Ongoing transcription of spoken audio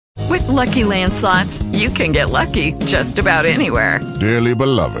Lucky Land Slots, you can get lucky just about anywhere. Dearly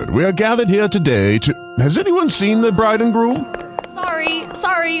beloved, we are gathered here today to... Has anyone seen the bride and groom?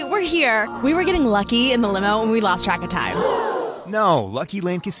 Sorry, we're here. We were getting lucky in the limo and we lost track of time. No, Lucky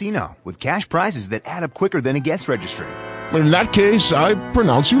Land Casino, with cash prizes that add up quicker than a guest registry. In that case, I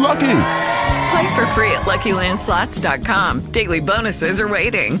pronounce you lucky. Play for free at LuckyLandSlots.com. Daily bonuses are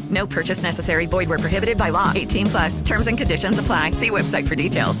waiting. No purchase necessary. Void where prohibited by law. 18+. Terms and conditions apply. See website for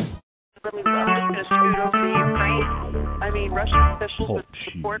details. I'm just going to scoot over to Ukraine. Russian officials with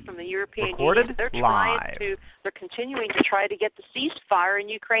support from the European Union, they're continuing to try to get the ceasefire in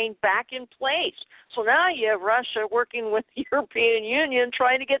Ukraine back in place. So now you have Russia working with the European Union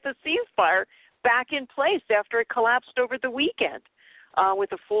trying to get the ceasefire back in place after it collapsed over the weekend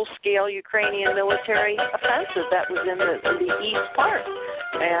with a full-scale Ukrainian military offensive that was in the east part.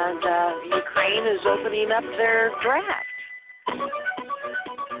 And Ukraine is opening up their draft.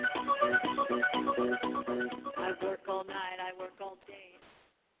 I work all night, I work all day.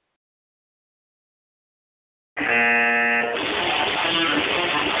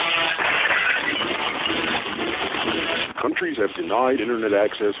 Countries have denied Internet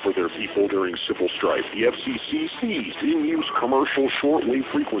access for their people during civil strife. The FCC seized in-use commercial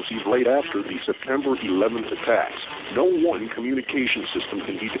shortwave frequencies right after the September 11th attacks. No one communication system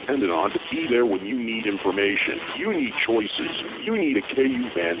can be depended on to be there when you need information. You need choices. You need a KU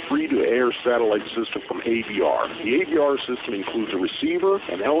band free-to-air satellite system from AVR. The AVR system includes a receiver,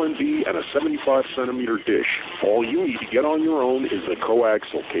 an LNB, and a 75-centimeter dish. All you need to get on your own is a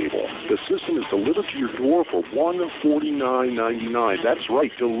coaxial cable. The system is delivered to your door for $149.99. That's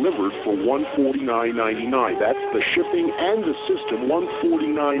right, delivered for $149.99. That's the shipping and the system,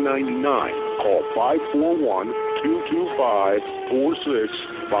 $149.99. Call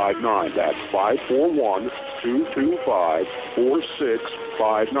 541-225-4659. That's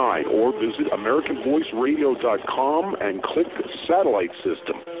 541-225-4659. Or visit AmericanVoiceRadio.com and click Satellite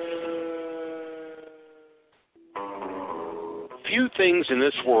System. Few things in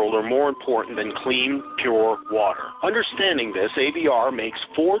this world are more important than clean, pure water. Understanding this, AVR makes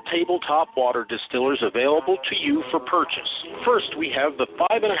 4 tabletop water distillers available to you for purchase. First, we have the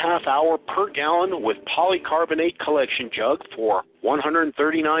 5.5 hour per gallon with polycarbonate collection jug for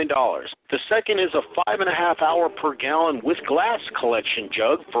 $139. The second is a 5.5 hour per gallon with glass collection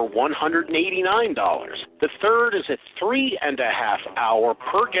jug for $189. The third is a 3.5 hour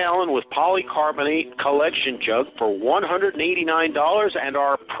per gallon with polycarbonate collection jug for $189, and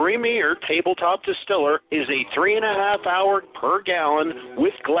our premier tabletop distiller is a 3.5 hour per gallon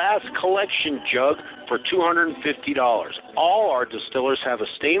with glass collection jug for $250. All our distillers have a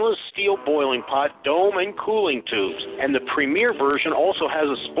stainless steel boiling pot, dome, and cooling tubes, and the premier version also has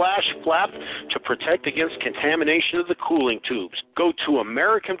a splash flap to protect against contamination of the cooling tubes. Go to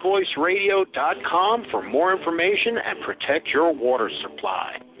AmericanVoiceRadio.com for more information and protect your water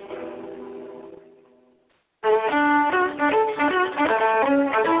supply.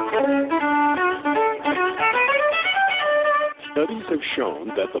 Studies have shown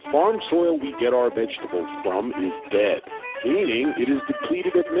that the farm soil we get our vegetables from is dead, meaning it is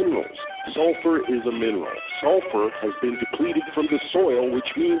depleted of minerals. Sulfur is a mineral. Sulfur has been depleted from the soil,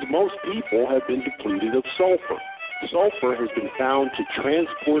 which means most people have been depleted of sulfur. Sulfur has been found to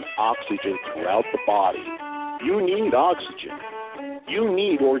transport oxygen throughout the body. You need oxygen. You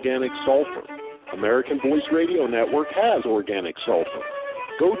need organic sulfur. American Voice Radio Network has organic sulfur.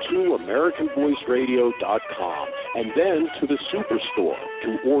 Go to AmericanVoiceRadio.com and then to the Superstore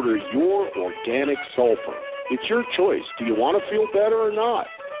to order your organic sulfur. It's your choice. Do you want to feel better or not?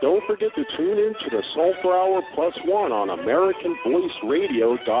 Don't forget to tune in to the Sulfur Hour +1 on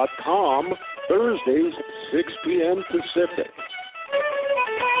AmericanVoiceRadio.com, Thursdays, 6 p.m. Pacific.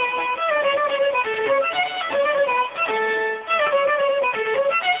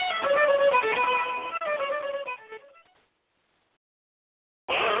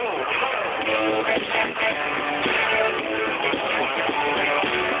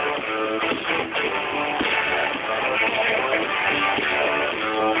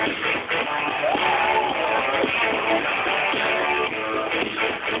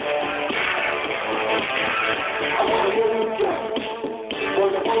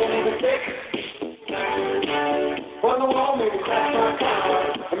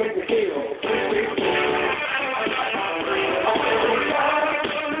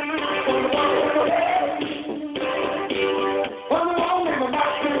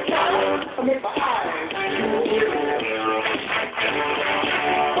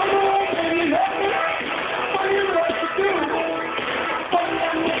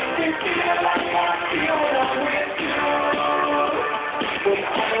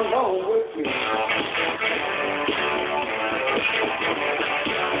 along with me.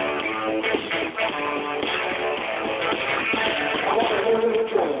 I want to hear the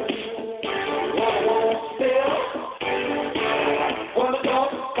drum. I want to feel. When the dog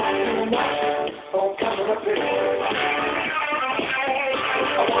stops too much, don't come to the pit.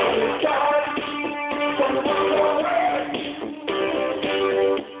 I want to start from the world away.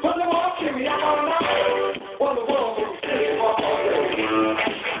 When the world keep me up all night, when the world will stay all day.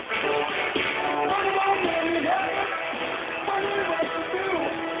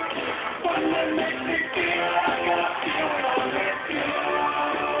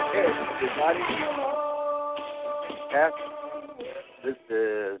 Yes, this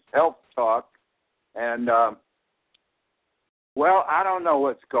is Health Talk, and, well, I don't know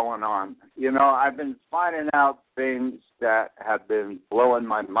what's going on. You know, I've been finding out things that have been blowing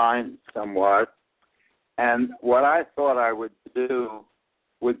my mind somewhat, and what I thought I would do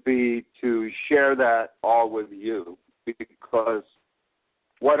would be to share that all with you, because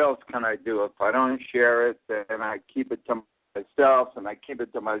what else can I do? If I don't share it, then I keep it to myself,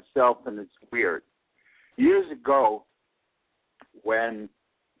 and it's weird. Years ago, when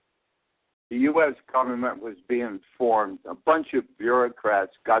the U.S. government was being formed, a bunch of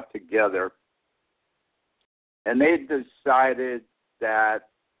bureaucrats got together, and they decided that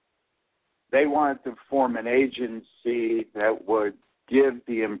they wanted to form an agency that would give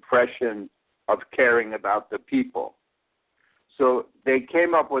the impression of caring about the people. So they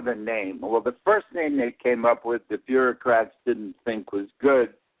came up with a name. Well, the first name they came up with, the bureaucrats didn't think was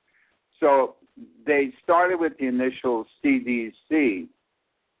good. So they started with the initial CDC.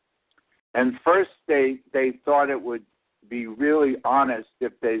 And first they thought it would be really honest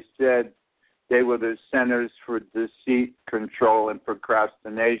if they said they were the Centers for Deceit, Control, and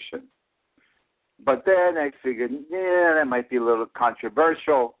Procrastination. But then they figured, that might be a little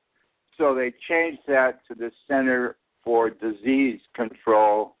controversial. So they changed that to the Center for Disease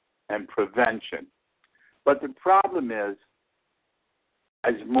Control and Prevention. But the problem is,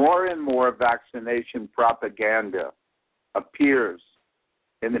 as more and more vaccination propaganda appears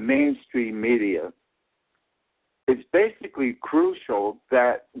in the mainstream media, it's basically crucial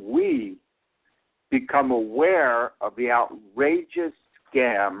that we become aware of the outrageous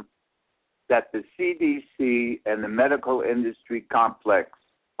scam that the CDC and the medical industry complex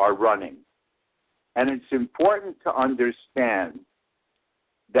are running. And it's important to understand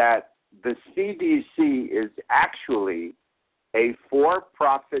that the CDC is actually a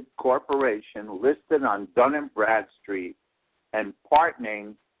for-profit corporation listed on Dun & Bradstreet and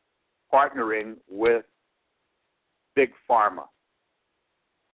partnering with Big Pharma.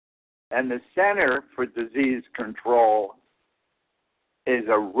 And the Center for Disease Control is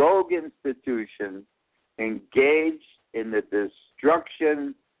a rogue institution engaged in the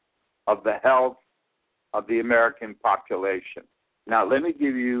destruction of the health of the American population. Now, let me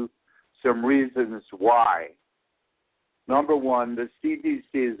give you some reasons why. Number one, the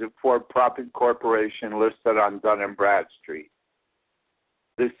CDC is a for-profit corporation listed on Dun & Bradstreet.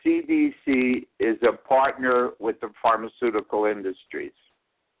 The CDC is a partner with the pharmaceutical industries.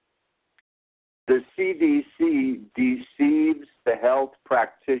 The CDC deceives the health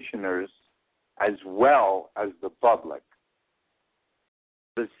practitioners as well as the public.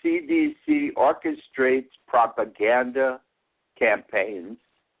 The CDC orchestrates propaganda campaigns.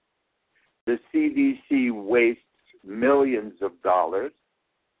 The CDC wastes millions of dollars.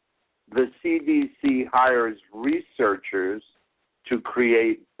 The CDC hires researchers to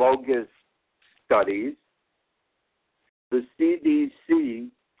create bogus studies. The CDC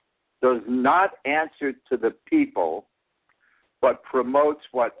does not answer to the people, but promotes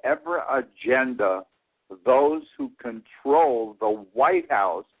whatever agenda those who control the White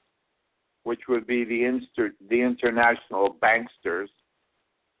House, which would be the international banksters,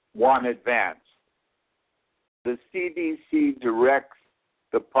 want advanced. The CDC directs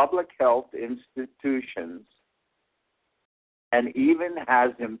the public health institutions and even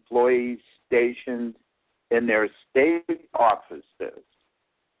has employees stationed in their state offices.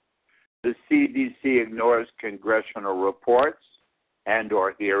 The CDC ignores congressional reports and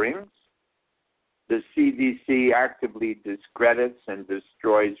or hearings. The CDC actively discredits and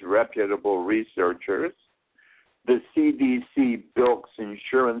destroys reputable researchers. The CDC bilks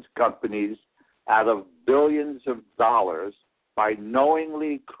insurance companies out of billions of dollars by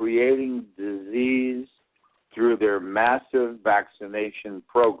knowingly creating disease through their massive vaccination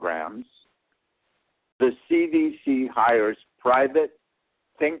programs. The CDC hires private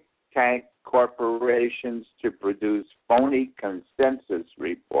think tank corporations to produce phony consensus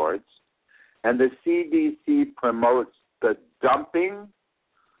reports, and the CDC promotes the dumping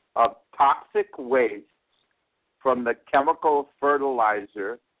of toxic waste from the chemical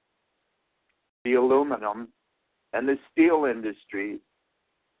fertilizer, the aluminum, and the steel industry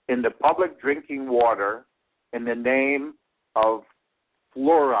in the public drinking water in the name of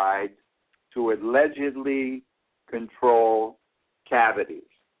fluoride to allegedly control cavities.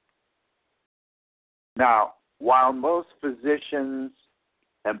 Now, while most physicians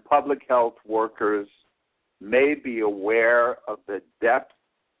and public health workers may be aware of the depth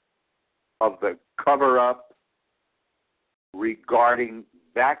of the cover-up regarding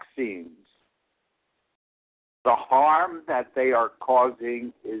vaccines, the harm that they are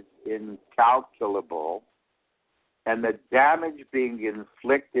causing is incalculable, and the damage being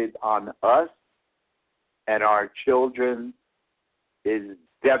inflicted on us and our children is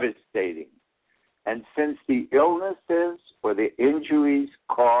devastating. And since the illnesses or the injuries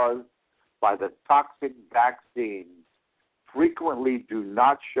caused by the toxic vaccines frequently do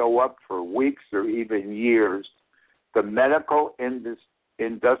not show up for weeks or even years, the medical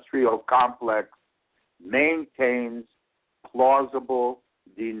industrial complex maintains plausible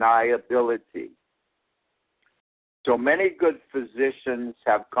deniability. So many good physicians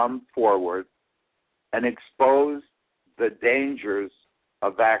have come forward and exposed the dangers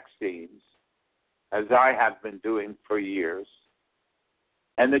of vaccines, as I have been doing for years.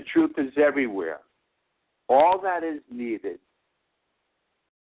 And the truth is everywhere. All that is needed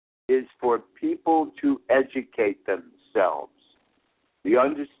is for people to educate themselves. Do you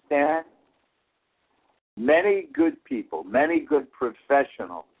understand? Many good people, many good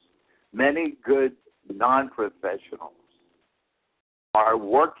professionals, many good non-professionals are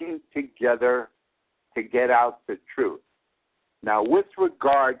working together to get out the truth. Now, with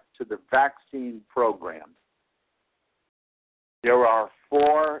regard to the vaccine program, there are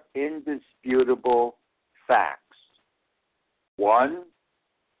 4 indisputable facts. 1,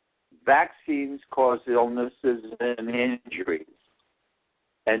 vaccines cause illnesses and injuries,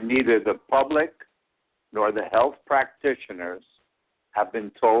 and neither the public nor the health practitioners have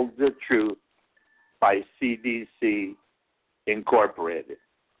been told the truth by CDC Incorporated.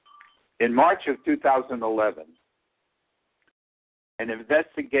 In March of 2011, an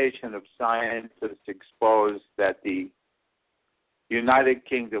investigation of scientists exposed that the United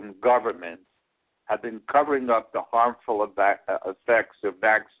Kingdom government had been covering up the harmful effects of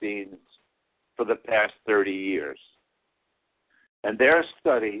vaccines for the past 30 years. And their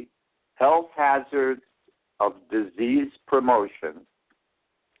study, Health Hazards of Disease Promotion,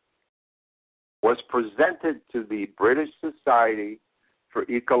 was presented to the British Society for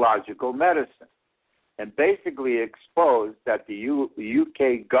Ecological Medicine and basically exposed that the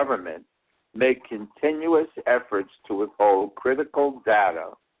UK government made continuous efforts to withhold critical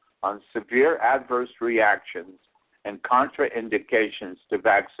data on severe adverse reactions and contraindications to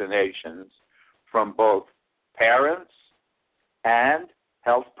vaccinations from both parents and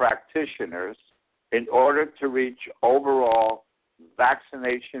health practitioners in order to reach overall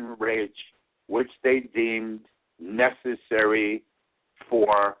vaccination rates which they deemed necessary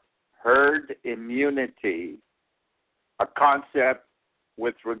for herd immunity, a concept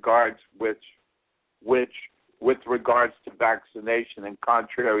with regards to vaccination and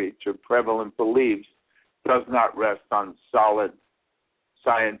contrary to prevalent beliefs does not rest on solid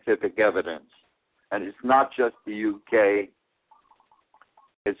scientific evidence. And it's not just the UK,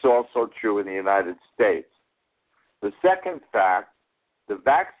 it's also true in the United States. The second fact, the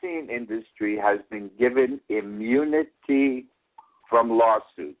vaccine industry has been given immunity from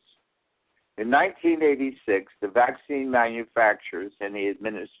lawsuits. In 1986, the vaccine manufacturers and the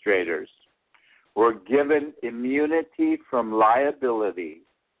administrators were given immunity from liability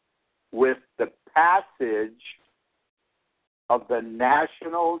with the passage of the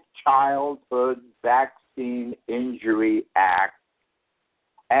National Childhood Vaccine Injury Act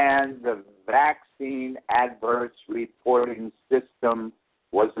and the Vaccine Adverse Reporting System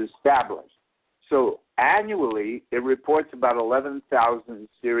was established. So annually, it reports about 11,000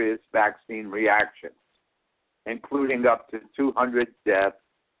 serious vaccine reactions, including up to 200 deaths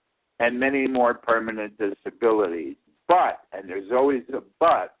and many more permanent disabilities. But, and there's always a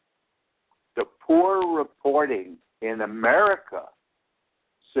but, the poor reporting in America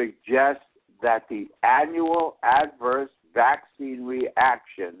suggests that the annual adverse vaccine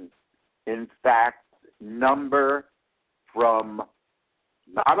reactions, in fact, number from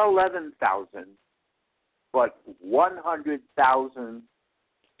not 11,000, but 100,000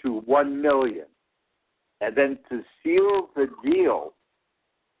 to 1 million. And then to seal the deal,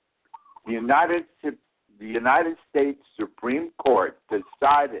 the United States Supreme Court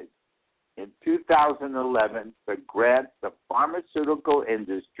decided in 2011 to grant the pharmaceutical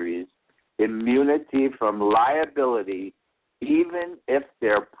industries immunity from liability even if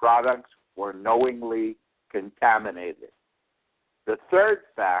their products were knowingly contaminated. The third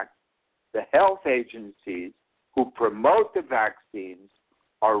fact, the health agencies who promote the vaccines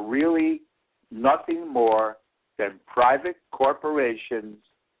are really nothing more than private corporations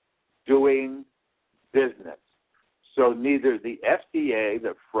doing business. So neither the FDA,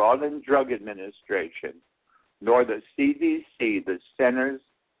 the Food and Drug Administration, nor the CDC, the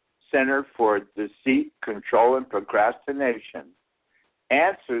Center for Deceit, Control, and Procrastination,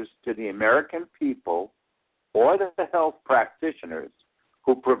 answers to the American people or the health practitioners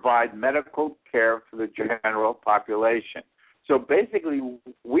who provide medical care for the general population. So basically,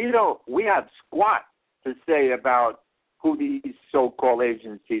 we have squat to say about who these so-called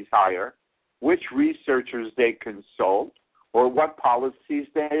agencies hire, which researchers they consult, or what policies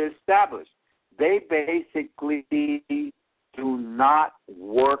they establish. They basically do not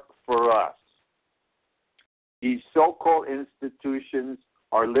work for us. These so-called institutions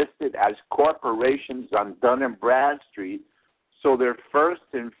are listed as corporations on Dun & Bradstreet, so their first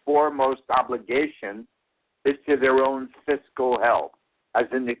and foremost obligation is to their own fiscal health, as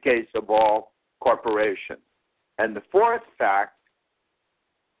in the case of all corporations. And the fourth fact,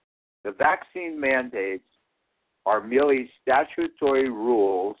 the vaccine mandates are merely statutory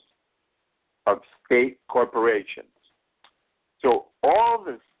rules of state corporations. So all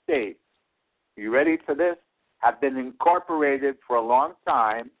the states, you ready for this, have been incorporated for a long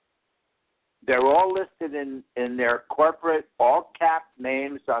time. They're all listed in their corporate all-cap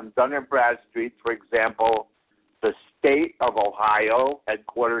names on Dun & Bradstreet. For example, the state of Ohio,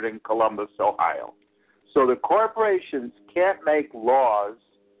 headquartered in Columbus, Ohio. So the corporations can't make laws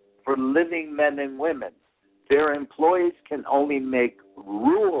for living men and women. Their employees can only make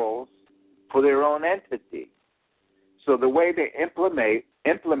rules for their own entity. So the way they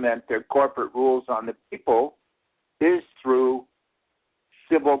implement their corporate rules on the people is through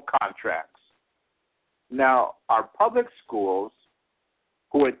civil contracts. Now, our public schools,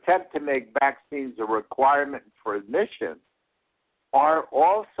 who attempt to make vaccines a requirement for admission, are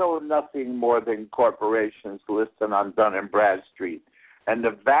also nothing more than corporations listed on Dun & Bradstreet. And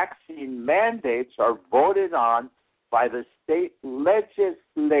the vaccine mandates are voted on by the state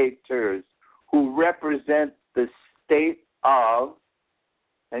legislators who represent the state of,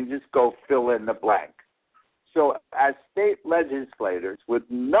 and just go fill in the blank. So as state legislators with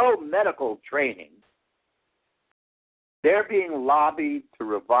no medical training, they're being lobbied to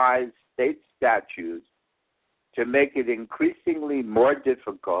revise state statutes to make it increasingly more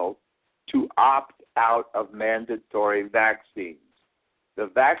difficult to opt out of mandatory vaccines. The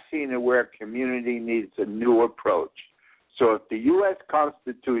vaccine-aware community needs a new approach. So if the U.S.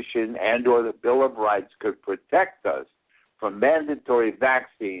 Constitution and or the Bill of Rights could protect us from mandatory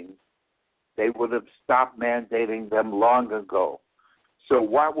vaccines, they would have stopped mandating them long ago. So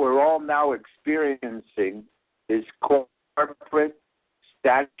what we're all now experiencing is corporate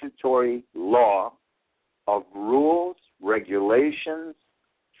statutory law of rules, regulations,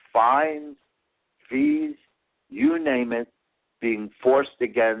 fines, fees, you name it, being forced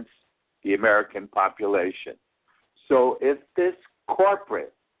against the American population. So if this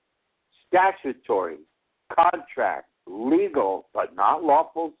corporate, statutory, contract, legal, but not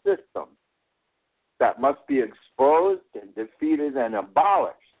lawful system that must be exposed and defeated and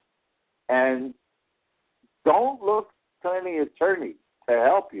abolished, and don't look to any attorney to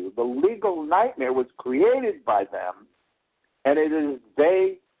help you. The legal nightmare was created by them, and it is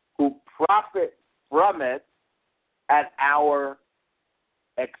they who profit from it at our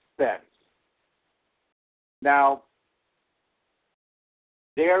expense. Now,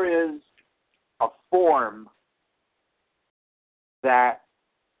 there is a form that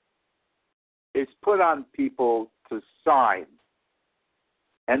is put on people to sign,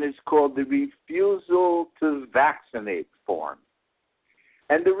 and it's called the Refusal to Vaccinate form.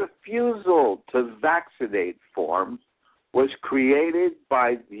 And the Refusal to Vaccinate form was created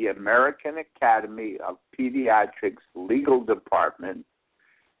by the American Academy of Pediatrics Legal Department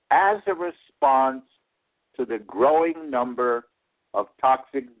as a response to the growing number of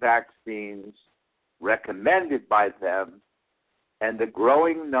toxic vaccines recommended by them and the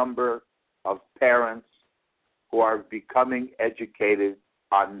growing number of parents who are becoming educated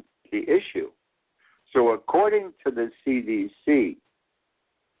on the issue. So according to the CDC,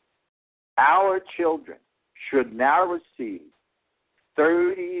 our children should now receive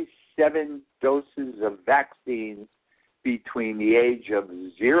 37 doses of vaccines between the age of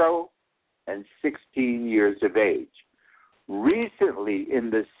 0 and 16 years of age. Recently, in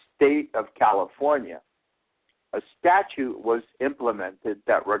the state of California, a statute was implemented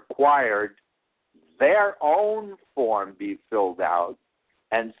that required their own form be filled out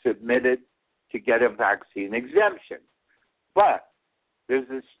and submitted to get a vaccine exemption. But there's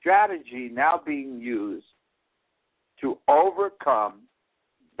a strategy now being used to overcome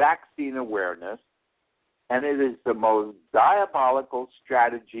vaccine awareness, and it is the most diabolical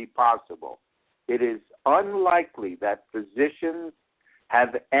strategy possible. It is unlikely that physicians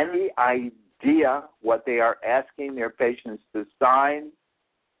have any idea what they are asking their patients to sign,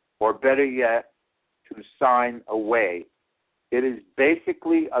 or better yet, to sign away. It is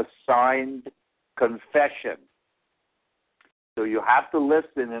basically a signed confession. So you have to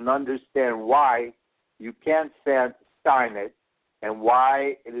listen and understand why you can't sign it and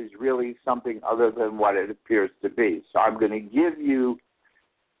why it is really something other than what it appears to be. So I'm going to give you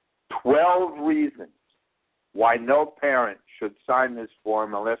 12 reasons why no parent should sign this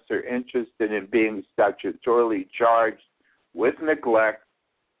form unless they're interested in being statutorily charged with neglect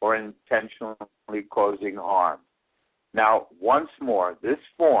or intentionally causing harm. Now, once more, this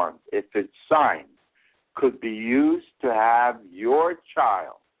form, if it's signed, could be used to have your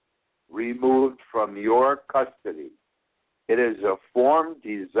child removed from your custody. It is a form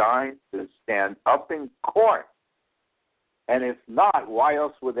designed to stand up in court. And if not, why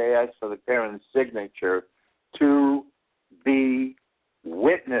else would they ask for the parent's signature to be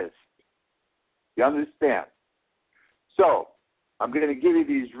witnessed? You understand? So, I'm going to give you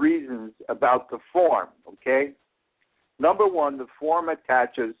these reasons about the form, okay? Number one, the form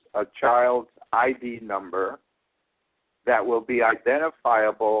attaches a child's ID number that will be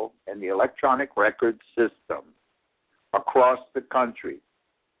identifiable in the electronic record system across the country.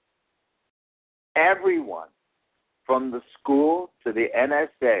 Everyone from the school to the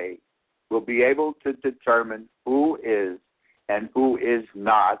NSA will be able to determine who is and who is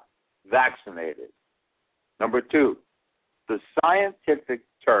not vaccinated. Number two, the scientific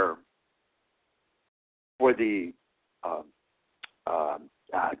term for the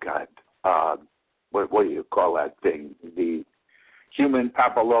what do you call that thing? The human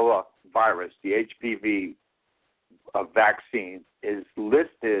papilloma virus, the HPV vaccine, is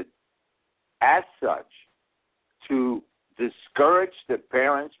listed as such to discourage the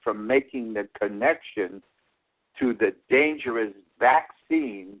parents from making the connection to the dangerous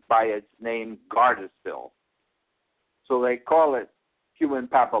vaccine by its name, Gardasil. So they call it human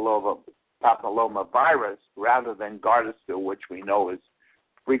papilloma virus rather than Gardasil, which we know is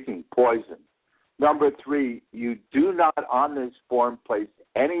freaking poison. Number three, you do not on this form place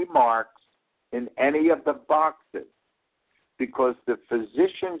any marks in any of the boxes because the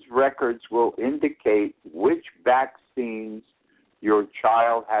physician's records will indicate which vaccines your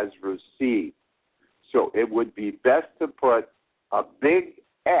child has received. So it would be best to put a big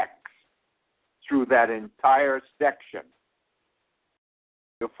X through that entire section.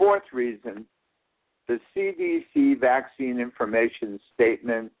 The fourth reason, the CDC vaccine information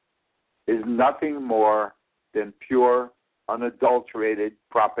statement is nothing more than pure, unadulterated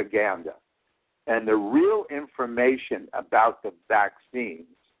propaganda. And the real information about the vaccines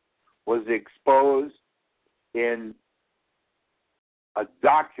was exposed in a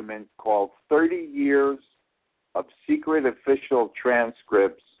document called 30 Years of Secret Official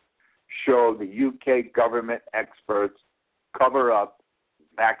Transcripts Show the UK government experts cover up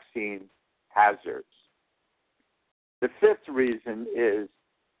vaccine hazards. The fifth reason is,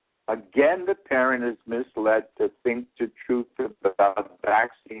 again, the parent is misled to think the truth about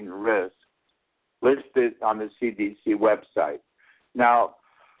vaccine risks listed on the CDC website. Now,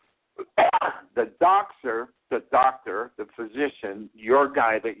 the doctor, the physician, your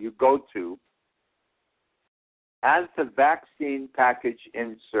guy that you go to, has the vaccine package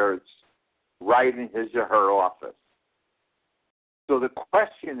inserts right in his or her office. So the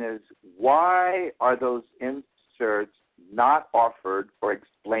question is, why are those inserts not offered or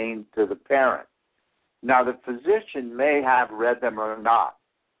explained to the parent? Now, the physician may have read them or not,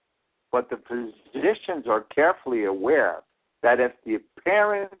 but the physicians are carefully aware that if the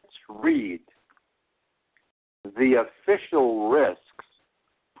parents read the official risks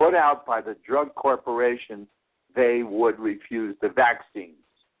put out by the drug corporation, they would refuse the vaccines.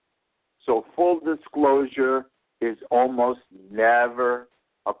 So full disclosure is almost never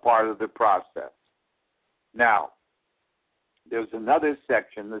a part of the process. Now, there's another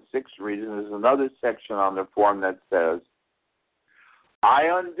section, the sixth reason, there's another section on the form that says, I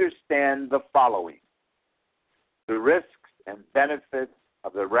understand the following: the risks and benefits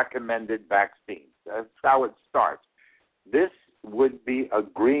of the recommended vaccines. That's how it starts. This would be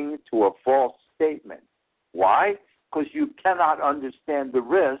agreeing to a false statement. Why? Because you cannot understand the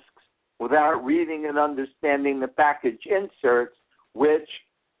risks without reading and understanding the package inserts, which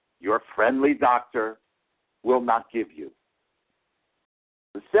your friendly doctor will not give you.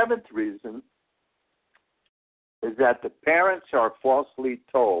 The seventh reason is that the parents are falsely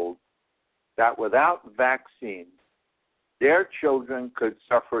told that without vaccines, their children could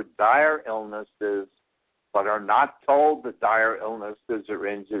suffer dire illnesses, but are not told the dire illnesses or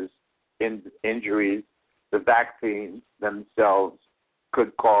injuries the vaccines themselves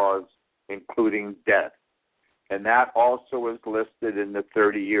could cause, including death. And that also is listed in the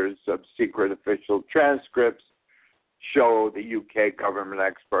 30 years of secret official transcripts show the UK government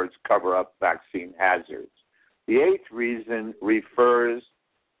experts cover up vaccine hazards. The eighth reason refers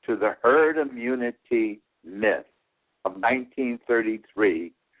to the herd immunity myth of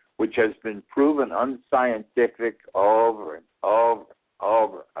 1933, which has been proven unscientific over and over and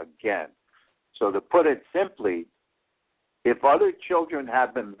over again. So to put it simply, if other children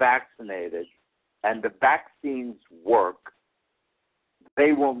have been vaccinated and the vaccines work,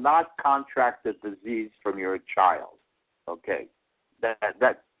 they will not contract the disease from your child. Okay,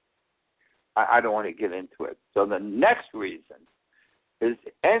 I don't want to get into it. So the next reason is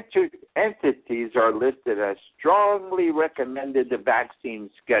entities are listed as strongly recommended the vaccine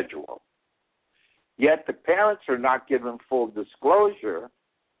schedule. Yet the parents are not given full disclosure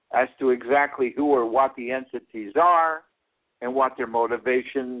as to exactly who or what the entities are and what their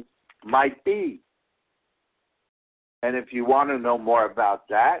motivations might be. And if you want to know more about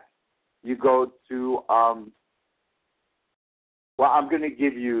that, you go to, I'm going to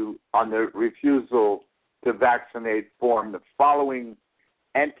give you on the refusal to vaccinate form the following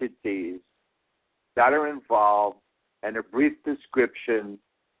entities that are involved and a brief description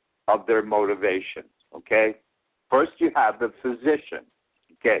of their motivations, okay? First, you have the physician,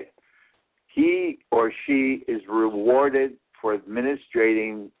 okay? He or she is rewarded for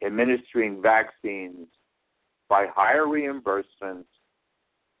administering vaccines by higher reimbursements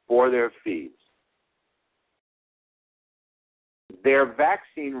for their fees. Their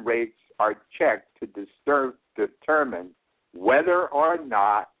vaccine rates are checked to determine whether or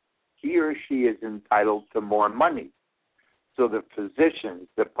not he or she is entitled to more money. So the physicians,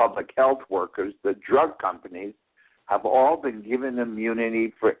 the public health workers, the drug companies have all been given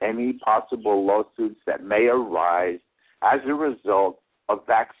immunity for any possible lawsuits that may arise as a result of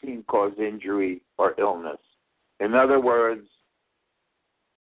vaccine-caused injury or illness. In other words,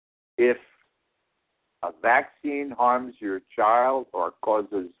 if a vaccine harms your child or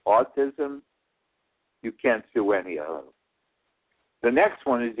causes autism, you can't sue any of them. The next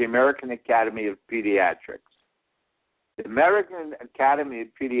one is the American Academy of Pediatrics. The American Academy of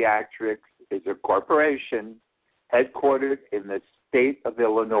Pediatrics is a corporation headquartered in the state of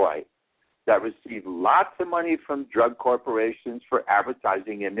Illinois that receive lots of money from drug corporations for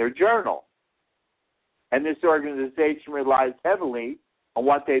advertising in their journal. And this organization relies heavily on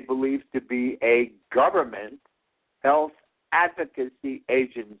what they believe to be a government health advocacy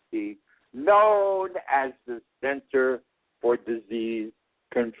agency known as the Center for Disease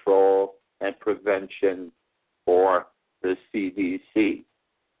Control and Prevention, or the CDC.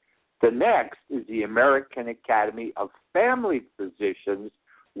 The next is the American Academy of Family Physicians,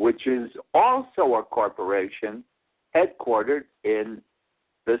 which is also a corporation headquartered in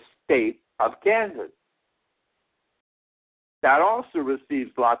the state of Kansas. That also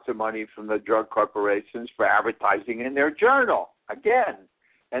receives lots of money from the drug corporations for advertising in their journal, again.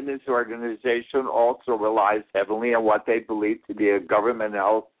 And this organization also relies heavily on what they believe to be a government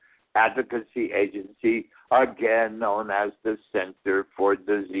health advocacy agency, again known as the Center for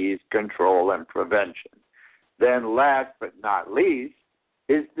Disease Control and Prevention. Then last but not least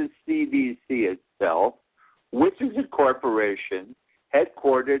is the CDC itself, which is a corporation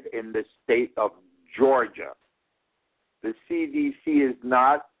headquartered in the state of Georgia. The CDC is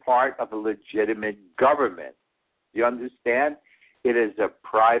not part of a legitimate government. You understand? It is a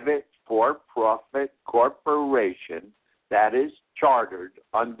private for-profit corporation that is chartered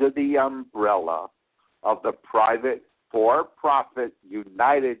under the umbrella of the private for-profit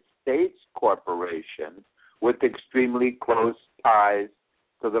United States Corporation with extremely close ties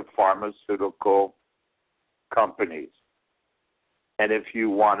to the pharmaceutical companies. And if you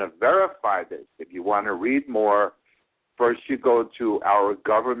want to verify this, if you want to read more, first you go to Our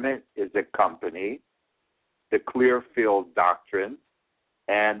Government is a Company, The Clearfield Doctrine,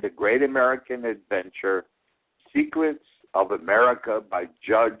 and The Great American Adventure, Secrets of America by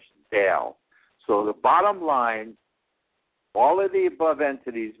Judge Dale. So the bottom line, all of the above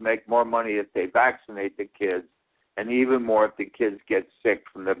entities make more money if they vaccinate the kids, and even more if the kids get sick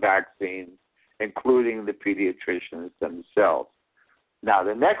from the vaccines, including the pediatricians themselves. Now,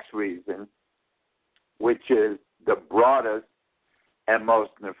 the next reason, which is the broadest and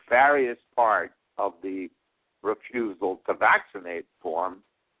most nefarious part of the refusal to vaccinate form,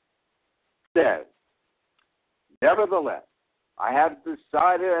 says, nevertheless, I have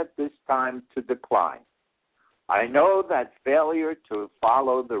decided at this time to decline. I know that failure to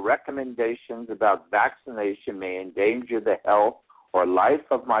follow the recommendations about vaccination may endanger the health or life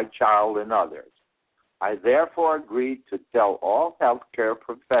of my child and others. I therefore agree to tell all healthcare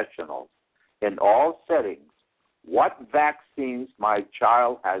professionals in all settings what vaccines my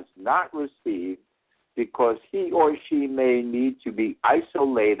child has not received because he or she may need to be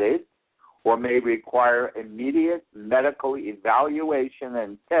isolated or may require immediate medical evaluation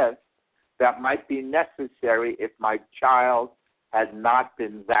and tests that might be necessary if my child had not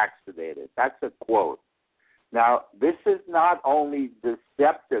been vaccinated. That's a quote. Now, this is not only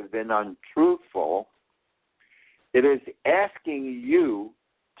deceptive and untruthful, it is asking you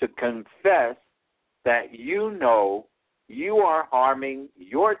to confess that you know you are harming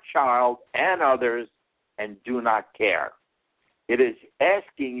your child and others and do not care. It is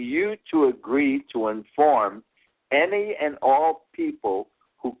asking you to agree to inform any and all people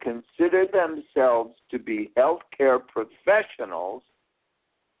who consider themselves to be healthcare professionals,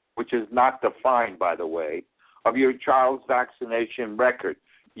 which is not defined, by the way, of your child's vaccination record.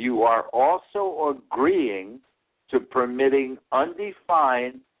 You are also agreeing to permitting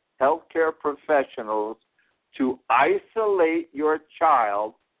undefined healthcare professionals to isolate your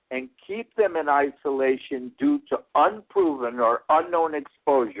child and keep them in isolation due to unproven or unknown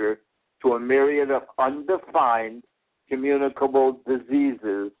exposure to a myriad of undefined communicable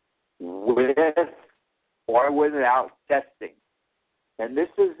diseases with or without testing. And this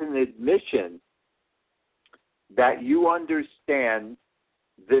is an admission that you understand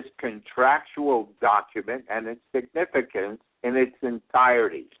this contractual document and its significance in its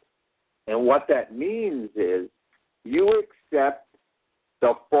entirety. And what that means is you accept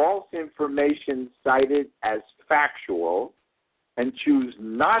the false information cited as factual and choose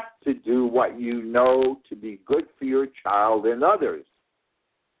not to do what you know to be good for your child and others.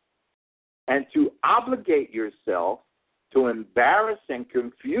 And to obligate yourself to embarrass and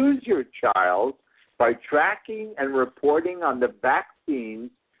confuse your child by tracking and reporting on the vaccines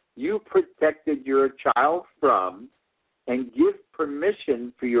you protected your child from and give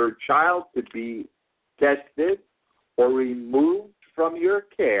permission for your child to be tested or removed from your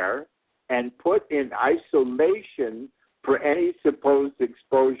care and put in isolation for any supposed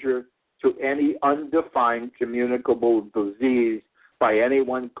exposure to any undefined communicable disease by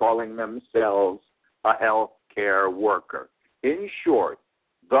anyone calling themselves a health care worker. In short,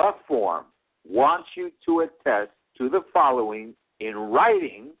 the form wants you to attest to the following in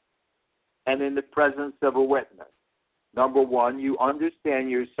writing and in the presence of a witness. Number one, you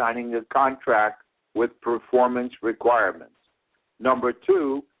understand you're signing a contract with performance requirements. Number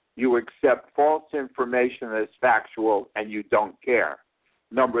two, you accept false information as factual and you don't care.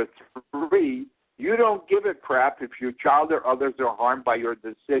 Number three, you don't give a crap if your child or others are harmed by your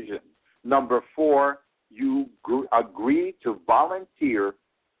decision. Number four, you agree to volunteer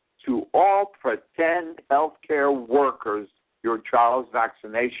to all pretend healthcare workers your child's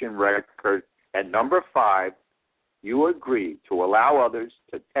vaccination record. And number five, you agree to allow others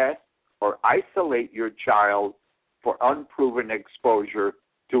to test or isolate your child for unproven exposure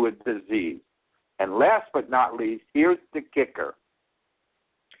to a disease. And last but not least, here's the kicker.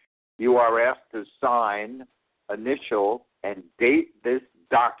 You are asked to sign, initial, and date this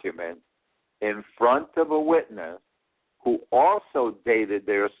document in front of a witness who also dated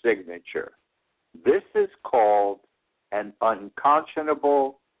their signature. This is called an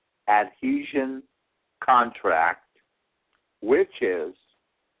unconscionable adhesion contract, which is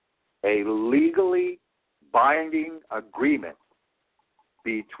a legally binding agreement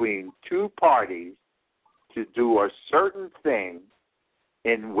between two parties to do a certain thing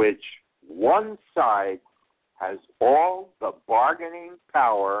in which one side has all the bargaining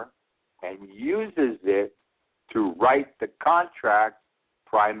power and uses it to write the contract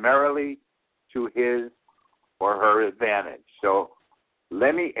primarily to his or her advantage. So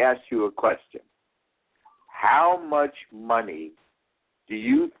let me ask you a question. How much money do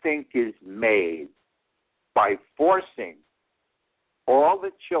you think is made by forcing all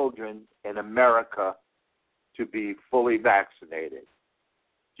the children in America to be fully vaccinated?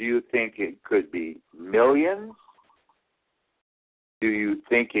 Do you think it could be millions? Do you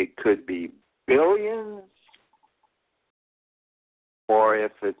think it could be billions? Or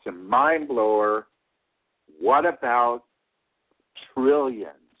if it's a mind blower, what about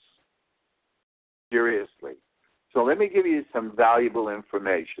trillions? Seriously. So let me give you some valuable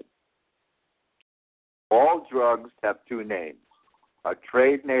information. All drugs have two names, a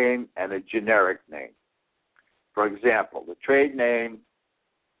trade name and a generic name. For example, the trade name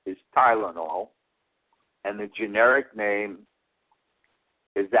is Tylenol, and the generic name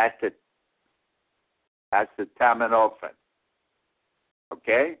is acetaminophen.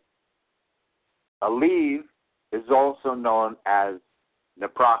 Okay? Aleve is also known as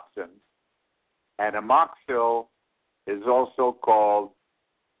naproxen, and amoxil is also called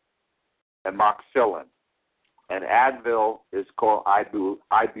amoxicillin, and Advil is called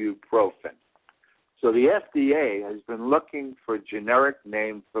ibuprofen. So the FDA has been looking for a generic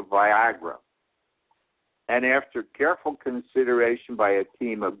name for Viagra, and after careful consideration by a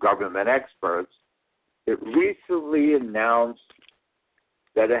team of government experts, it recently announced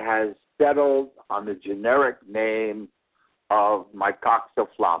that it has settled on the generic name of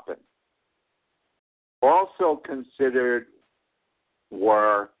micoxaflopin. Also considered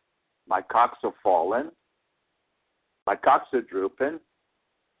were micoxafolin, micoxadrupin,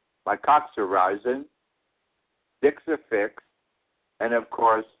 micoxarizin, Dixafix, and of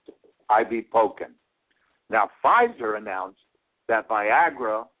course, ibuprofen. Now, Pfizer announced that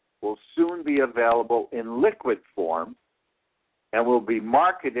Viagra will soon be available in liquid form and will be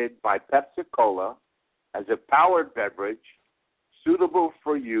marketed by Pepsi-Cola as a powered beverage suitable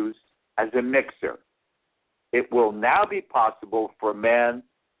for use as a mixer. It will now be possible for a man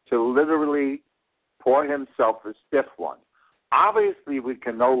to literally pour himself a stiff one. Obviously, we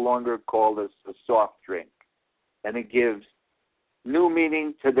can no longer call this a soft drink, and it gives new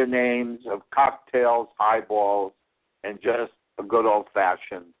meaning to the names of cocktails, highballs, and just a good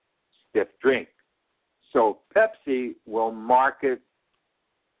old-fashioned stiff drink. So Pepsi will market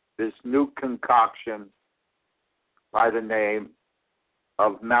this new concoction by the name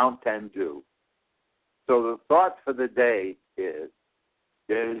of Mountain Dew. So the thought for the day is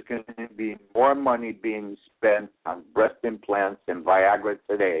there's going to be more money being spent on breast implants and Viagra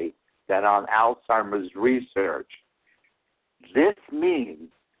today than on Alzheimer's research. This means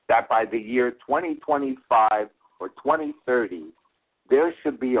that by the year 2025 or 2030, there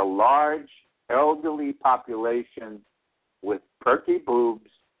should be a large elderly population with perky boobs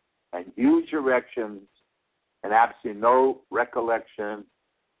and huge erections and absolutely no recollection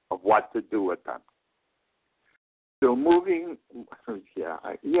of what to do with them. So moving,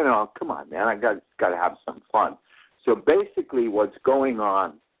 come on, man, I got to have some fun. So basically what's going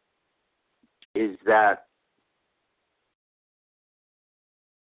on is that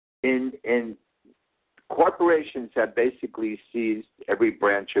in corporations have basically seized every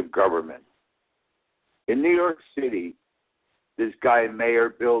branch of government. In New York City, this guy, Mayor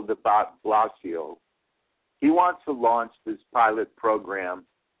Bill de Blasio, he wants to launch this pilot program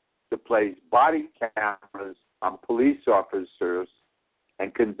to place body cameras on police officers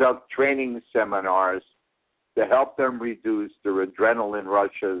and conduct training seminars to help them reduce their adrenaline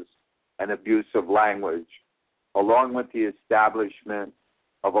rushes and abusive language, along with the establishment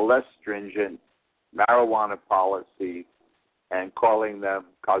of a less stringent marijuana policy and calling them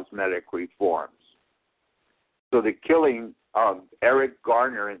cosmetic reforms. So the killing of Eric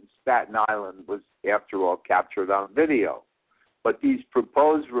Garner in Staten Island was, after all, captured on video. But these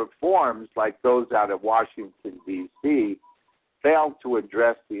proposed reforms, like those out of Washington, D.C., failed to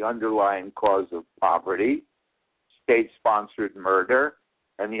address the underlying cause of poverty, state-sponsored murder,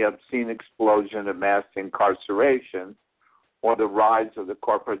 and the obscene explosion of mass incarceration, or the rise of the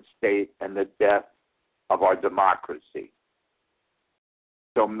corporate state and the death of our democracy.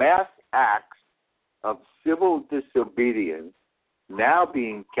 So mass acts of civil disobedience now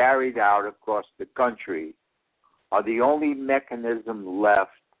being carried out across the country are the only mechanism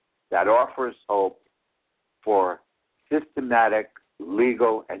left that offers hope for systematic,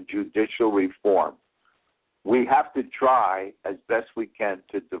 legal, and judicial reform. We have to try as best we can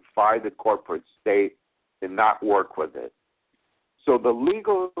to defy the corporate state and not work with it. So the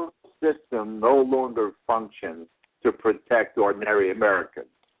legal system no longer functions to protect ordinary Americans.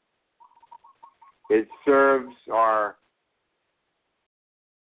 It serves our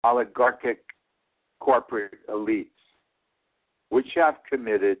oligarchic corporate elites, which have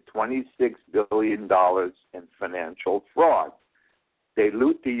committed $26 billion in financial fraud. They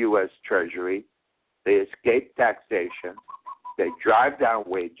loot the U.S. Treasury, they escape taxation, they drive down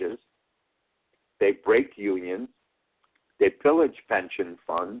wages, they break unions, they pillage pension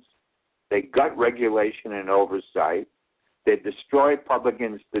funds, they gut regulation and oversight, they destroy public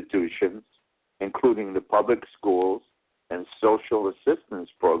institutions, including the public schools and social assistance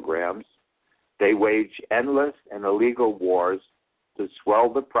programs. They wage endless and illegal wars to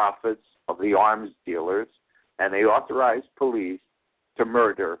swell the profits of the arms dealers and they authorize police to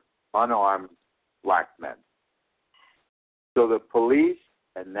murder unarmed black men. So the police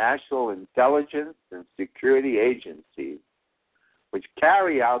and national intelligence and security agencies, which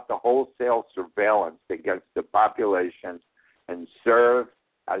carry out the wholesale surveillance against the population and serve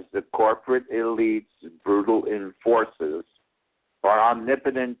as the corporate elite's brutal enforcers, are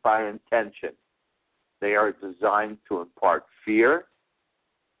omnipotent by intention. They are designed to impart fear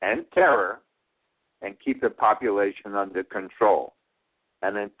and terror and keep the population under control.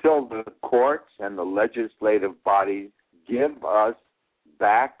 And until the courts and the legislative bodies give us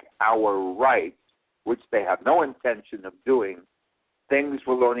back our rights, which they have no intention of doing, things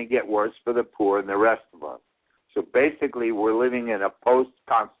will only get worse for the poor and the rest of us. So basically, we're living in a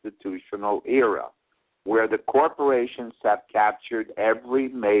post-constitutional era where the corporations have captured every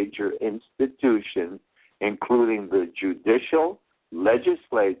major institution, including the judicial,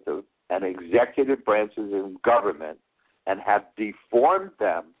 legislative, and executive branches of government, and have deformed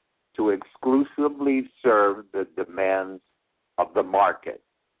them to exclusively serve the demands of the market.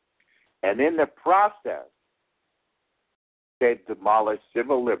 And in the process, they've demolished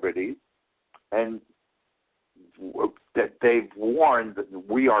civil liberties, and that they've warned,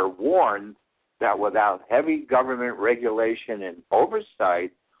 we are warned, that without heavy government regulation and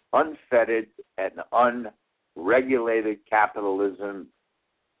oversight, unfettered and unregulated capitalism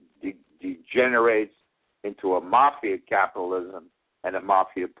degenerates into a mafia capitalism and a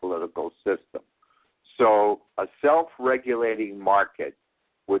mafia political system. So a self-regulating market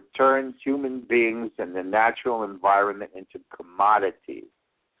would turn human beings and the natural environment into commodities,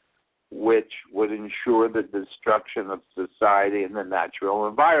 which would ensure the destruction of society and the natural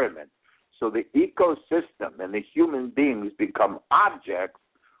environment. So the ecosystem and the human beings become objects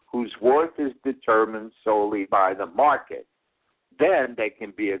whose worth is determined solely by the market. Then they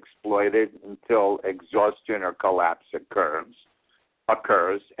can be exploited until exhaustion or collapse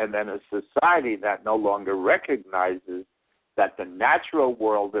occurs, and then a society that no longer recognizes that the natural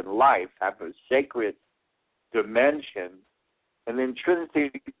world and life have a sacred dimension, an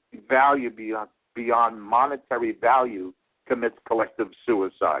intrinsic value beyond monetary value, commits collective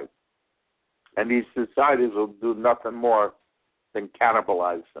suicide. And these societies will do nothing more than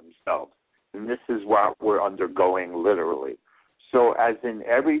cannibalize themselves. And this is what we're undergoing literally. So as in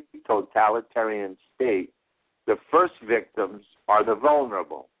every totalitarian state, the first victims are the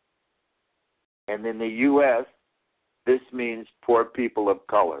vulnerable. And in the U.S., this means poor people of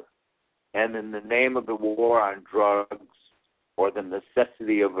color. And in the name of the war on drugs or the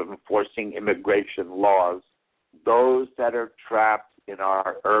necessity of enforcing immigration laws, those that are trapped in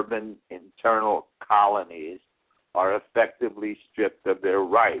our urban internal colonies are effectively stripped of their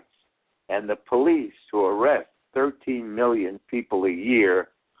rights. And the police, who arrest 13 million people a year,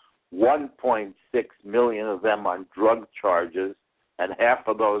 1.6 million of them on drug charges, and half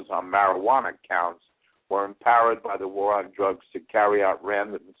of those on marijuana counts, were empowered by the war on drugs to carry out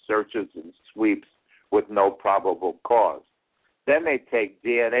random searches and sweeps with no probable cause. Then they take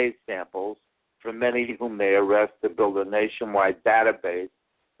DNA samples from many whom they arrest to build a nationwide database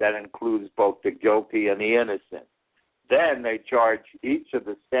that includes both the guilty and the innocent. Then they charge each of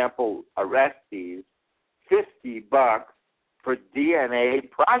the sample arrestees $50 for DNA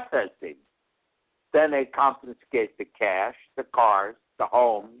processing. Then they confiscate the cash, the cars, the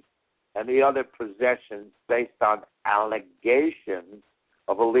homes, and the other possessions based on allegations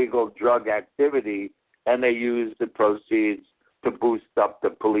of illegal drug activity, and they use the proceeds to boost up the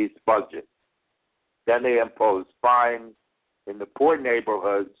police budget. Then they impose fines in the poor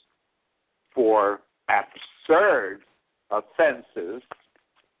neighborhoods for absurd offenses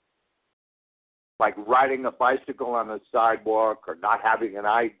like riding a bicycle on a sidewalk or not having an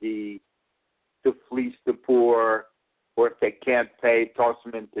ID, to fleece the poor, or if they can't pay, toss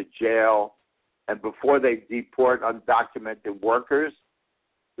them into jail. And before they deport undocumented workers,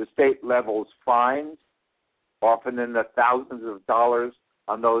 the state levels fines, often in the thousands of dollars,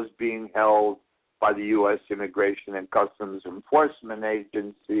 on those being held by the U.S. Immigration and Customs Enforcement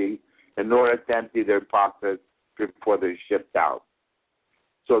Agency in order to empty their pockets before they're shipped out.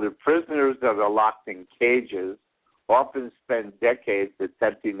 So the prisoners that are locked in cages often spend decades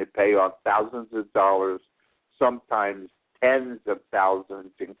attempting to pay off thousands of dollars, sometimes tens of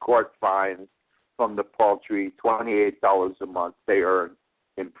thousands in court fines from the paltry $28 a month they earn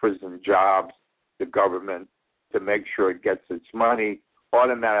in prison jobs. The government, to make sure it gets its money,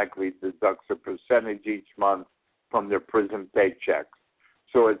 automatically deducts a percentage each month from their prison paychecks.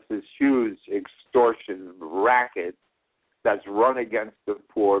 So it's this huge extortion racket that's run against the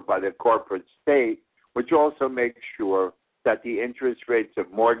poor by the corporate state, which also makes sure that the interest rates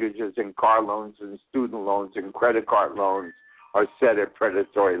of mortgages and car loans and student loans and credit card loans are set at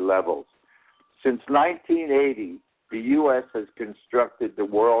predatory levels. Since 1980, the U.S. has constructed the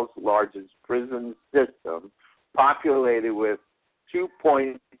world's largest prison system, populated with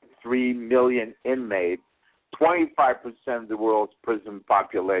 2.3 million inmates, 25% of the world's prison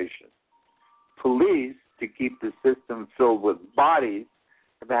population. Police, to keep the system filled with bodies,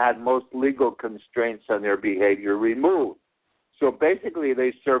 have had most legal constraints on their behavior removed. So basically,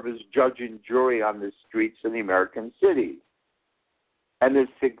 they serve as judge and jury on the streets in the American cities. And this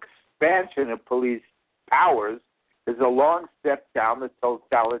expansion of police powers is a long step down the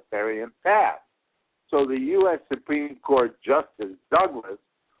totalitarian path. So the U.S. Supreme Court Justice Douglas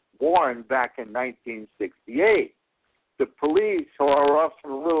warned back in 1968, the police, who are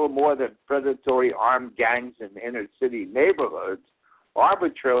often little more than predatory armed gangs in inner-city neighborhoods,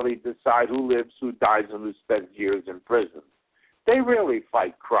 arbitrarily decide who lives, who dies, and who spends years in prison. They rarely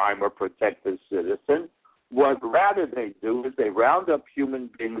fight crime or protect the citizen. What rather they do is they round up human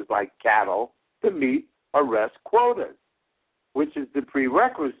beings like cattle to meet arrest quotas, which is the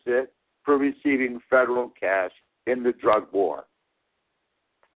prerequisite for receiving federal cash in the drug war.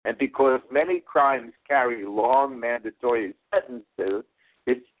 And because many crimes carry long mandatory sentences,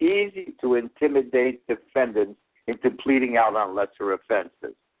 it's easy to intimidate defendants into pleading out on lesser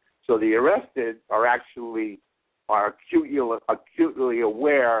offenses. So the arrested are acutely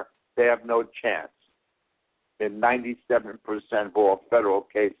aware they have no chance. In 97% of all federal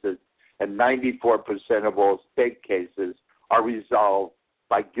cases and 94% of all state cases are resolved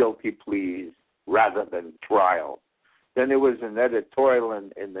by guilty pleas rather than trial. Then there was an editorial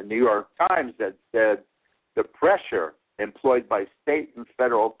in the New York Times that said the pressure employed by state and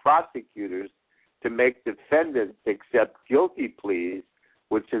federal prosecutors to make defendants accept guilty pleas,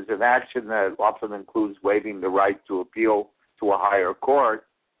 which is an action that often includes waiving the right to appeal to a higher court,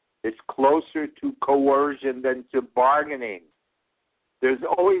 is closer to coercion than to bargaining. There's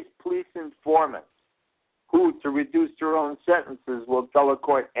always police informants who, to reduce their own sentences, will tell a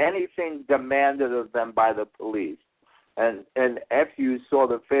court anything demanded of them by the police. And after you saw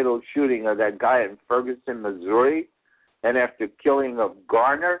the fatal shooting of that guy in Ferguson, Missouri, and after killing of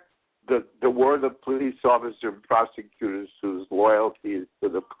Garner, the word of police officers and prosecutors whose loyalty is to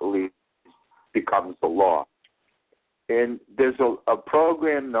the police becomes the law. And there's a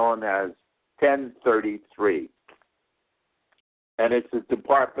program known as 1033, and it's a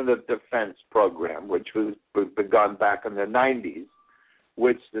Department of Defense program, which was begun back in the 90s,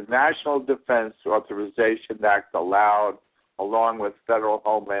 which the National Defense Authorization Act allowed, along with federal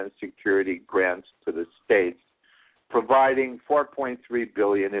Homeland Security grants to the states, providing $4.3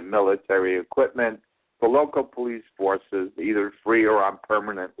 billion in military equipment for local police forces, either free or on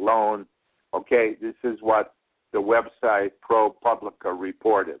permanent loan. Okay, this is what the website ProPublica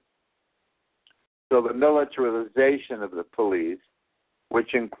reported. So the militarization of the police,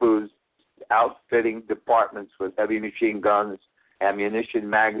 which includes outfitting departments with heavy machine guns, ammunition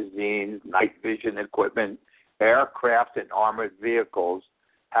magazines, night vision equipment, aircraft, and armored vehicles,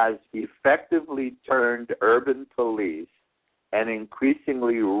 has effectively turned urban police and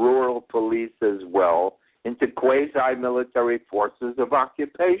increasingly rural police as well into quasi-military forces of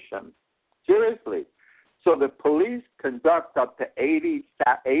occupation. Seriously. So the police conduct up to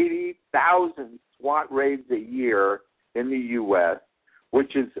 80,000 SWAT raids a year in the U.S.,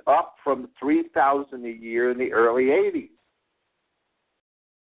 which is up from 3,000 a year in the early 80s.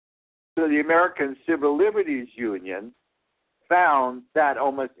 So the American Civil Liberties Union found that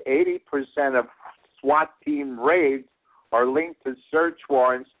almost 80% of SWAT team raids are linked to search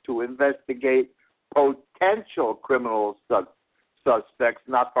warrants to investigate potential criminal suspects,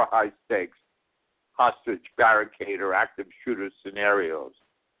 not for high stakes, hostage barricade or active shooter scenarios.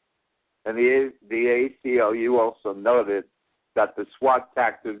 And the ACLU also noted that the SWAT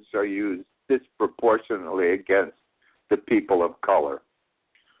tactics are used disproportionately against the people of color.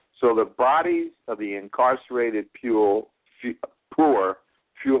 So the bodies of the incarcerated poor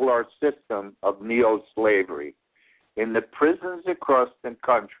fuel our system of neo-slavery. In the prisons across the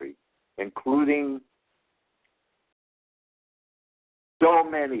country, including so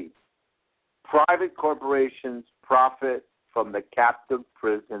many, private corporations profit from the captive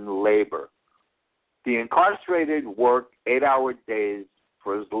prison labor. The incarcerated work 8-hour days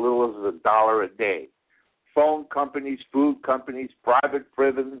for as little as $1 a day. Phone companies, food companies, private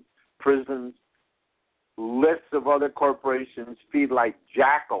prisons, lists of other corporations feed like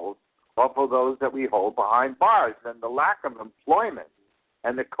jackals off of those that we hold behind bars. And the lack of employment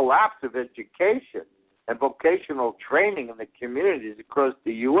and the collapse of education and vocational training in the communities across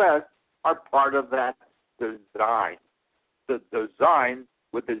the U.S. are part of that design. the design,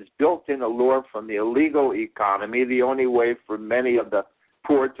 with its built-in allure from the illegal economy, the only way for many of the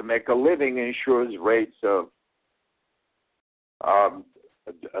poor to make a living, ensures rates of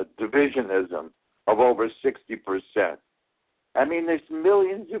divisionism of over 60%. I mean, there's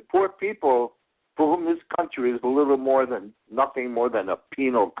millions of poor people for whom this country is nothing more than a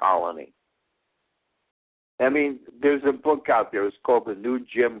penal colony. I mean, there's a book out there. It's called The New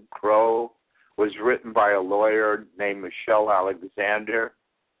Jim Crow. It was written by a lawyer named Michelle Alexander.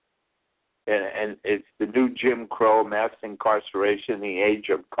 And it's The New Jim Crow, Mass Incarceration, the Age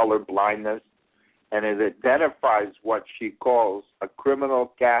of Color Blindness. And it identifies what she calls a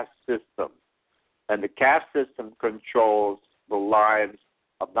criminal caste system. And the caste system controls the lives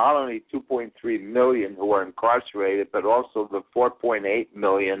of not only 2.3 million who are incarcerated, but also the 4.8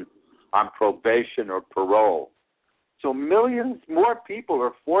 million on probation or parole. So millions more people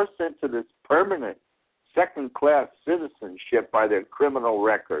are forced into this permanent second-class citizenship by their criminal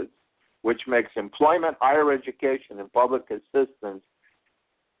records, which makes employment, higher education, and public assistance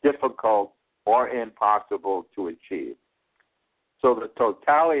difficult or impossible to achieve. So the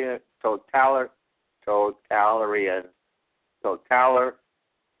totalitarian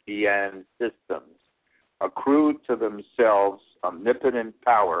systems accrue to themselves omnipotent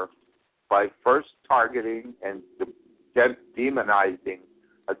power by first targeting and demonizing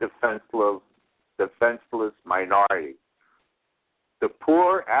a defenseless minority. The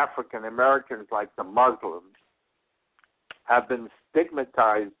poor African Americans, like the Muslims, have been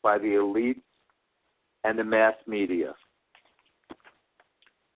stigmatized by the elites and the mass media.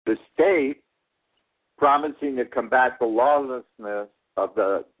 The state, promising to combat the lawlessness of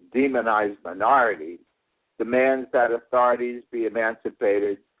the demonized minority, demands that authorities be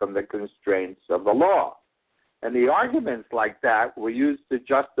emancipated from the constraints of the law. And the arguments like that were used to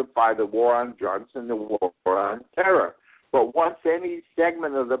justify the war on drugs and the war on terror. But once any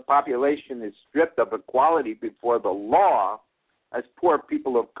segment of the population is stripped of equality before the law, as poor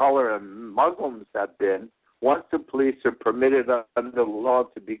people of color and Muslims have been, once the police are permitted under the law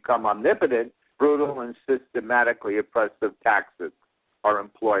to become omnipotent, brutal and systematically oppressive tactics are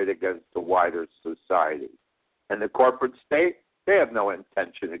employed against the wider society. And the corporate state, they have no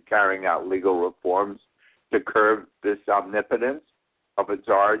intention of carrying out legal reforms to curb this omnipotence of its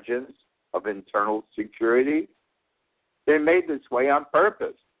origins, of internal security. They made this way on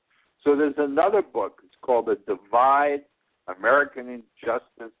purpose. So there's another book. It's called The Divide, American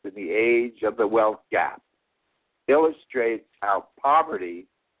Injustice in the Age of the Wealth Gap. Illustrates how poverty,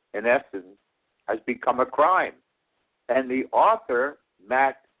 in essence, has become a crime. And the author,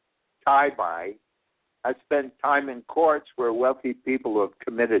 Matt Taibbi, has spent time in courts where wealthy people who have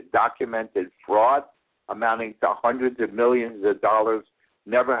committed documented fraud amounting to hundreds of millions of dollars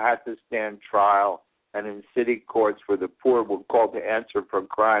never had to stand trial, and in city courts where the poor were called to answer for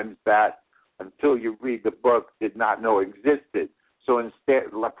crimes that, until you read the book, did not know existed. So instead,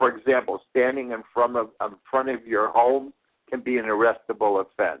 for example, standing in front of your home can be an arrestable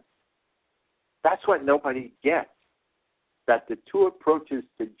offense. That's what nobody gets, that the two approaches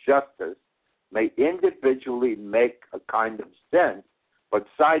to justice may individually make a kind of sense, but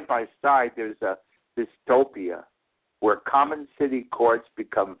side by side there's a dystopia where common city courts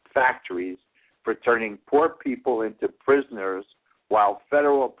become factories for turning poor people into prisoners, while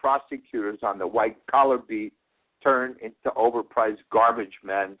federal prosecutors on the white-collar beat turn into overpriced garbage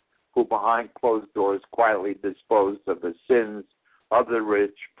men who behind closed doors quietly dispose of the sins of the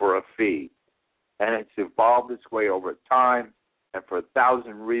rich for a fee. And it's evolved this way over time and for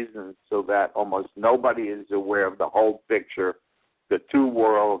 1,000 reasons, so that almost nobody is aware of the whole picture, the two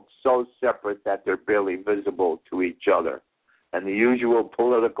worlds so separate that they're barely visible to each other. And the usual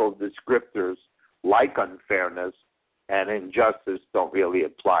political descriptors like unfairness and injustice don't really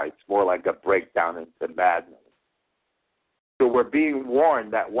apply. It's more like a breakdown into madness. So we're being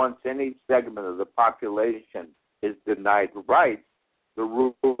warned that once any segment of the population is denied rights, the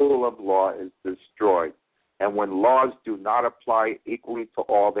rule of law is destroyed. And when laws do not apply equally to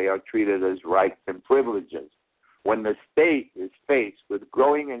all, they are treated as rights and privileges. When the state is faced with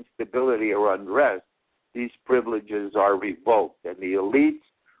growing instability or unrest, these privileges are revoked, and the elites,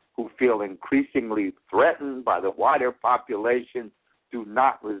 who feel increasingly threatened by the wider population, do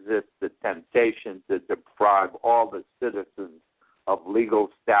not resist the temptation to deprive all the citizens of legal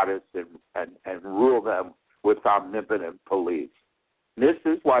status and rule them with omnipotent police. This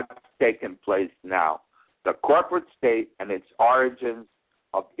is what's taking place now. The corporate state and its origins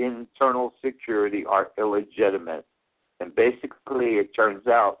of internal security are illegitimate. And basically it turns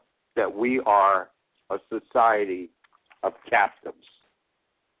out that we are a society of captives.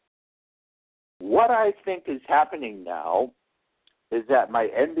 what I think is happening now is that my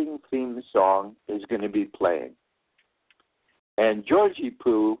ending theme song is going to be playing. And Georgie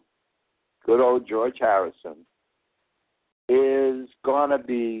Pooh, good old George Harrison, is going to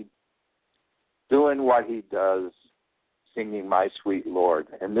be doing what he does, singing My Sweet Lord.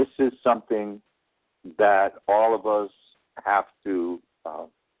 And this is something that all of us have to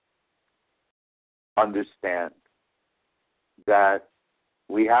understand, that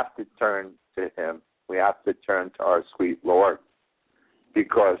we have to turn to him. We have to turn to our sweet Lord,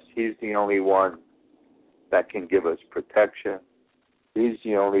 because he's the only one that can give us protection. He's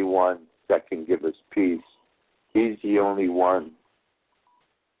the only one that can give us peace. He's the only one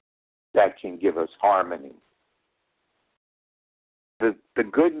that can give us harmony. The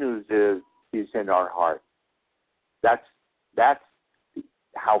good news is he's in our heart. That's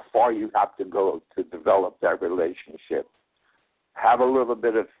how far you have to go to develop that relationship. Have a little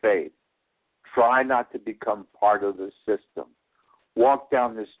bit of faith. Try not to become part of the system. Walk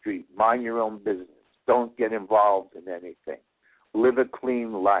down the street. Mind your own business. Don't get involved in anything. Live a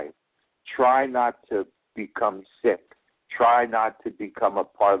clean life. Try not to become sick. Try not to become a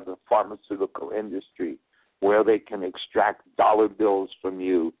part of the pharmaceutical industry where they can extract dollar bills from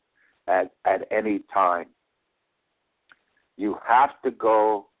you at any time. You have to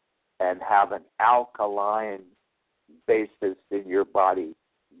go and have an alkaline basis in your body,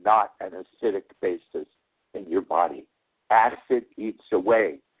 not an acidic basis in your body. Acid eats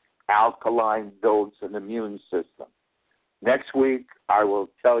away. Alkaline builds an immune system. Next week, I will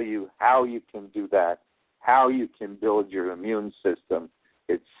tell you how you can do that, how you can build your immune system.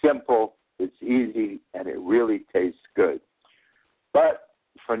 It's simple, it's easy, and it really tastes good. But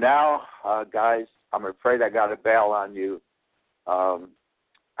for now, guys, I'm afraid I got to bail on you. I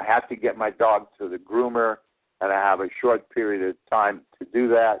have to get my dog to the groomer, and I have a short period of time to do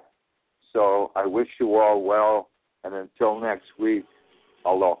that. So I wish you all well, and until next week,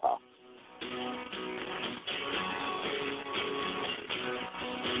 aloha.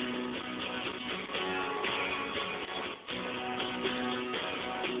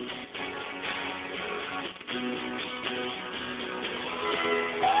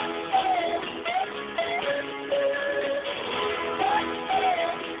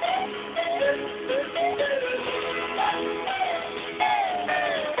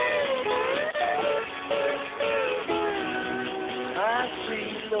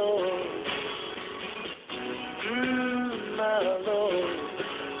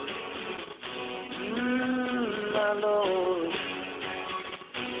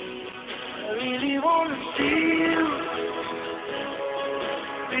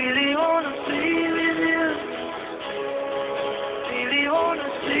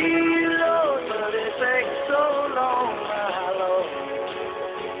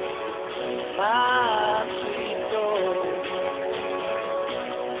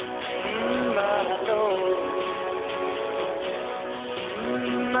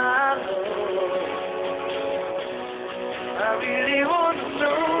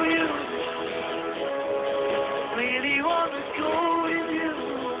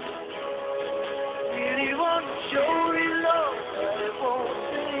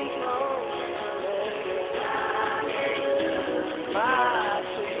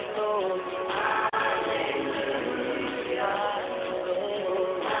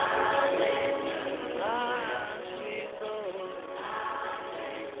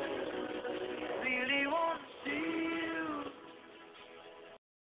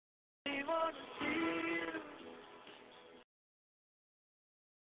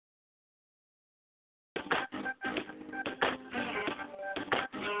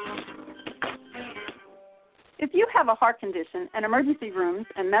 If you have a heart condition and emergency rooms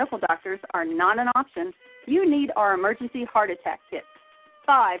and medical doctors are not an option, you need our emergency heart attack kit.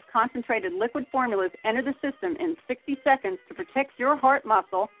 5 concentrated liquid formulas enter the system in 60 seconds to protect your heart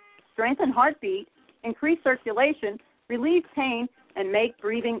muscle, strengthen heartbeat, increase circulation, relieve pain, and make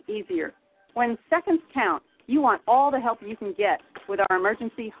breathing easier. When seconds count, you want all the help you can get with our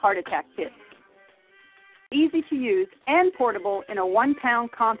emergency heart attack kit. Easy to use and portable in a 1-pound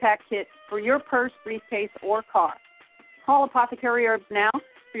compact kit for your purse, briefcase, or car. Call Apothecary Herbs now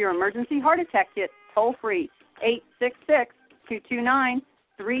for your emergency heart attack kit, toll free,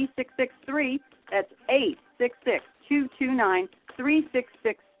 866-229-3663. That's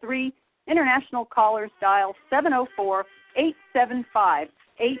 866-229-3663. International callers dial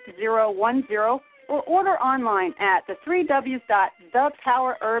 704-875-8010 or order online at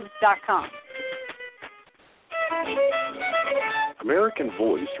the3ws.thepowerherbs.com. American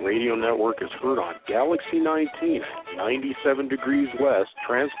Voice Radio Network is heard on Galaxy 19 at 97 degrees west,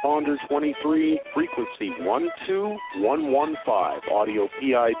 transponder 23, frequency 12115, audio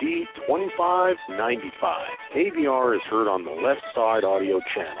PID 2595. AVR is heard on the left side audio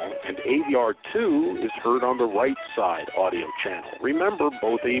channel, and AVR2 is heard on the right side audio channel. Remember,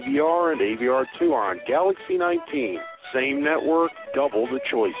 both AVR and AVR2 are on Galaxy 19. Same network, double the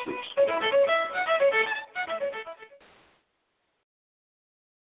choices.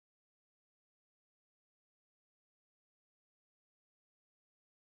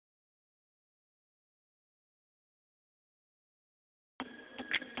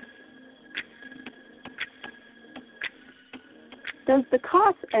 Does the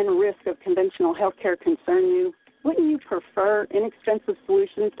cost and risk of conventional healthcare concern you? Wouldn't you prefer inexpensive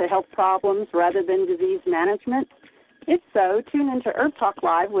solutions to health problems rather than disease management? If so, tune into Herb Talk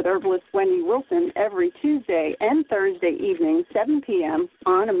Live with herbalist Wendy Wilson every Tuesday and Thursday evening, 7 p.m.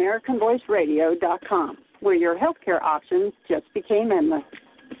 on AmericanVoiceRadio.com, where your healthcare options just became endless.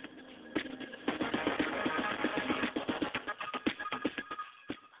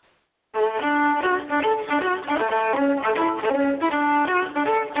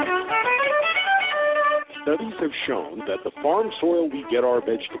 Studies have shown that the farm soil we get our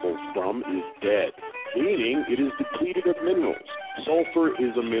vegetables from is dead, meaning it is depleted of minerals. Sulfur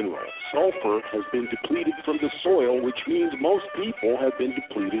is a mineral. Sulfur has been depleted from the soil, which means most people have been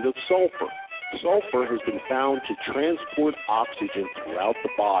depleted of sulfur. Sulfur has been found to transport oxygen throughout the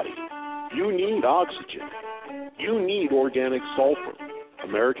body. You need oxygen. You need organic sulfur.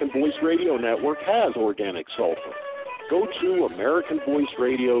 American Voice Radio Network has organic sulfur. Go to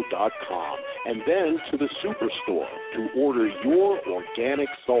AmericanVoiceRadio.com and then to the Superstore to order your organic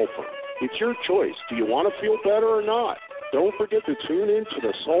sulfur. It's your choice. Do you want to feel better or not? Don't forget to tune in to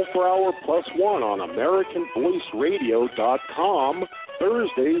the Sulfur Hour Plus One on AmericanVoiceRadio.com,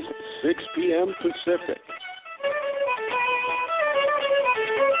 Thursdays, 6 p.m. Pacific.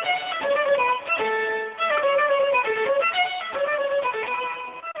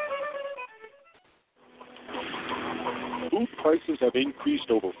 Food prices have increased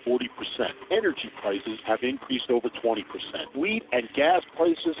over 40%. Energy prices have increased over 20%. Wheat and gas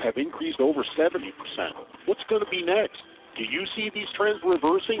prices have increased over 70%. What's going to be next? Do you see these trends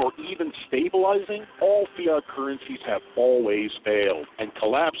reversing or even stabilizing? All fiat currencies have always failed and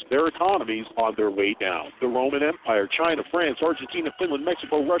collapsed their economies on their way down. The Roman Empire, China, France, Argentina, Finland,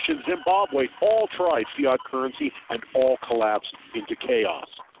 Mexico, Russia, and Zimbabwe all tried fiat currency and all collapsed into chaos.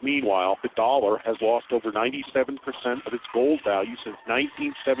 Meanwhile, the dollar has lost over 97% of its gold value since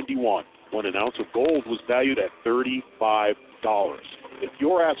 1971, when an ounce of gold was valued at $35. If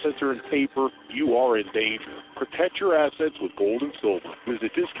your assets are in paper, you are in danger. Protect your assets with gold and silver.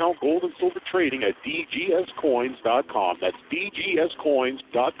 Visit Discount Gold and Silver Trading at dgscoins.com. That's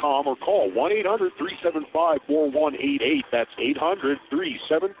dgscoins.com, or call 1-800-375-4188. That's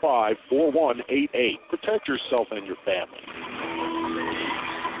 800-375-4188. Protect yourself and your family.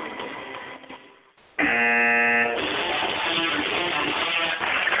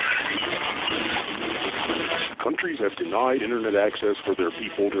 Countries have denied Internet access for their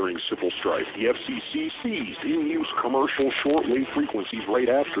people during civil strife. The FCC seized in-use commercial shortwave frequencies right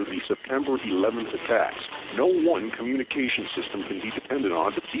after the September 11th attacks. No one communication system can be depended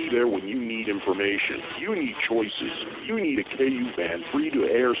on to be there when you need information. You need choices. You need a KU band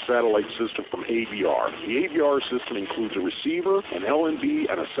free-to-air satellite system from AVR. The AVR system includes a receiver, an LNB,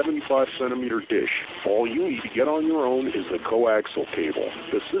 and a 75-centimeter dish. All you need to get on your own is a coaxial cable.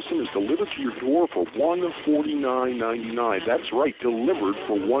 The system is delivered to your door for $149.99. That's right, delivered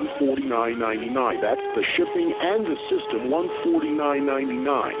for $149.99. That's the shipping and the system,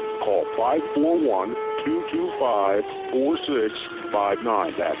 $149.99. Call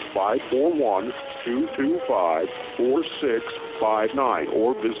 541-225-4659. That's 541-225-4659.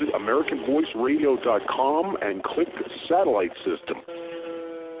 Or visit AmericanVoiceRadio.com and click Satellite System.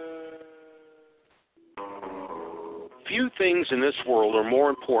 Few things in this world are more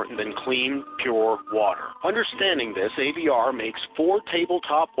important than clean, pure water. Understanding this, AVR makes 4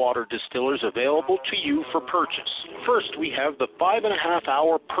 tabletop water distillers available to you for purchase. First, we have the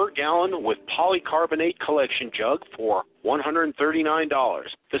 5.5-hour per gallon with polycarbonate collection jug for $139.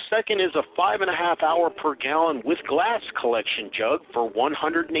 The second is a 5.5-hour per gallon with glass collection jug for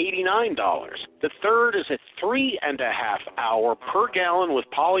 $189. The third is a 3.5-hour per gallon with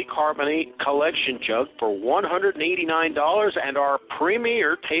polycarbonate collection jug for $189, and our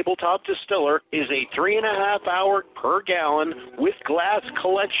premier tabletop distiller is a 3.5-hour per gallon with glass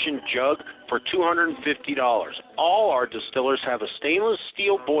collection jug for $250. All our distillers have a stainless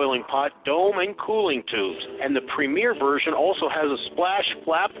steel boiling pot, dome, and cooling tubes. And the premier version also has a splash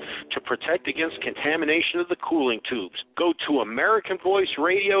flap to protect against contamination of the cooling tubes. Go to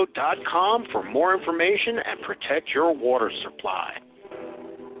AmericanVoiceRadio.com for more information and protect your water supply.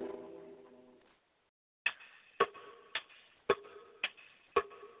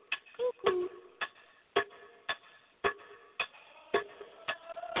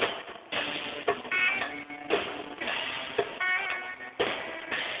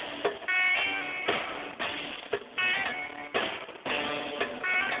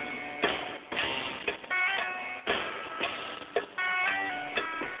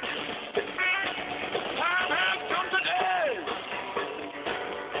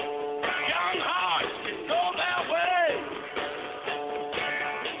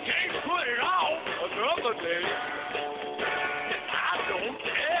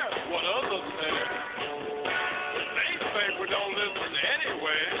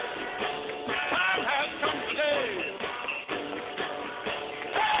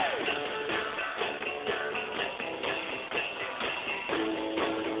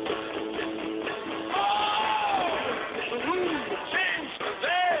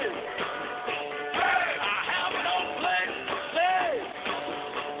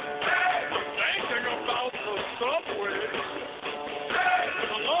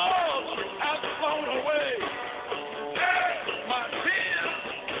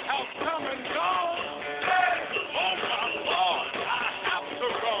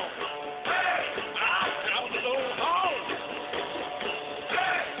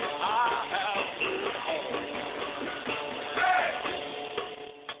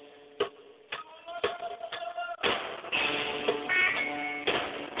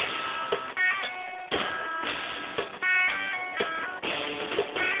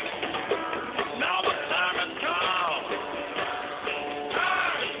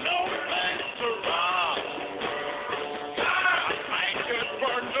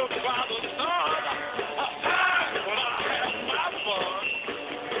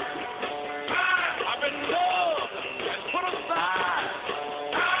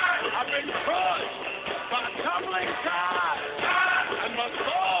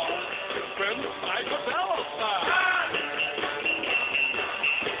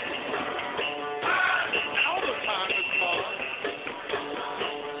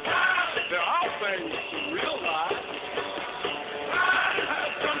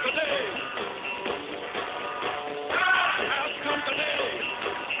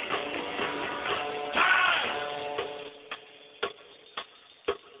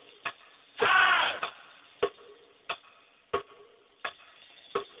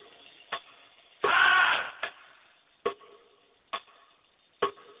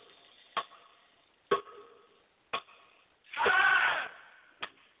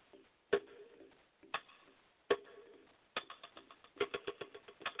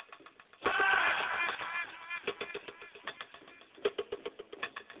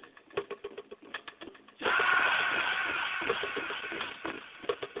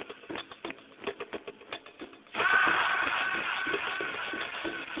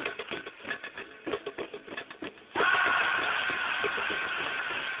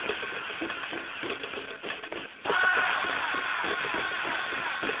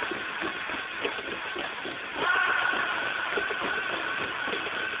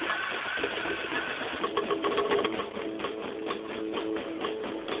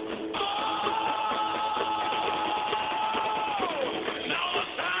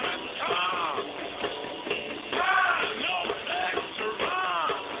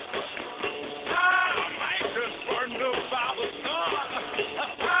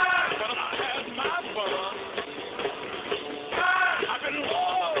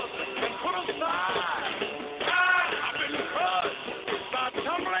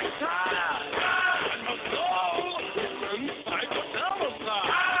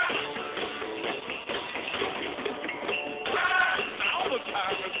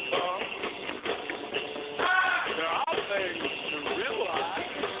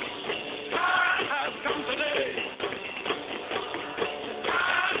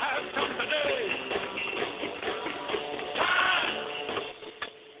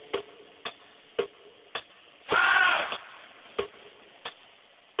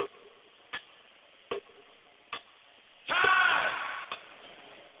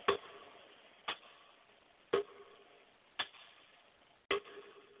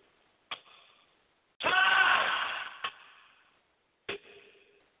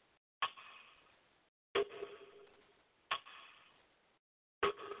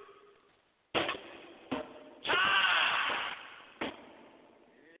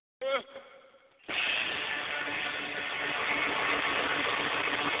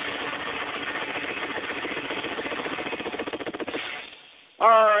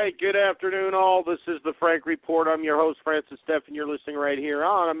 right, good afternoon, all. This is the Frank Report. I'm your host, Francis Steffen. You're listening right here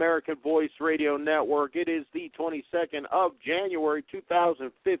on American Voice Radio Network. It is the 22nd of January,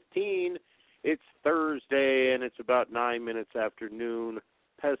 2015. It's Thursday, and it's about 9 minutes after noon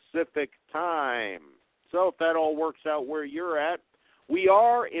Pacific time. So if that all works out where you're at, we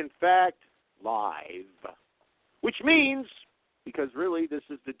are, in fact, live. Which means, because really this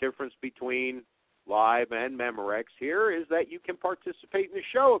is the difference between live and Memorex here, is that you can participate in the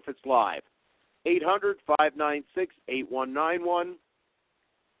show if it's live. 800-596-8191,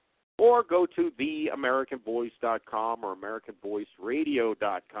 or go to theamericanvoice.com or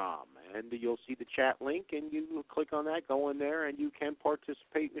americanvoiceradio.com, and you'll see the chat link, and you click on that, go in there, and you can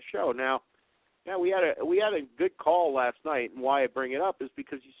participate in the show. Now, yeah, we had a good call last night, and why I bring it up is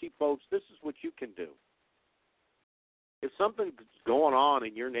because, you see, folks, this is what you can do. If something's going on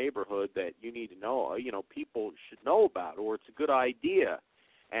in your neighborhood that you need to know, people should know about, or it's a good idea,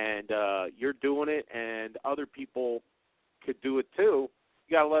 and you're doing it, and other people could do it too,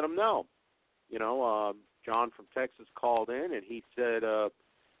 you got to let them know. John from Texas called in, and he said,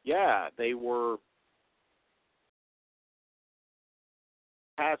 they were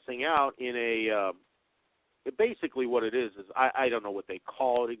passing out in a basically what it is I don't know what they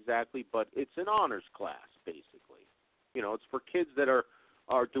call it exactly, but it's an honors class, basically. It's for kids that are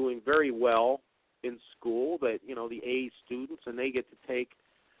doing very well in school, that, the A students, and they get to take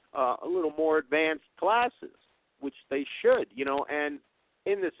a little more advanced classes, which they should, and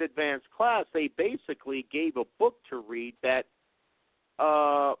in this advanced class, they basically gave a book to read that,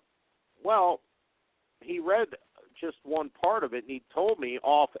 he read just one part of it, and he told me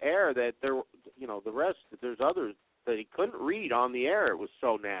off air that there, the rest, there's others that he couldn't read on the air. It was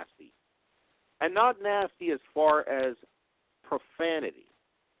so nasty. And not nasty as far as profanity,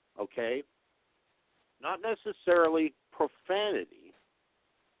 okay? Not necessarily profanity,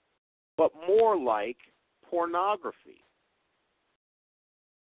 but more like pornography.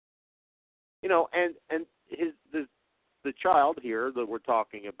 And the child here that we're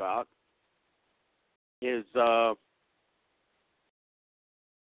talking about is a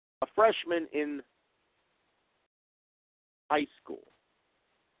freshman in high school.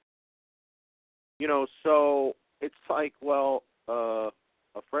 So it's like, a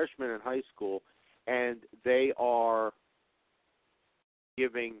freshman in high school, and they are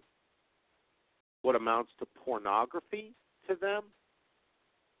giving what amounts to pornography to them.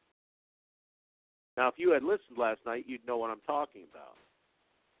 Now, if you had listened last night, you'd know what I'm talking about.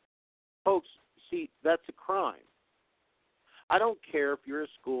 Folks, see, that's a crime. I don't care if you're a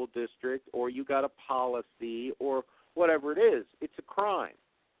school district or you got a policy or whatever it is. It's a crime,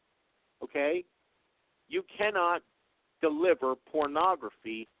 okay? You cannot deliver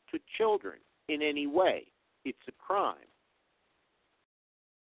pornography to children in any way. It's a crime.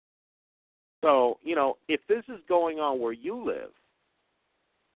 So, if this is going on where you live,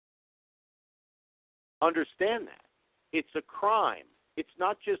 understand that. It's a crime. It's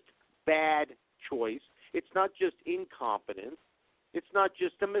not just bad choice. It's not just incompetence. It's not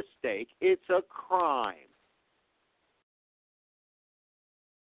just a mistake. It's a crime.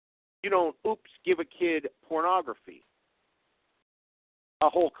 You don't, give a kid pornography. A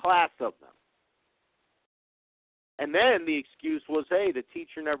whole class of them. And then the excuse was, hey, the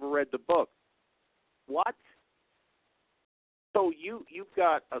teacher never read the book. What? So you've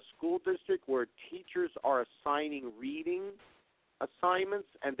got a school district where teachers are assigning reading assignments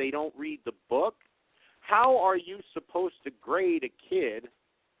and they don't read the book? How are you supposed to grade a kid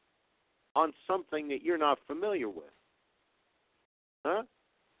on something that you're not familiar with? Huh?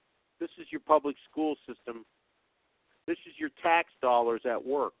 This is your public school system. This is your tax dollars at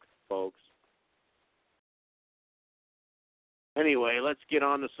work, folks. Anyway, let's get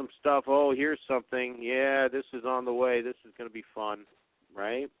on to some stuff. Oh, here's something. Yeah, this is on the way. This is going to be fun,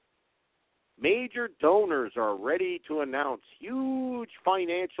 right? Major donors are ready to announce huge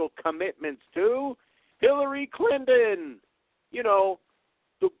financial commitments to Hillary Clinton.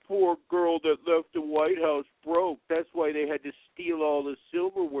 The poor girl that left the White House broke. That's why they had to steal all the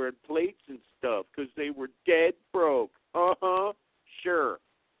silverware and plates and stuff, because they were dead broke. Sure.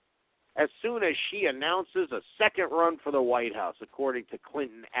 As soon as she announces a second run for the White House, according to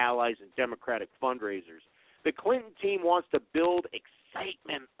Clinton allies and Democratic fundraisers, the Clinton team wants to build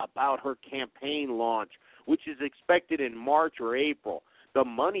excitement about her campaign launch, which is expected in March or April. The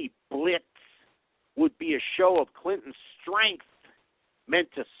money blitz would be a show of Clinton's strength,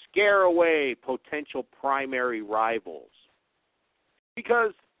 meant to scare away potential primary rivals.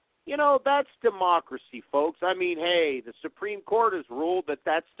 Because, that's democracy, folks. I mean, hey, the Supreme Court has ruled that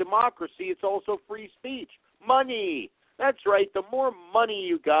that's democracy. It's also free speech. Money. That's right. The more money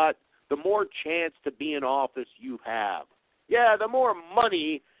you got, the more chance to be in office you have. Yeah, the more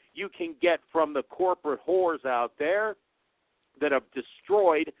money you can get from the corporate whores out there that have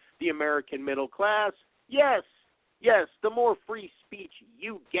destroyed the American middle class. Yes, the more free speech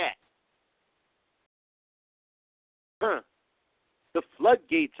you get. The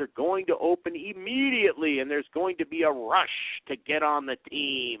floodgates are going to open immediately, and there's going to be a rush to get on the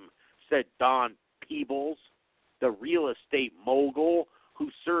team, said Don Peebles, the real estate mogul who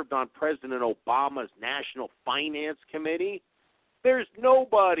served on President Obama's National Finance Committee. There's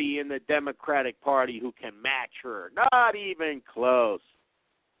nobody in the Democratic Party who can match her, not even close,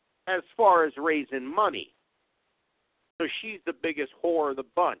 as far as raising money. So she's the biggest whore of the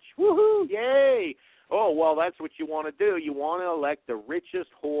bunch. Woohoo, yay! Oh, well, that's what you want to do. You want to elect the richest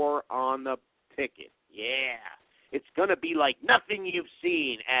whore on the ticket. Yeah. It's going to be like nothing you've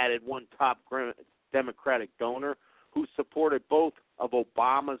seen, added one top Democratic donor who supported both of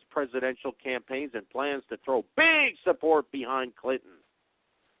Obama's presidential campaigns and plans to throw big support behind Clinton.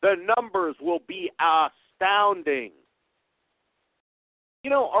 The numbers will be astounding. You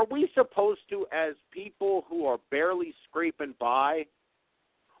know, are we supposed to, as people who are barely scraping by,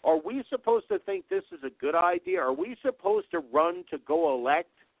 are we supposed to think this is a good idea? Are we supposed to run to go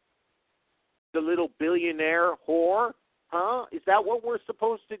elect the little billionaire whore? Huh? Is that what we're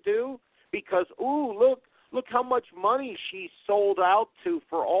supposed to do? Because, look how much money she sold out to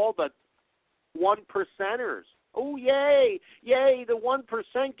for all the 1%ers. Oh, yay, the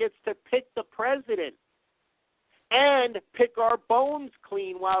 1% gets to pick the president and pick our bones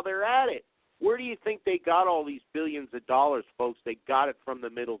clean while they're at it. Where do you think they got all these billions of dollars, folks? They got it from the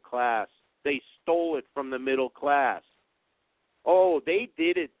middle class. They stole it from the middle class. Oh, they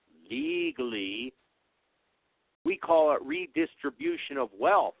did it legally. We call it redistribution of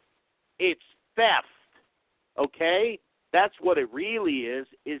wealth. It's theft, okay? That's what it really is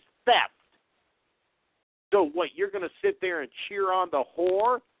theft. So what, you're going to sit there and cheer on the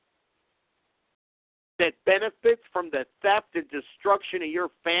whore that benefits from the theft and destruction of your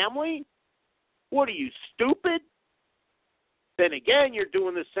family? What are you, stupid? Then again, you're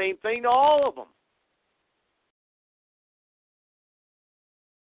doing the same thing to all of them.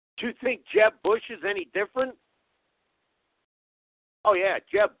 Do you think Jeb Bush is any different? Oh, yeah,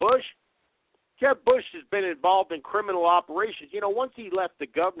 Jeb Bush has been involved in criminal operations. You know, once he left the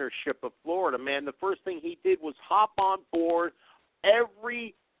governorship of Florida, man, the first thing he did was hop on board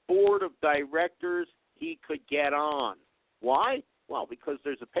every board of directors he could get on. Why? Well, because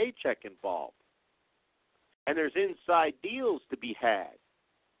there's a paycheck involved. And there's inside deals to be had.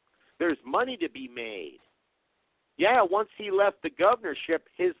 There's money to be made. Yeah, once he left the governorship,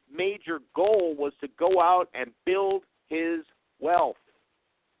 his major goal was to go out and build his wealth,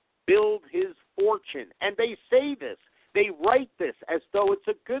 build his fortune. And they say this. They write this as though it's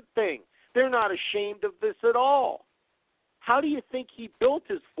a good thing. They're not ashamed of this at all. How do you think he built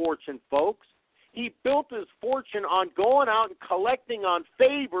his fortune, folks? He built his fortune on going out and collecting on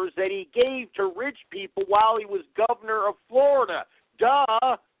favors that he gave to rich people while he was governor of Florida.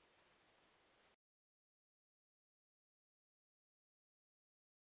 Duh.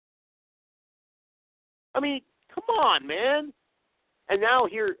 I mean, come on, man. And now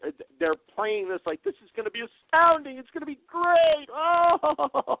here they're playing this like this is going to be astounding. It's going to be great.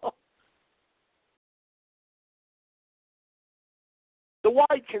 Oh. The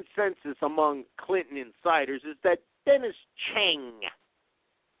wide consensus among Clinton insiders is that Dennis Chang.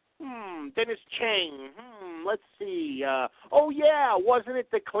 Let's see. Wasn't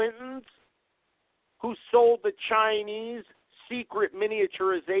it the Clintons who sold the Chinese secret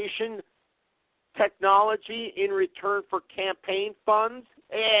miniaturization technology in return for campaign funds?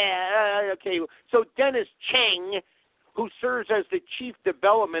 Yeah, okay. So Dennis Chang, who serves as the chief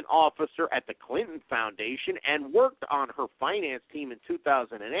development officer at the Clinton Foundation and worked on her finance team in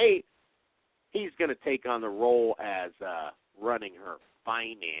 2008, he's going to take on the role as running her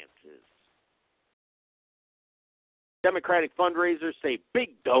finances. Democratic fundraisers say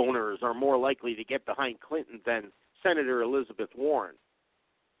big donors are more likely to get behind Clinton than Senator Elizabeth Warren.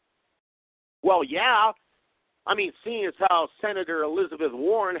 Well, yeah. I mean, seeing as how Senator Elizabeth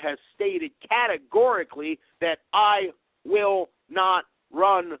Warren has stated categorically that I will not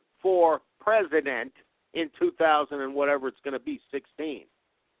run for president in 2000 and whatever it's going to be, 16.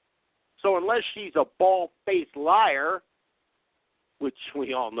 So unless she's a bald-faced liar, which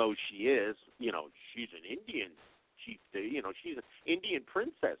we all know she is, you know, she's an Indian chief, you know, she's an Indian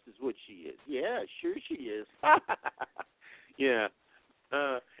princess is what she is. Yeah, sure she is. Yeah.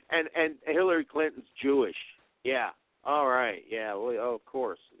 And Hillary Clinton's Jewish. Yeah. All right. Yeah. Well, of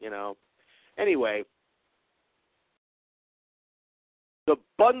course. You know. Anyway, The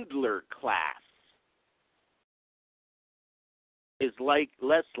bundler class is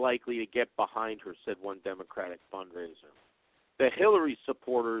less likely to get behind her, said one Democratic fundraiser. The Hillary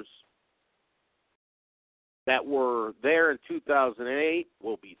supporters that were there in 2008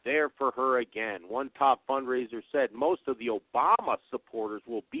 will be there for her again. One top fundraiser said most of the Obama supporters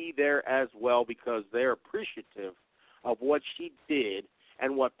will be there as well because they're appreciative of what she did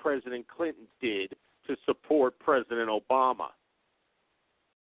and what President Clinton did to support President Obama.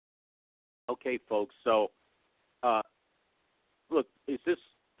 Okay, folks, so look, is this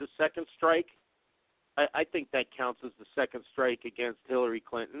the second strike? I think that counts as the second strike against Hillary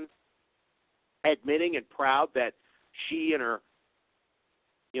Clinton, admitting and proud that she and her,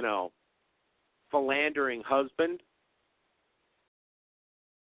 philandering husband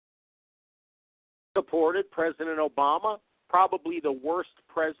supported President Obama, probably the worst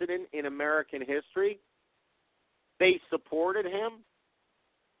president in American history. They supported him.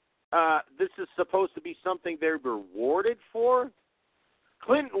 This is supposed to be something they're rewarded for.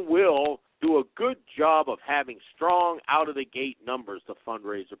 Clinton will do a good job of having strong out-of-the-gate numbers, the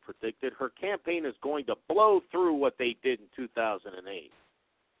fundraiser predicted. Her campaign is going to blow through what they did in 2008.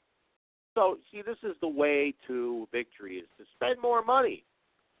 So, see, this is the way to victory, is to spend more money.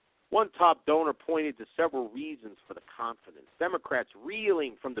 One top donor pointed to several reasons for the confidence. Democrats,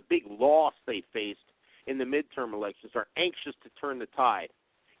 reeling from the big loss they faced in the midterm elections, are anxious to turn the tide.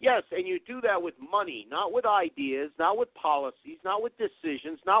 Yes, and you do that with money, not with ideas, not with policies, not with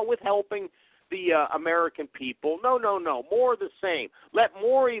decisions, not with helping the American people. No, more of the same. Let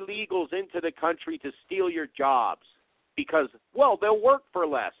more illegals into the country to steal your jobs because, well, they'll work for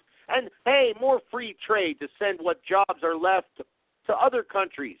less. And, hey, more free trade to send what jobs are left to other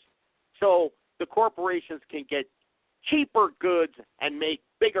countries so the corporations can get cheaper goods and make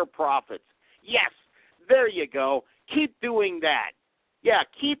bigger profits. Yes, there you go. Keep doing that. Yeah,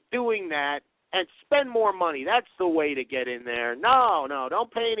 keep doing that and spend more money. That's the way to get in there. No,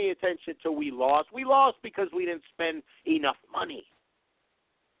 don't pay any attention to we lost. We lost because we didn't spend enough money.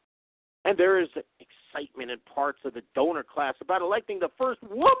 And there is excitement in parts of the donor class about electing the first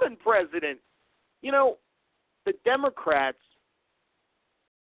woman president. The Democrats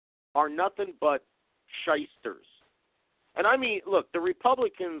are nothing but shysters. And I mean, look, the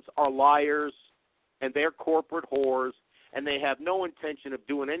Republicans are liars and they're corporate whores, and they have no intention of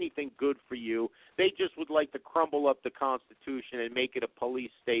doing anything good for you. They just would like to crumble up the Constitution and make it a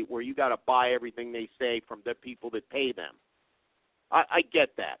police state where you got to buy everything they say from the people that pay them. I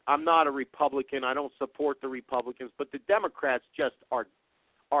get that. I'm not a Republican. I don't support the Republicans, but the Democrats just are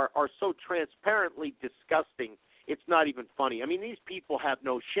so transparently disgusting. It's not even funny. I mean, these people have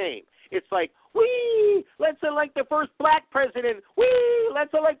no shame. It's like, wee, let's elect the first black president. Wee,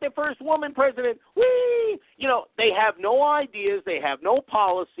 let's elect the first woman president. Wee. They have no ideas. They have no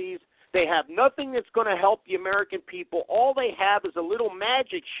policies. They have nothing that's going to help the American people. All they have is a little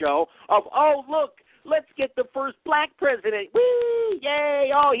magic show of, oh, look, let's get the first black president. Whee!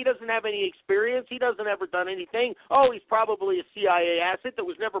 Yay! Oh, he doesn't have any experience. He doesn't ever done anything. Oh, he's probably a CIA asset that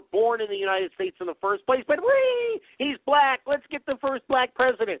was never born in the United States in the first place. But whee! He's black. Let's get the first black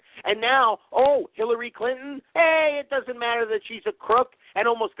president. And now, oh, Hillary Clinton? Hey, it doesn't matter that she's a crook and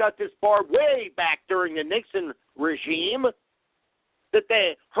almost got disbarred way back during the Nixon regime.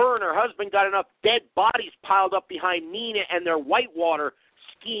 That her and her husband got enough dead bodies piled up behind Nina and their Whitewater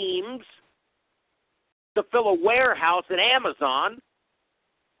schemes to fill a warehouse at Amazon.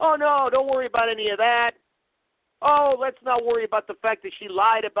 Oh, no, don't worry about any of that. Oh, let's not worry about the fact that she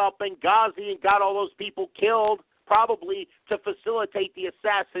lied about Benghazi and got all those people killed, probably to facilitate the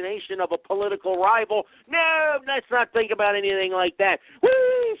assassination of a political rival. No, let's not think about anything like that.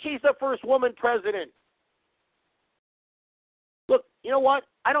 Whee! She's the first woman president. Look, you know what?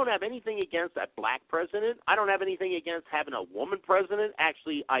 I don't have anything against a black president. I don't have anything against having a woman president.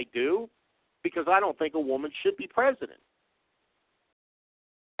 Actually, I do, because I don't think a woman should be president.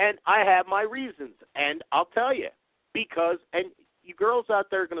 And I have my reasons, and I'll tell you, because, and you girls out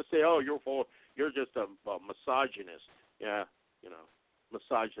there are going to say, oh, you're just a misogynist. Yeah,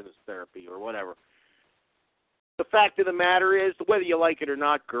 misogynist therapy or whatever. The fact of the matter is, whether you like it or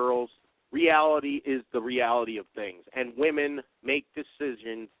not, girls, reality is the reality of things, and women make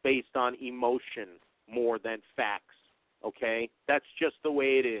decisions based on emotion more than facts, okay? That's just the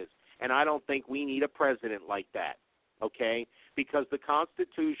way it is, and I don't think we need a president like that, okay? Because the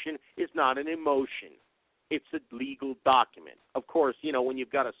Constitution is not an emotion. It's a legal document. Of course, when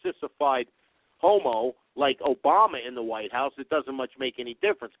you've got a sissified homo like Obama in the White House, it doesn't much make any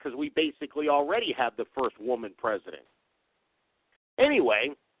difference because we basically already have the first woman president. Anyway,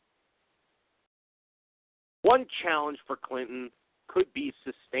 one challenge for Clinton could be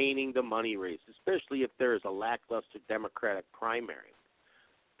sustaining the money race, especially if there is a lackluster Democratic primary.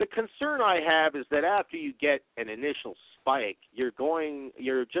 The concern I have is that after you get an initial spike, you're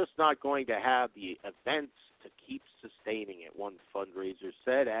just not going to have the events to keep sustaining it, one fundraiser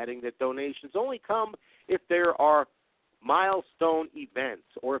said, adding that donations only come if there are milestone events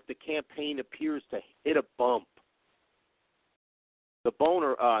or if the campaign appears to hit a bump. The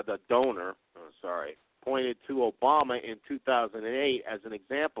donor pointed to Obama in 2008 as an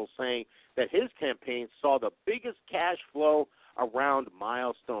example, saying that his campaign saw the biggest cash flow around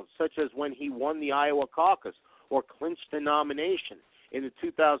milestones, such as when he won the Iowa caucus or clinched the nomination. In the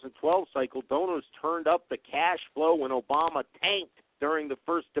 2012 cycle, donors turned up the cash flow when Obama tanked during the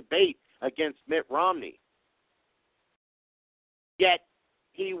first debate against Mitt Romney. Yet,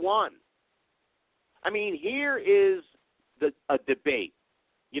 he won. I mean, here is a debate.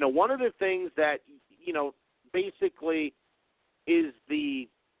 One of the things that, basically is the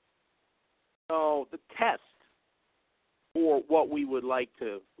test for what we would like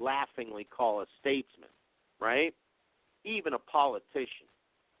to laughingly call a statesman, right? Even a politician.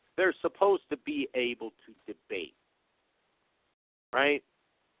 They're supposed to be able to debate, right?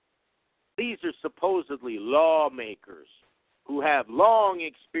 These are supposedly lawmakers who have long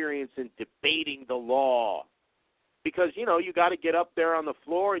experience in debating the law. Because, you got to get up there on the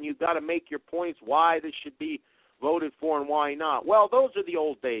floor and you've got to make your points why this should be voted for and why not. Well, those are the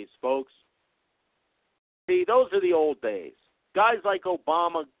old days, folks. See, those are the old days. Guys like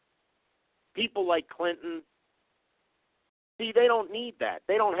Obama, people like Clinton, see, they don't need that.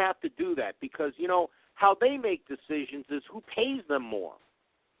 They don't have to do that because, how they make decisions is who pays them more.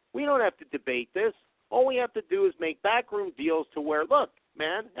 We don't have to debate this. All we have to do is make backroom deals to where, look,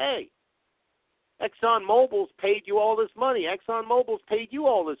 man, hey, ExxonMobil's paid you all this money. ExxonMobil's paid you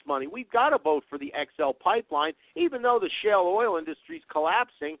all this money. We've got to vote for the XL pipeline. Even though the shale oil industry is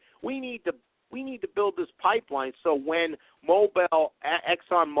collapsing, we need to build this pipeline so when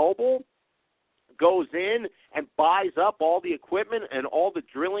ExxonMobil goes in and buys up all the equipment and all the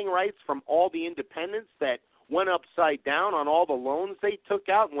drilling rights from all the independents that went upside down on all the loans they took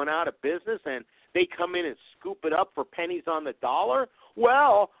out and went out of business, and they come in and scoop it up for pennies on the dollar,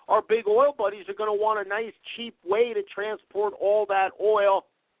 well, our big oil buddies are going to want a nice, cheap way to transport all that oil,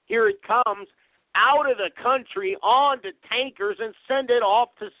 here it comes, out of the country onto tankers and send it off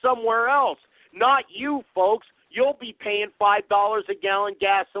to somewhere else. Not you, folks. You'll be paying $5 a gallon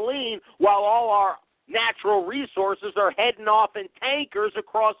gasoline while all our natural resources are heading off in tankers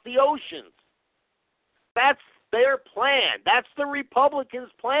across the oceans. That's their plan. That's the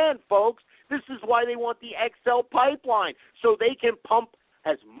Republicans' plan, folks. This is why they want the XL pipeline, so they can pump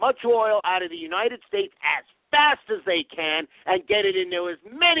as much oil out of the United States as fast as they can and get it into as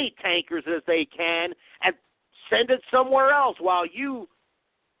many tankers as they can and send it somewhere else while you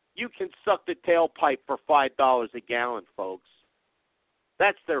can suck the tailpipe for $5 a gallon, folks.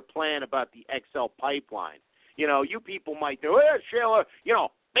 That's their plan about the XL pipeline. You people might do, Sheila,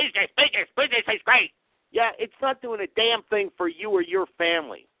 business is great. Yeah, it's not doing a damn thing for you or your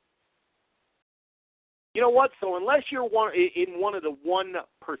family. You know what? So unless you're in one of the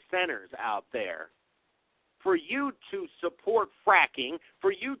 1%ers out there, for you to support fracking,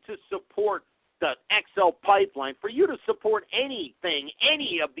 for you to support the XL pipeline, for you to support anything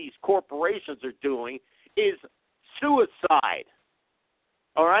any of these corporations are doing is suicide.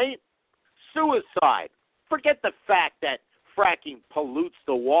 All right? Suicide. Forget the fact that fracking pollutes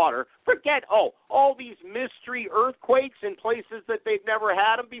the water. Forget, all these mystery earthquakes in places that they've never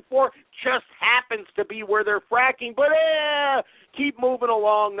had them before just happens to be where they're fracking. But keep moving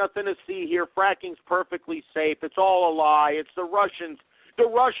along, nothing to see here. Fracking's perfectly safe. It's all a lie. It's the Russians. The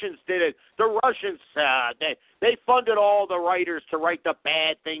Russians did it. The Russians, they funded all the writers to write the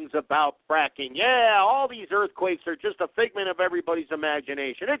bad things about fracking. Yeah, all these earthquakes are just a figment of everybody's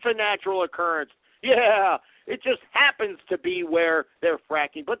imagination. It's a natural occurrence. Yeah, it just happens to be where they're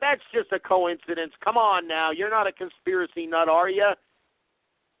fracking. But that's just a coincidence. Come on now. You're not a conspiracy nut, are you?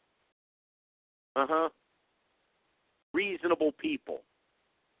 Reasonable people.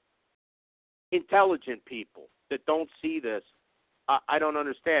 Intelligent people that don't see this. I don't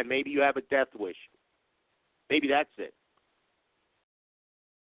understand. Maybe you have a death wish. Maybe that's it.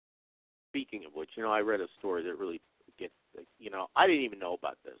 Speaking of which, I read a story that really gets, I didn't even know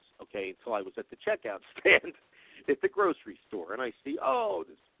about this, okay, until I was at the checkout stand at the grocery store, and I see,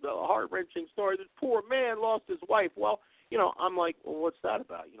 this heart-wrenching story. This poor man lost his wife. Well, I'm like, well, what's that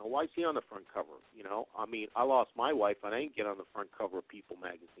about? Why is he on the front cover? I lost my wife, and I didn't get on the front cover of People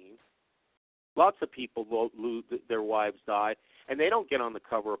magazine. Lots of people lose their wives die, and they don't get on the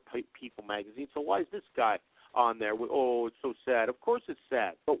cover of People magazine. So why is this guy on there. Oh, it's so sad. Of course it's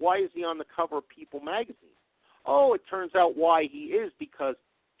sad. But why is he on the cover of People magazine? Oh, it turns out why he is because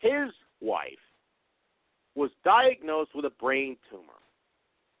his wife was diagnosed with a brain tumor.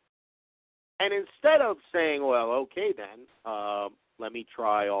 And instead of saying, well, okay then, let me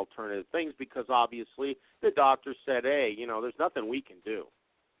try alternative things, because obviously the doctor said, hey, there's nothing we can do.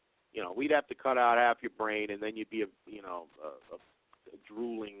 We'd have to cut out half your brain, and then you'd be a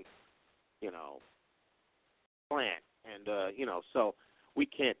drooling, plant. And, so we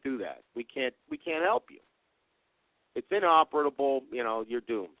can't do that. We can't help you. It's inoperable, you're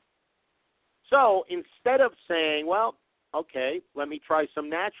doomed. So instead of saying, well, okay, let me try some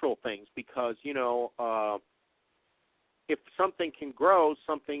natural things, because, if something can grow,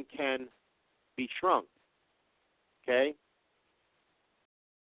 something can be shrunk, okay?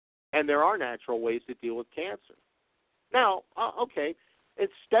 And there are natural ways to deal with cancer. Now, okay,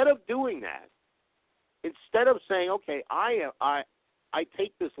 instead of doing that, instead of saying, okay, I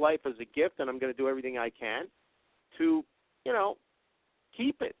take this life as a gift and I'm going to do everything I can to,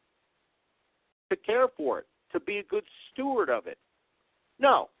 keep it, to care for it, to be a good steward of it.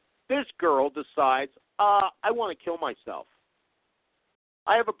 No, this girl decides, I want to kill myself.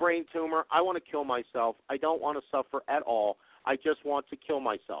 I have a brain tumor. I want to kill myself. I don't want to suffer at all. I just want to kill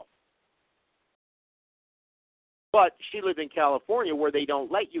myself. But she lived in California where they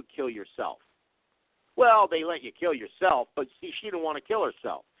don't let you kill yourself. Well, they let you kill yourself, but see, she didn't want to kill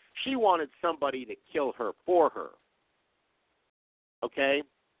herself. She wanted somebody to kill her for her. Okay?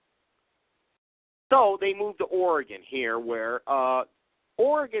 So they moved to Oregon here, where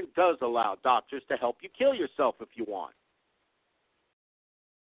Oregon does allow doctors to help you kill yourself if you want.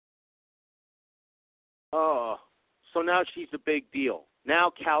 So now she's a big deal.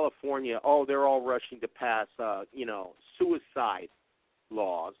 Now California, they're all rushing to pass, suicide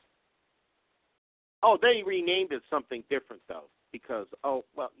laws. Oh, they renamed it something different, though, because,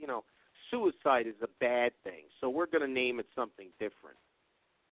 suicide is a bad thing, so we're going to name it something different.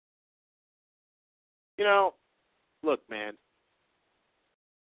 Look, man,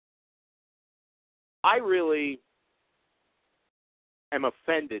 I really am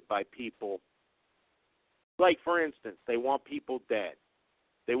offended by people. Like, for instance, they want people dead.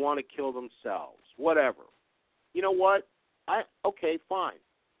 They want to kill themselves, whatever. You know what? Okay, fine.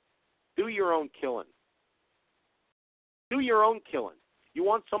 Do your own killing. Do your own killing. You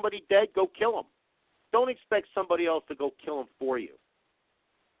want somebody dead? Go kill them. Don't expect somebody else to go kill them for you.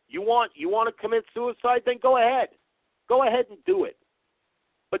 You want to commit suicide? Then go ahead. Go ahead and do it.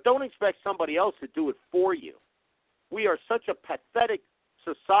 But don't expect somebody else to do it for you. We are such a pathetic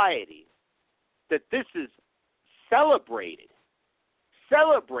society that this is celebrated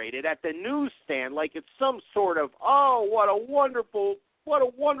at the newsstand like it's some sort of, what a wonderful,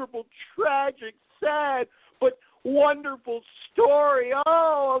 tragic, sad, but wonderful story.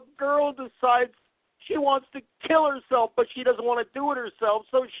 A girl decides she wants to kill herself, but she doesn't want to do it herself,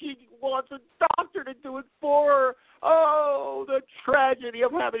 so she wants a doctor to do it for her. Oh, the tragedy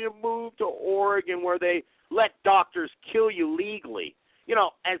of having to move to Oregon where they let doctors kill you legally.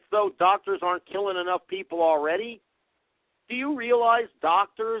 As though doctors aren't killing enough people already. Do you realize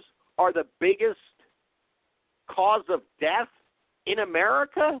doctors are the biggest cause of death in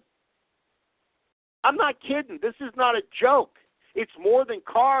America? I'm not kidding. This is not a joke. It's more than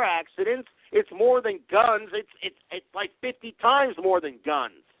car accidents. It's more than guns. It's like 50 times more than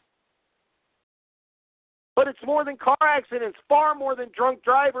guns. But it's more than car accidents, far more than drunk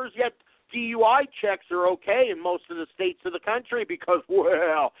drivers, yet DUI checks are okay in most of the states of the country because,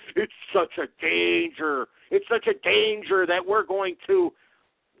 well, it's such a danger. It's such a danger that we're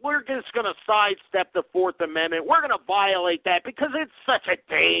just going to sidestep the Fourth Amendment. We're going to violate that because it's such a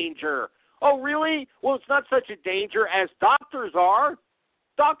danger. Oh, really? Well, it's not such a danger as doctors are.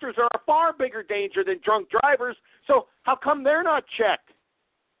 Doctors are a far bigger danger than drunk drivers, so how come they're not checked?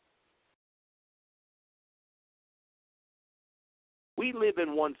 We live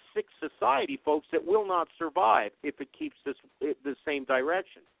in one sick society, folks, that will not survive if it keeps the same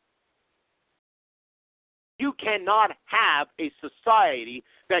direction. You cannot have a society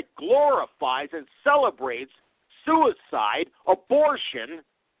that glorifies and celebrates suicide, abortion,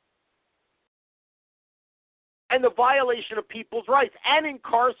 and the violation of people's rights and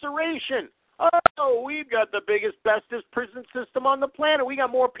incarceration. Oh, we've got the biggest, bestest prison system on the planet. We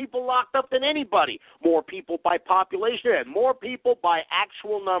got more people locked up than anybody. More people by population and more people by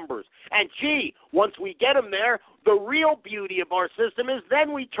actual numbers. And, gee, once we get them there, the real beauty of our system is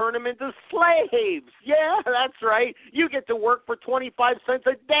then we turn them into slaves. Yeah, that's right. You get to work for 25 cents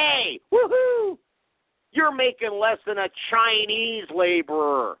a day. Woohoo! You're making less than a Chinese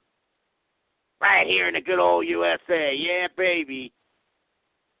laborer. Right here in the good old USA. Yeah, baby.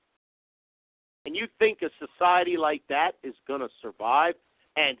 And you think a society like that is going to survive?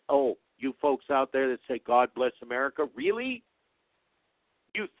 And, oh, you folks out there that say, God bless America, really?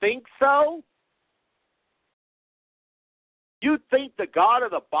 You think so? You think the God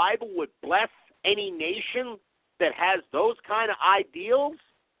of the Bible would bless any nation that has those kind of ideals?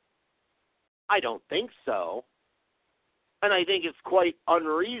 I don't think so. And I think it's quite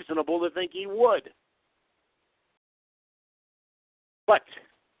unreasonable to think he would. But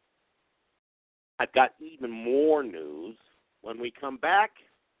I've got even more news when we come back.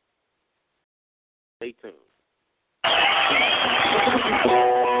 Stay tuned.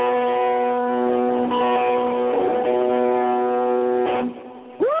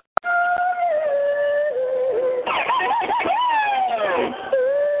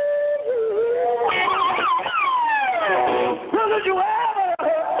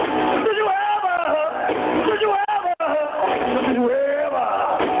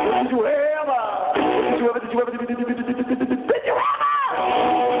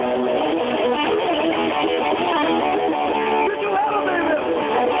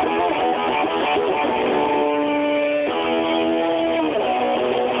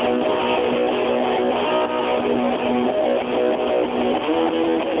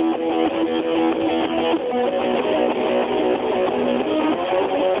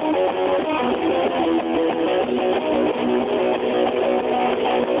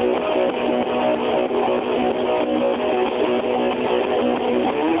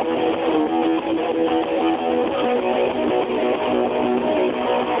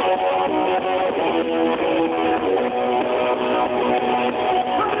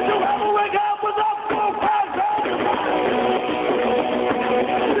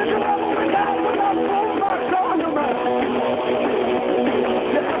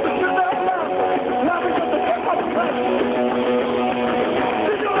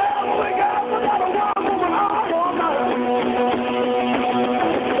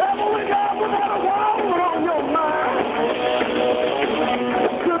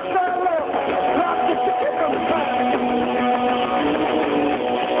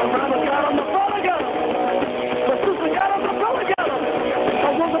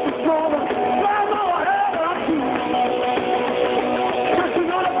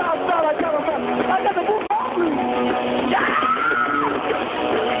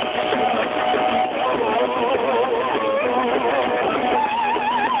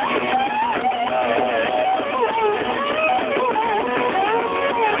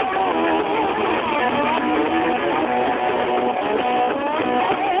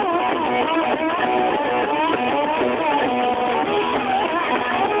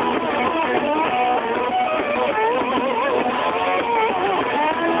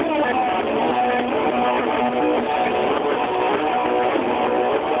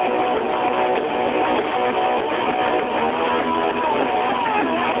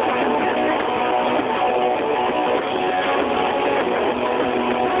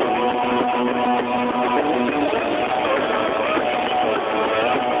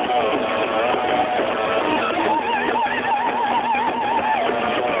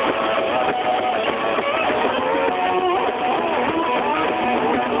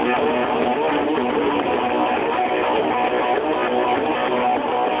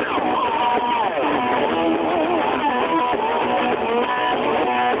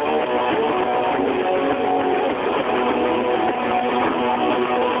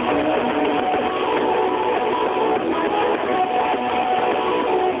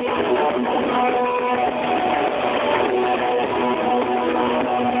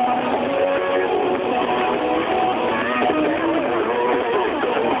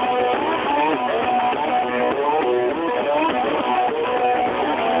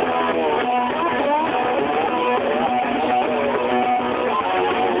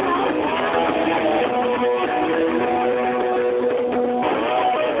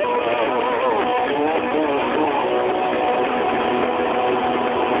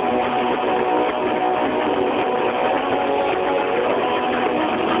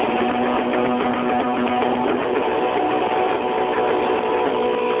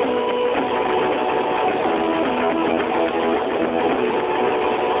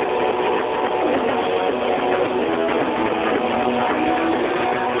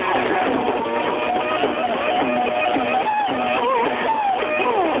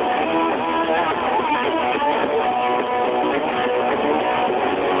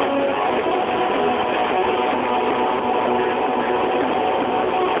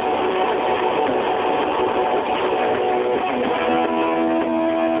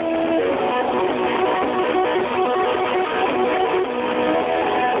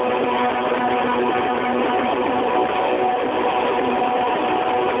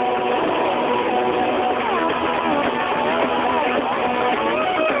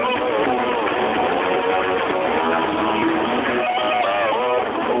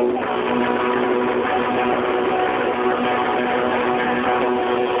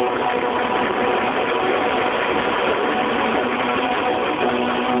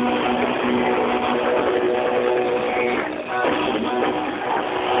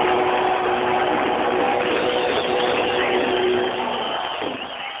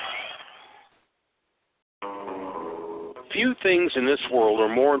 things in this world are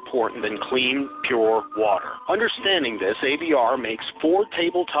more important than clean, pure water. Understanding this, AVR makes 4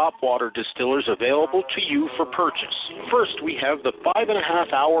 tabletop water distillers available to you for purchase. First, we have the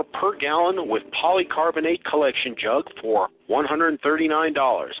 5.5 hour per gallon with polycarbonate collection jug for $139.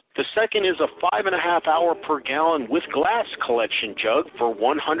 The second is a 5.5 hour per gallon with glass collection jug for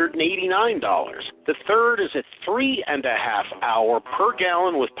 $189. The third is a 3.5 hour per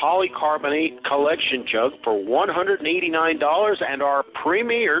gallon with polycarbonate collection jug for $189, and our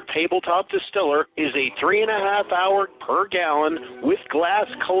premier tabletop distiller is a 3.5 hour per gallon with glass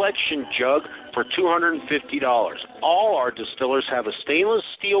collection jug for $250. All our distillers have a stainless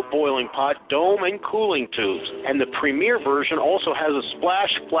steel boiling pot, dome, and cooling tubes, and the premier version also has a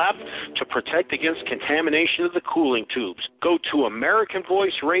splash flap to protect against contamination of the cooling tubes. Go to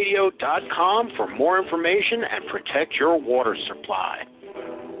AmericanVoiceRadio.com for more information and protect your water supply.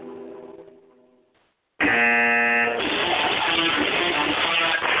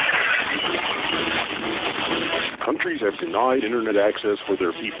 Countries have denied Internet access for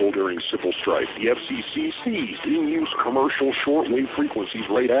their people during civil strife. The FCC seized in-use commercial shortwave frequencies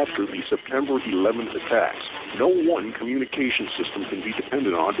right after the September 11th attacks. No one communication system can be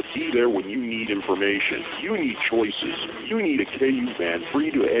depended on to be there when you need information. You need choices. You need a KU-band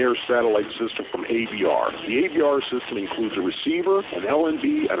free-to-air satellite system from AVR. The AVR system includes a receiver, an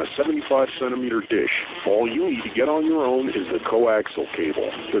LNB, and a 75-centimeter dish. All you need to get on your own is the coaxial cable.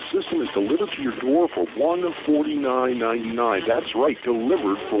 The system is delivered to your door for $149.99. That's right,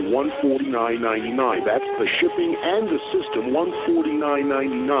 delivered for $149.99. That's the shipping and the system,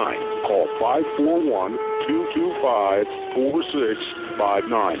 $149.99. Call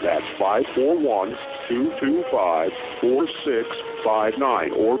 541-225-4659. That's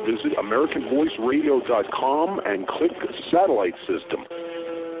 541-225-4659. Or visit AmericanVoiceRadio.com and click Satellite System.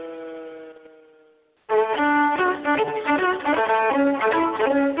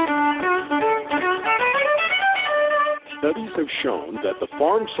 Studies have shown that the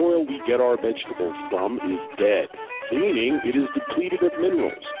farm soil we get our vegetables from is dead, meaning it is depleted of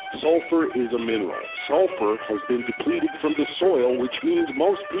minerals. Sulfur is a mineral. Sulfur has been depleted from the soil, which means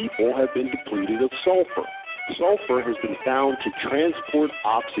most people have been depleted of sulfur. Sulfur has been found to transport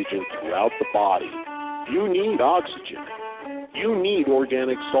oxygen throughout the body. You need oxygen. You need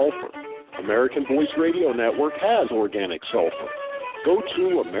organic sulfur. American Voice Radio Network has organic sulfur. Go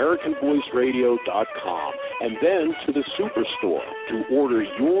to AmericanVoiceRadio.com and then to the Superstore to order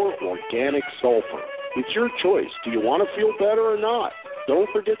your organic sulfur. It's your choice. Do you want to feel better or not? Don't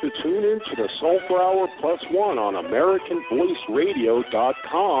forget to tune in to the Sulfur Hour +1 on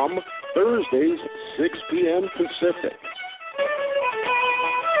AmericanVoiceRadio.com, Thursdays at 6 p.m. Pacific.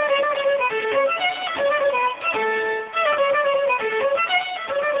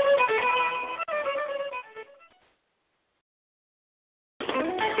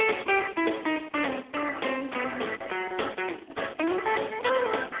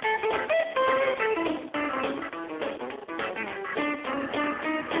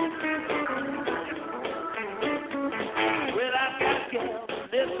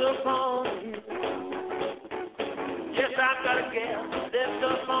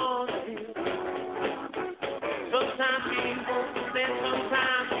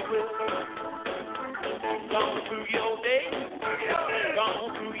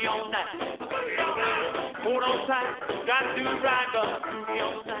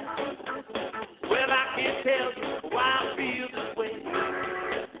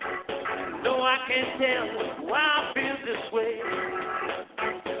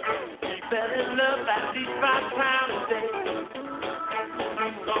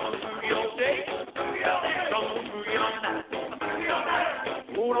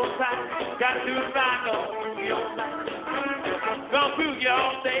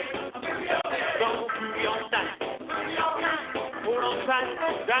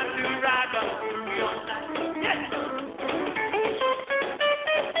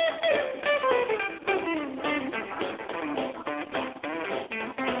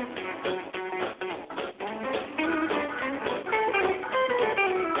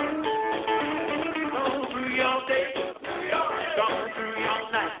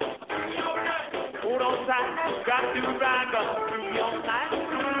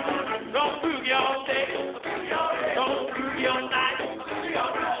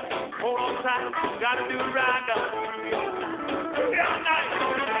 Got to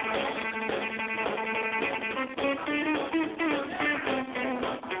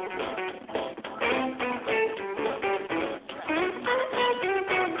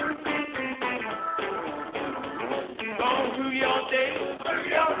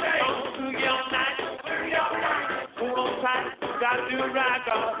got to rock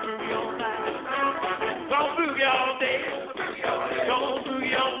all through your night. Don't boogie all day. Don't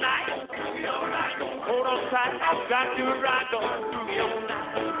boogie all night. Hold on tight. Got to rock all through your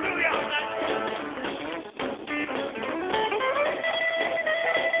night. Boogie all night.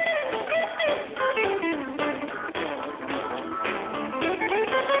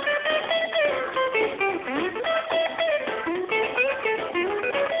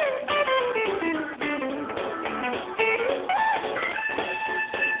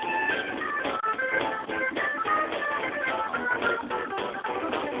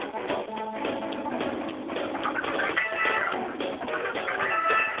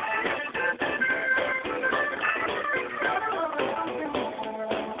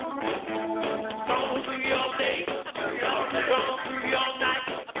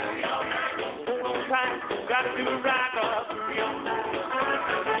 Got to rock all through your night.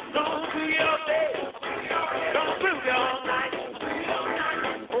 Don't do your day. Don't do your night.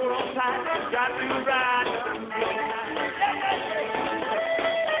 Hold on tight. Got to rock all through your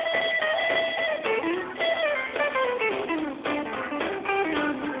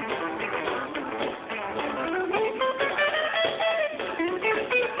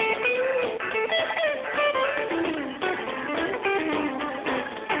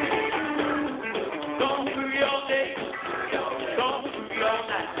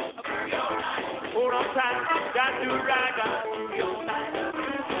got to rock all through your night.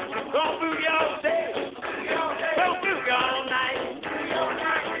 Don't do your day. Don't do your night.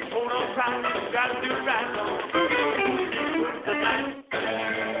 Hold on tight. Got to rock all through your night.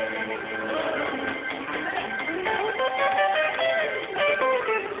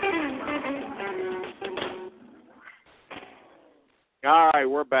 All right,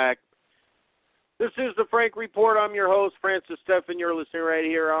 we're back. This is the Frank Report. I'm your host, Francis Steffen. You're listening right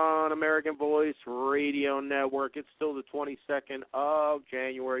here on American Voice Radio Network. It's still the 22nd of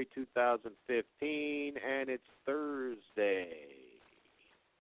January, 2015, and it's Thursday.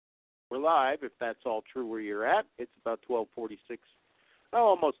 We're live, if that's all true where you're at. It's about 12:46,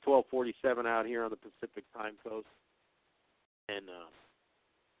 almost 12:47 out here on the Pacific time coast. And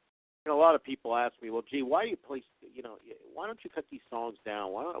a lot of people ask me, well, gee, why do you play, why don't you cut these songs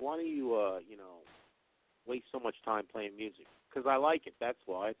down? Why don't you, waste so much time playing music? Because I like it, that's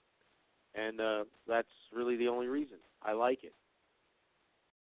why. And that's really the only reason. I like it.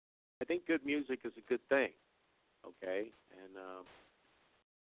 I think good music is a good thing, okay? And,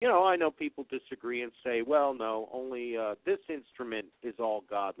 I know people disagree and say, well, no, only this instrument is all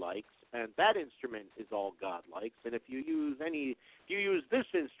God likes, and that instrument is all God likes, and if you use this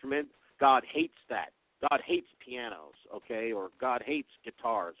instrument, God hates that. God hates pianos, okay, or God hates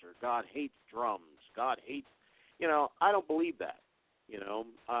guitars, or God hates drums. God hates, I don't believe that,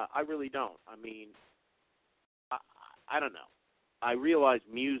 I really don't. I mean, I don't know. I realize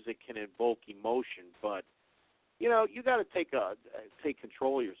music can invoke emotion, but, you got to take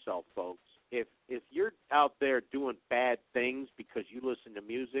control of yourself, folks. If you're out there doing bad things because you listen to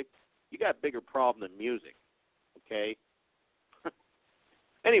music, you got a bigger problem than music, okay?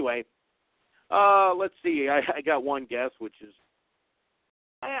 Anyway, let's see. I got one guess, which is,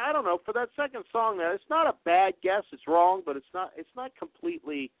 I don't know, for that second song there, it's not a bad guess. It's wrong, but it's not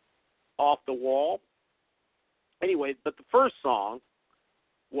completely off the wall. Anyway, but the first song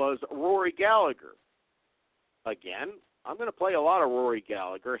was Rory Gallagher. Again, I'm going to play a lot of Rory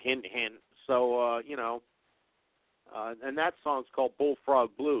Gallagher, hint, hint. So, and that song's called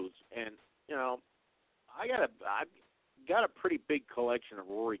Bullfrog Blues. And, I've got a pretty big collection of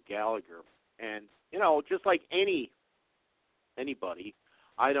Rory Gallagher. And, just like anybody,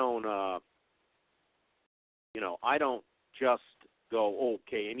 I don't, I don't just go,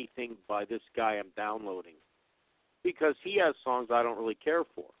 okay, anything by this guy I'm downloading. Because he has songs I don't really care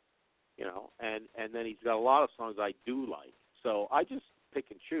for, and then he's got a lot of songs I do like. So I just pick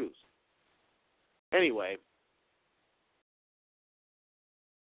and choose. Anyway,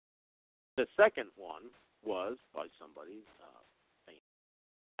 the second one was by somebody,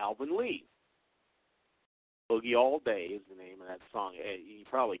 Alvin Lee. Boogie All Day is the name of that song. You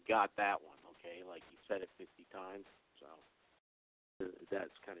probably got that one, okay? Like you said it 50 times, so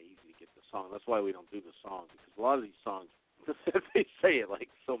that's kind of easy to get the song. That's why we don't do the song, because a lot of these songs, they say it like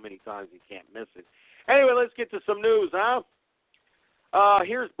so many times you can't miss it. Anyway, let's get to some news, huh?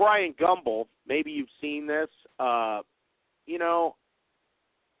 Here's Brian Gumbel. Maybe you've seen this.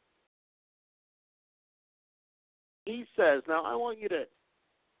 He says, now I want you to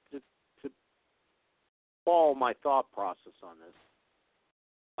follow my thought process on this.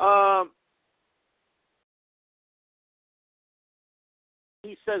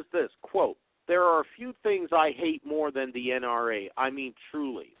 He says this, quote, there are a few things I hate more than the NRA. I mean,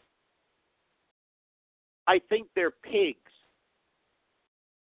 truly. I think they're pigs.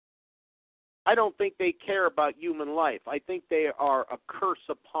 I don't think they care about human life. I think they are a curse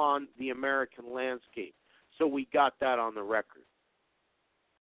upon the American landscape. So we got that on the record.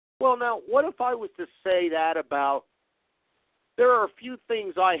 Well, now, what if I was to say that about, there are a few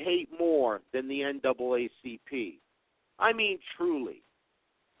things I hate more than the NAACP. I mean, truly.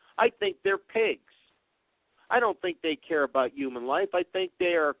 I think they're pigs. I don't think they care about human life. I think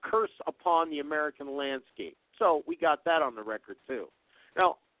they are a curse upon the American landscape. So we got that on the record, too.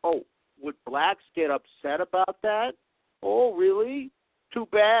 Now, would blacks get upset about that? Oh, really? Too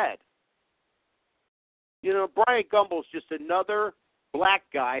bad. You know, Brian Gumbel's just another black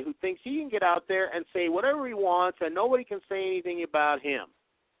guy who thinks he can get out there and say whatever he wants and nobody can say anything about him.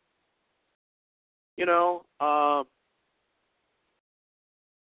 You know,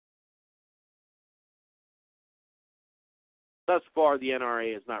 thus far the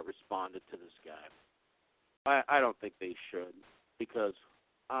NRA has not responded to this guy. I don't think they should, because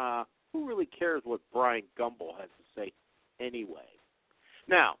who really cares what Brian Gumbel has to say anyway?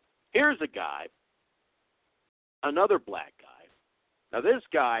 Now, here's a guy, another black guy. Now, this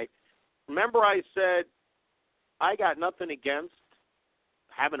guy, remember I said I got nothing against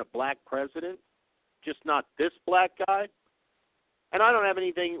having a black president, just not this black guy? And I don't have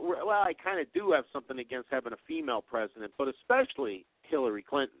anything, well, I kind of do have something against having a female president, but especially Hillary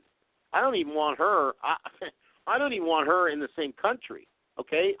Clinton. I don't even want her, I don't even want her in the same country,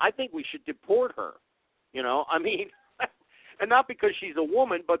 okay? I think we should deport her, you know? I mean, and not because she's a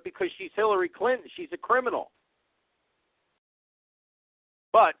woman, but because she's Hillary Clinton. She's a criminal.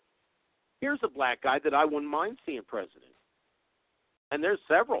 But here's a black guy that I wouldn't mind seeing president. And there's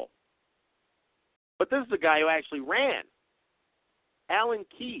several. But this is a guy who actually ran. Alan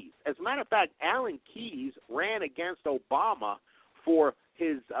Keyes. As a matter of fact, Alan Keyes ran against Obama for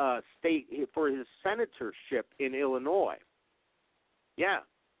his for his senatorship in Illinois. Yeah.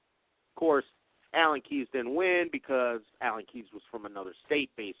 Of course, Alan Keyes didn't win because Alan Keyes was from another state,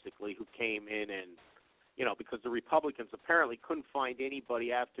 basically, who came in and, you know, because the Republicans apparently couldn't find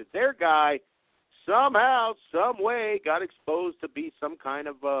anybody after their guy somehow, some way got exposed to be some kind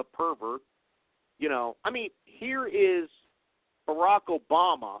of pervert. You know, I mean, here is Barack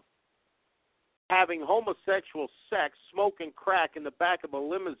Obama having homosexual sex, smoking crack in the back of a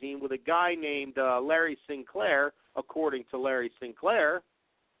limousine with a guy named Larry Sinclair, according to Larry Sinclair.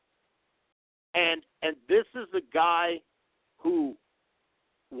 And this is the guy who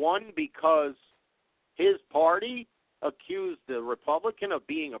won because his party accused the Republican of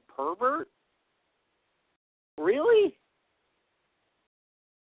being a pervert? Really?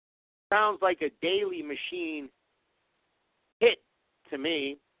 Sounds like a Daily Machine hit to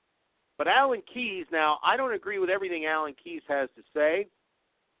me. But Alan Keyes, now, I don't agree with everything Alan Keyes has to say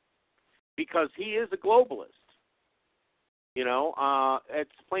because he is a globalist. You know,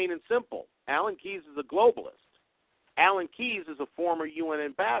 it's plain and simple. Alan Keyes is a globalist. Alan Keyes is a former UN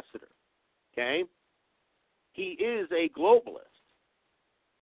ambassador. Okay? He is a globalist.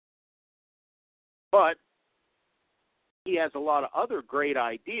 But he has a lot of other great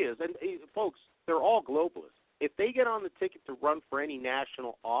ideas. And, folks, they're all globalists. If they get on the ticket to run for any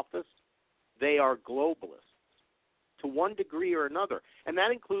national office, they are globalists to one degree or another. And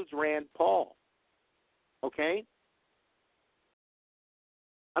that includes Rand Paul. Okay?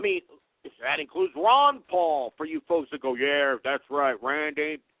 I mean, that includes Ron Paul for you folks that go, yeah, that's right, Rand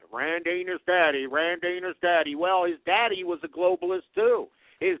ain't his daddy. Rand ain't his daddy. Well, his daddy was a globalist too.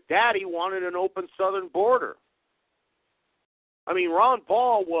 His daddy wanted an open southern border. I mean, Ron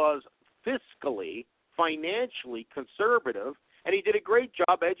Paul was fiscally, financially conservative, and he did a great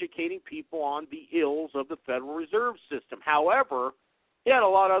job educating people on the ills of the Federal Reserve System. However, he had a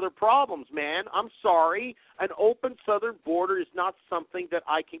lot of other problems, man. I'm sorry. An open southern border is not something that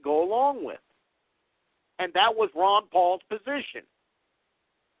I can go along with. And that was Ron Paul's position.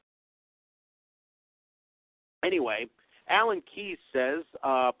 Anyway, Alan Keyes says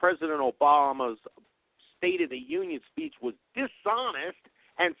President Obama's State of the Union speech was dishonest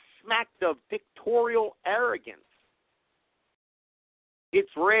and smacked of dictatorial arrogance. It's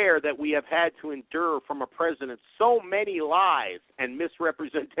rare that we have had to endure from a president so many lies and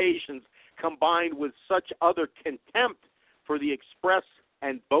misrepresentations combined with such utter contempt for the express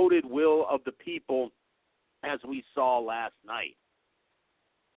and voted will of the people as we saw last night.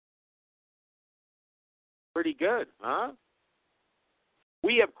 Pretty good, huh?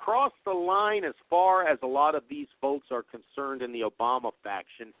 We have crossed the line as far as a lot of these folks are concerned in the Obama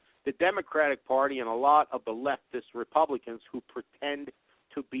faction, the Democratic Party, and a lot of the leftist Republicans who pretend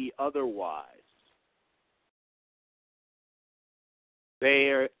to be otherwise.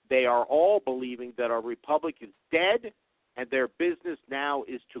 They are all believing that our republic is dead and their business now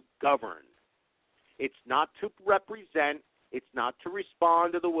is to govern. It's not to represent. It's not to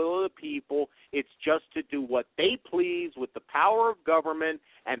respond to the will of the people. It's just to do what they please with the power of government,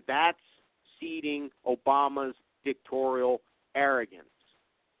 and that's seeding Obama's dictatorial arrogance.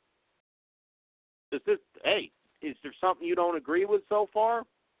 Is there something you don't agree with so far?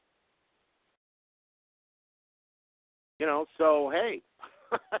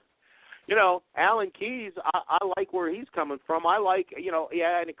 Alan Keyes, I like where he's coming from. I like,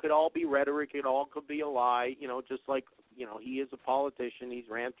 and it could all be rhetoric. It all could be a lie, just like, he is a politician. He's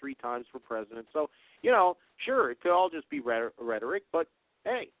ran 3 times for president. So, sure, it could all just be rhetoric. But,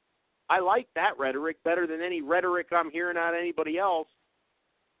 hey, I like that rhetoric better than any rhetoric I'm hearing out of anybody else.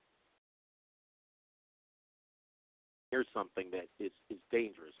 Here's something that is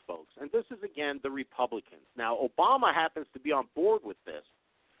dangerous, folks. And this is, again, the Republicans. Now, Obama happens to be on board with this.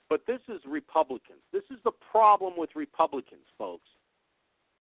 But this is Republicans. This is the problem with Republicans, folks.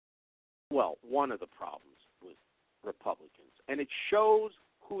 Well, one of the problems with Republicans. And it shows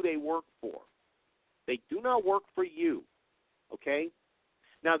who they work for. They do not work for you, okay?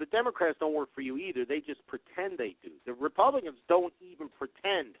 Now, the Democrats don't work for you either. They just pretend they do. The Republicans don't even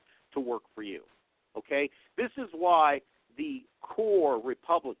pretend to work for you, okay? This is why the core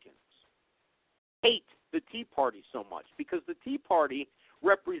Republicans hate the Tea Party so much, because the Tea Party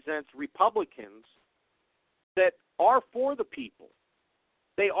represents Republicans that are for the people.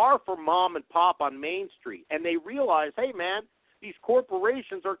 They are for mom and pop on Main Street, and they realize, hey, man, these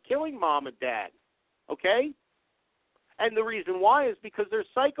corporations are killing mom and dad, okay? And the reason why is because they're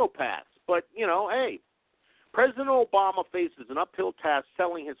psychopaths. But, hey, President Obama faces an uphill task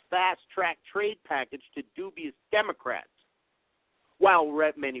selling his fast-track trade package to dubious Democrats, while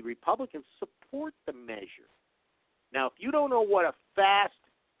many Republicans support the measure. Now, if you don't know what a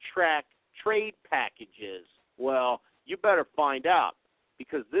fast-track trade package is, well, you better find out,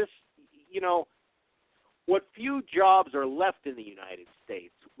 because this, what few jobs are left in the United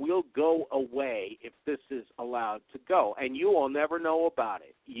States will go away if this is allowed to go, and you will never know about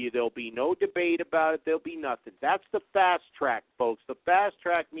it. There'll be no debate about it. There'll be nothing. That's the fast track, folks. The fast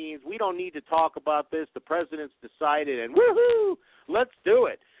track means we don't need to talk about this. The president's decided, and woohoo, let's do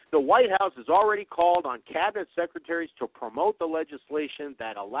it. The White House has already called on cabinet secretaries to promote the legislation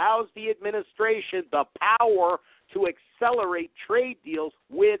that allows the administration the power to accelerate trade deals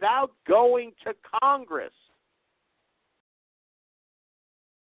without going to Congress.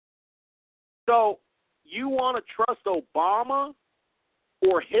 So you want to trust Obama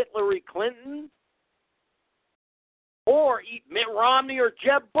or Hillary Clinton or Mitt Romney or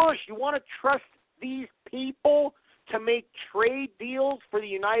Jeb Bush? You want to trust these people to make trade deals for the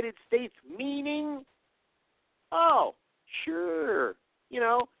United States, meaning, oh, sure,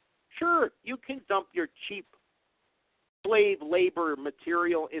 sure, you can dump your cheap slave labor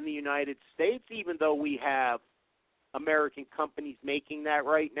material in the United States, even though we have American companies making that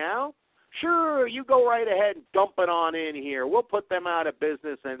right now. Sure, you go right ahead and dump it on in here. We'll put them out of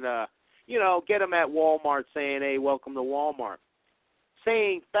business and, get them at Walmart saying, hey, welcome to Walmart.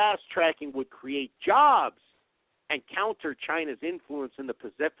 Saying fast-tracking would create jobs and counter China's influence in the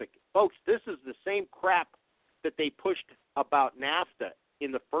Pacific. Folks, this is the same crap that they pushed about NAFTA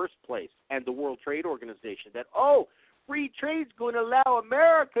in the first place and the World Trade Organization, that, free trade's going to allow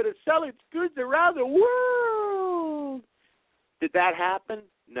America to sell its goods around the world. Did that happen?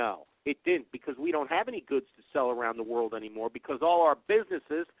 No, it didn't, because we don't have any goods to sell around the world anymore, because all our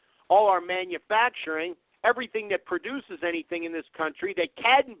businesses, all our manufacturing, everything that produces anything in this country that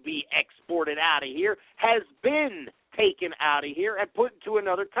can be exported out of here has been taken out of here and put into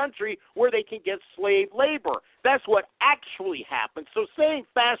another country where they can get slave labor. That's what actually happened. So saying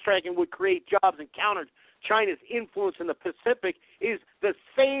fast-tracking would create jobs and counter China's influence in the Pacific is the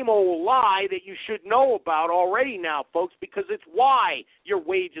same old lie that you should know about already now, folks, because it's why your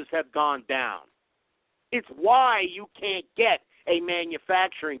wages have gone down. It's why you can't get a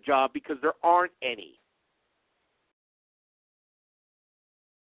manufacturing job, because there aren't any.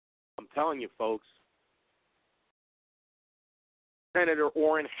 I'm telling you, folks. Senator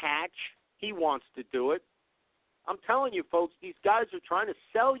Orrin Hatch, he wants to do it. I'm telling you, folks, these guys are trying to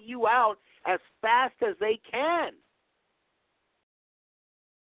sell you out as fast as they can.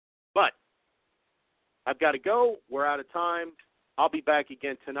 But I've got to go. We're out of time. I'll be back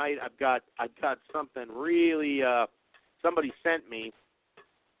again tonight. I've got something really somebody sent me.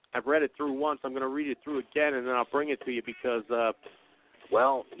 I've read it through once. I'm going to read it through again, and then I'll bring it to you because,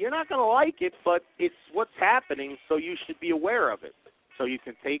 you're not going to like it, but it's what's happening, so you should be aware of it. So you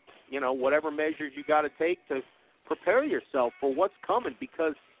can take, whatever measures you got to take to prepare yourself for what's coming,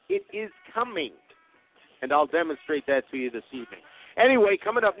 because it is coming. And I'll demonstrate that to you this evening. Anyway,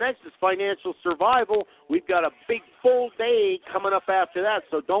 coming up next is Financial Survival. We've got a big full day coming up after that,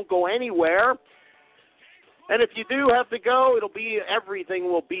 so don't go anywhere. And if you do have to go, everything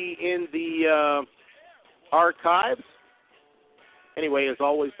will be in the archives. Anyway, as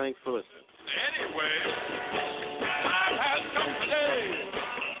always, thanks for listening. Anyway, I've had company.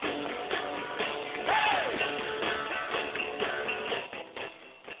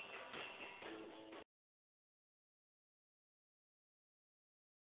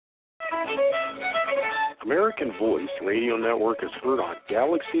 American Voice Radio Network is heard on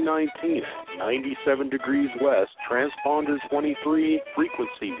Galaxy 19 at 97 degrees west, transponder 23,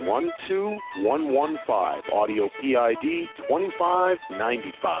 frequency 12115, audio PID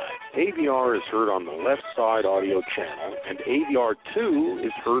 2595. AVR is heard on the left side audio channel, and AVR2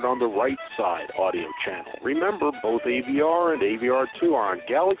 is heard on the right side audio channel. Remember, both AVR and AVR2 are on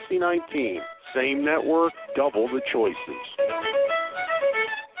Galaxy 19. Same network, double the choices.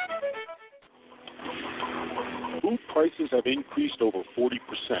 Food prices have increased over 40%.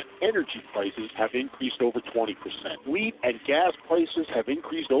 Energy prices have increased over 20%. Wheat and gas prices have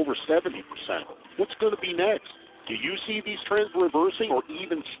increased over 70%. What's going to be next? Do you see these trends reversing or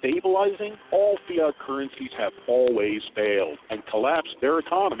even stabilizing? All fiat currencies have always failed and collapsed their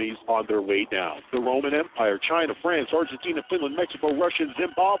economies on their way down. The Roman Empire, China, France, Argentina, Finland, Mexico, Russia, and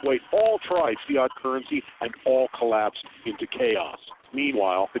Zimbabwe all tried fiat currency and all collapsed into chaos.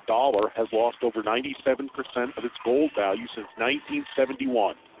 Meanwhile, the dollar has lost over 97% of its gold value since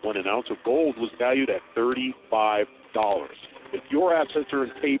 1971, when an ounce of gold was valued at $35. If your assets are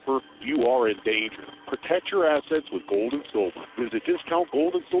in paper, you are in danger. Protect your assets with gold and silver. Visit Discount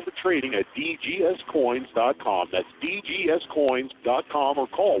Gold and Silver Trading at dgscoins.com. That's dgscoins.com, or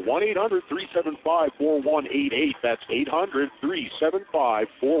call 1-800-375-4188. That's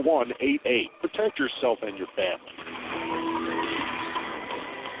 800-375-4188. Protect yourself and your family.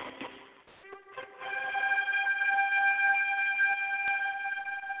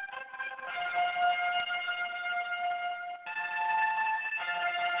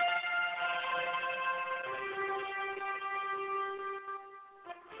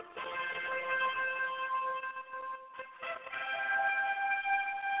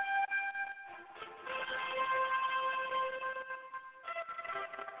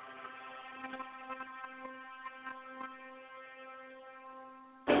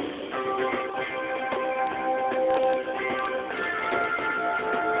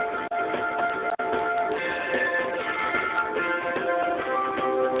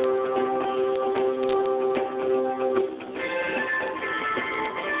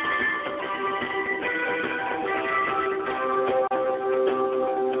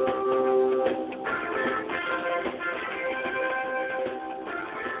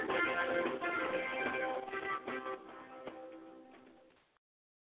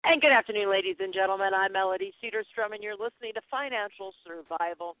 And good afternoon, ladies and gentlemen. I'm Melody Cedarstrom, and you're listening to Financial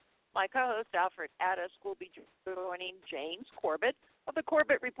Survival. My co-host, Alfred Addis, will be joining James Corbett of the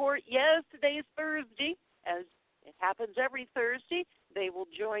Corbett Report. Yes, today is Thursday. As it happens every Thursday, they will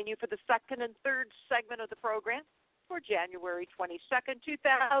join you for the second and third segment of the program for January 22nd,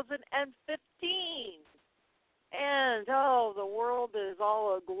 2015. And, the world is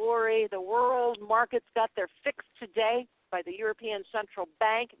all a glory. The world markets got their fix today by the European Central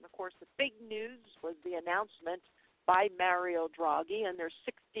Bank. And, of course, the big news was the announcement by Mario Draghi and their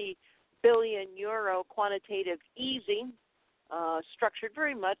 60 billion euro quantitative easing, structured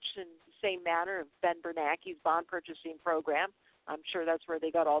very much in the same manner of Ben Bernanke's bond purchasing program. I'm sure that's where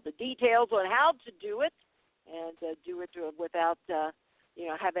they got all the details on how to do it, and do it without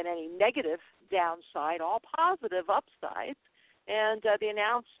having any negative downside, all positive upsides. And the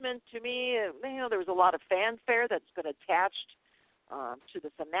announcement, to me, there was a lot of fanfare that's been attached to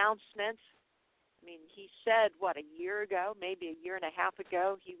this announcement. I mean, he said, a year ago, maybe a year and a half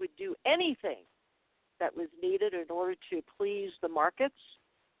ago, he would do anything that was needed in order to please the markets.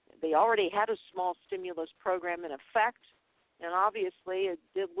 They already had a small stimulus program in effect, and obviously it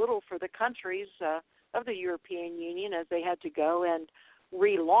did little for the countries of the European Union as they had to go and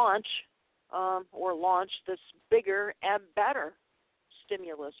relaunch or launch this bigger and better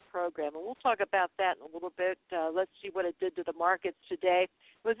stimulus program. And we'll talk about that in a little bit. Let's see what it did to the markets today.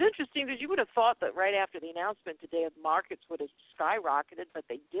 It was interesting because you would have thought that right after the announcement today, the markets would have skyrocketed, but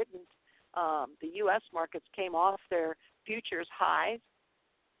they didn't. The U.S. markets came off their futures highs,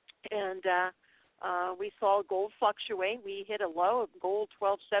 and we saw gold fluctuate. We hit a low of gold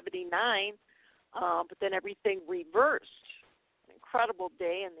 $12.79, but then everything reversed. incredible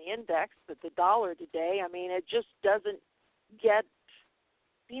day in the index, but the dollar today, I mean, it just doesn't get,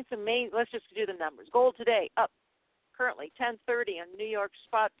 it's amazing. Let's just do the numbers. Gold today up currently 10.30 on New York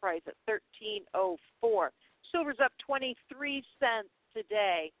spot price at 13.04. Silver's up 23 cents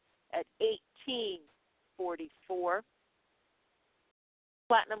today at 18.44.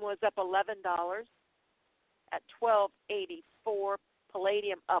 Platinum was up $11 at 12.84.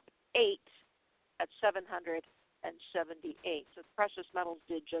 Palladium up 8 at 778. So precious metals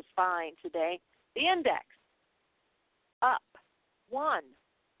did just fine today. The index up 1.51.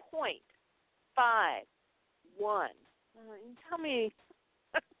 Tell me,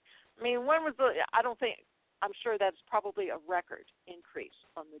 I mean, when was I'm sure that's probably a record increase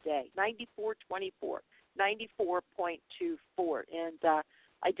on the day. 94.24, 94.24. And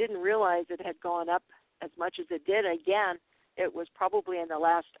I didn't realize it had gone up as much as it did. Again, it was probably in the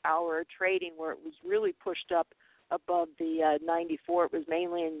last hour of trading where it was really pushed up above the 94. It was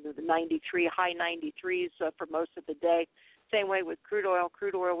mainly in the 93, high 93s for most of the day. Same way with crude oil.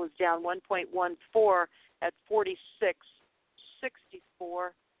 Crude oil was down 1.14 at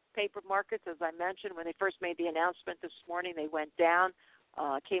 46.64. Paper markets, as I mentioned, when they first made the announcement this morning, they went down.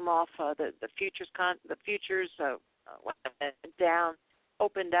 Came off the futures. Went down,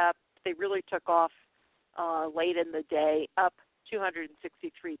 opened up. They really took off late in the day, up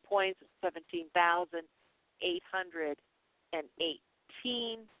 263 points,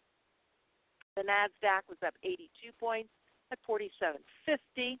 17,818. The NASDAQ was up 82 points at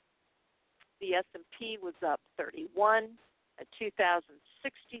 4750. The S&P was up 31 at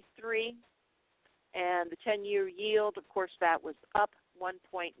 2,063. And the 10-year yield, of course, that was up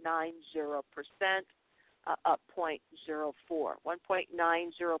 1.90%, up 0.04.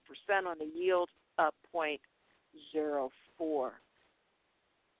 1.90% on the yield, up 0.04.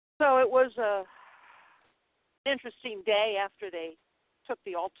 So it was an interesting day after they took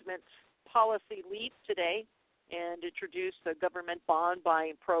the ultimate policy leap today and introduced a government bond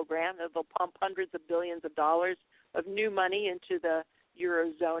buying program that will pump hundreds of billions of dollars of new money into the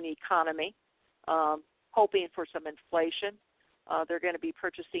Eurozone economy, hoping for some inflation. They're going to be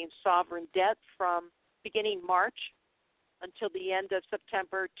purchasing sovereign debt from beginning March until the end of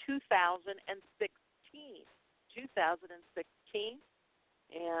September 2016.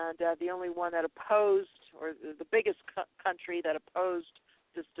 And the only one that opposed, or the biggest country that opposed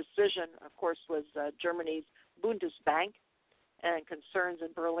this decision, of course, was Germany's Bundesbank, and concerns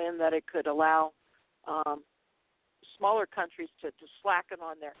in Berlin that it could allow smaller countries to slacken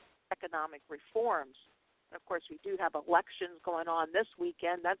on their economic reforms. And of course, we do have elections going on this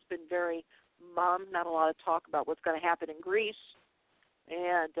weekend. That's been very mum, not a lot of talk about what's going to happen in Greece.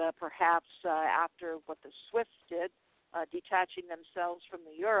 And perhaps after what the Swifts did, detaching themselves from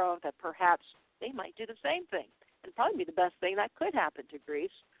the euro, that perhaps they might do the same thing. And probably be the best thing that could happen to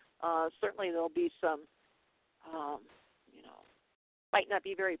Greece. Certainly there'll be some, might not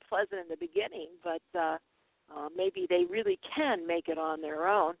be very pleasant in the beginning, but maybe they really can make it on their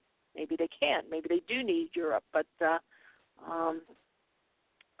own. Maybe they can. Maybe they do need Europe, but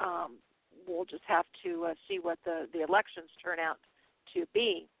we'll just have to see what the elections turn out to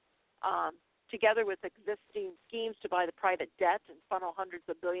be. Together with existing schemes to buy the private debt and funnel hundreds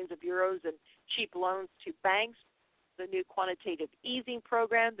of billions of euros in cheap loans to banks, the new quantitative easing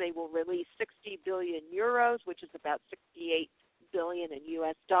program, they will release 60 billion euros, which is about 68 billion in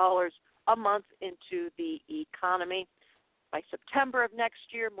U.S. dollars a month into the economy. By September of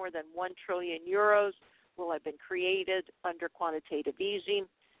next year, more than 1 trillion euros will have been created under quantitative easing,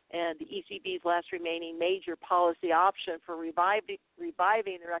 and the ECB's last remaining major policy option for reviving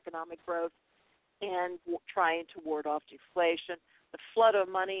their economic growth and trying to ward off deflation. The flood of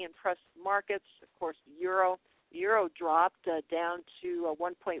money impressed markets. Of course, the euro dropped down to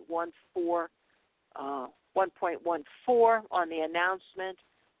 1.14 on the announcement,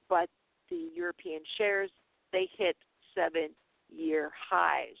 but the European shares, they hit 7-year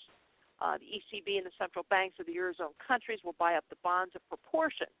highs. The ECB and the central banks of the Eurozone countries will buy up the bonds in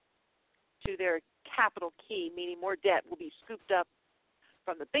proportion to their capital key, meaning more debt will be scooped up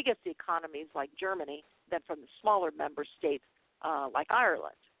from the biggest economies like Germany than from the smaller member states like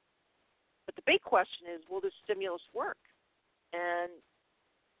Ireland. But the big question is, will this stimulus work? And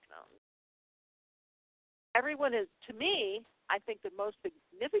everyone is, to me, I think the most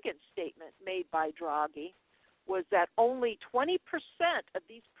significant statement made by Draghi was that only 20% of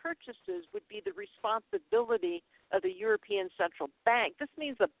these purchases would be the responsibility of the European Central Bank. This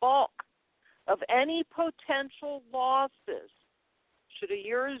means the bulk of any potential losses should a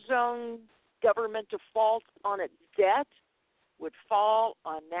Eurozone government default on its debt would fall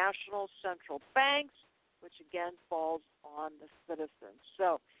on national central banks which again falls on the citizens.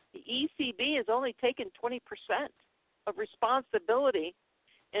 So the ECB has only taken 20% of responsibility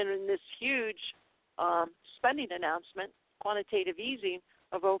in this huge spending announcement, quantitative easing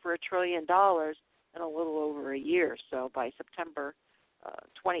of over $1 trillion in a little over a year. So by September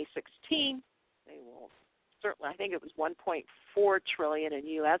 2016, they will certainly, I think it was $1.4 trillion in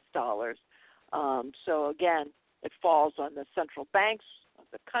U.S. dollars. So again, it falls on the central banks of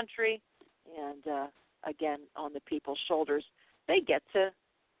the country and, again, on the people's shoulders. They get to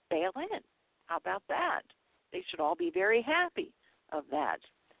bail in. How about that? They should all be very happy of that.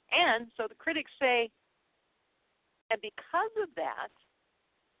 And so the critics say, and because of that,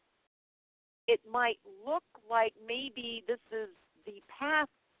 it might look like maybe this is the path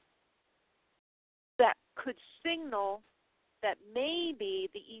that could signal that maybe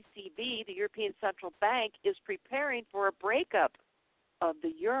the ECB, the European Central Bank, is preparing for a breakup of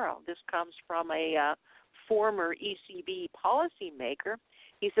the euro. This comes from a former ECB policymaker.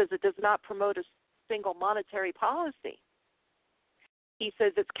 He says it does not promote a single monetary policy. He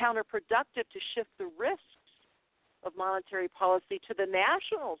says it's counterproductive to shift the risks of monetary policy to the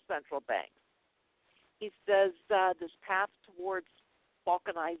national central banks. He says this path towards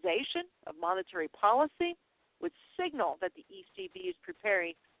balkanization of monetary policy would signal that the ECB is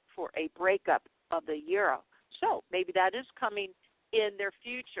preparing for a breakup of the euro. So maybe that is coming in their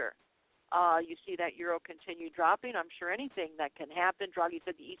future. You see that euro continue dropping. I'm sure anything that can happen. Draghi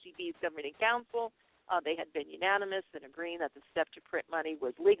said the ECB's governing council, they had been unanimous in agreeing that the step to print money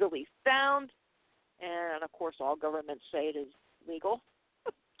was legally sound. And, of course, all governments say it is legal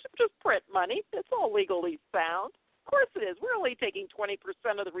to just print money. It's all legally sound. Of course it is. We're only taking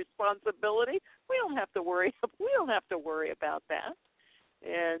 20% of the responsibility. We don't have to worry. We don't have to worry about that.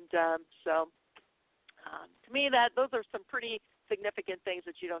 And so, to me, those are some pretty significant things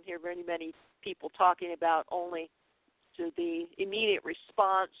that you don't hear very many people talking about. Only to the immediate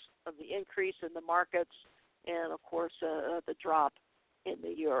response of the increase in the markets, and of course the drop in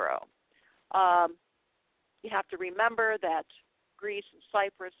the euro. You have to remember that Greece and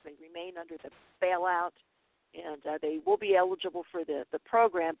Cyprus, they remain under the bailout, and they will be eligible for the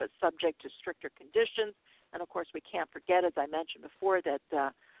program, but subject to stricter conditions. And, of course, we can't forget, as I mentioned before, that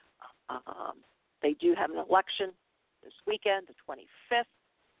they do have an election this weekend, the 25th.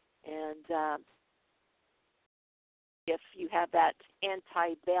 And if you have that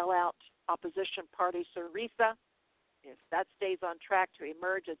anti-bailout opposition party, Syriza, if that stays on track to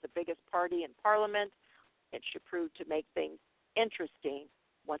emerge as the biggest party in Parliament, it should prove to make things interesting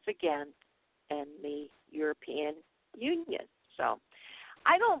once again in the European Union. So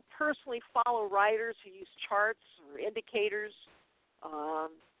I don't personally follow writers who use charts or indicators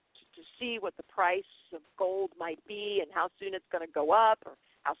to see what the price of gold might be and how soon it's going to go up or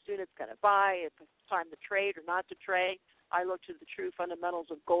how soon it's going to buy, if it's time to trade or not to trade. I look to the true fundamentals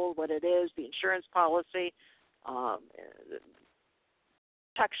of gold, what it is, the insurance policy, the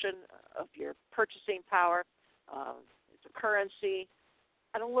protection of your purchasing power, it's a currency.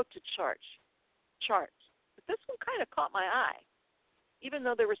 I don't look to charts. But this one kind of caught my eye. Even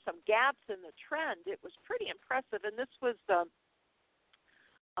though there were some gaps in the trend, it was pretty impressive. And this was,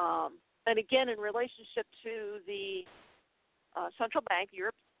 and again, in relationship to the central bank,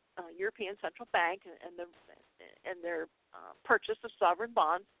 European Central Bank, and their purchase of sovereign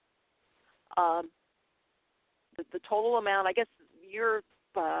bonds. The total amount, I guess, the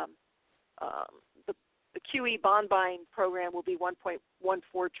QE bond buying program will be $1.14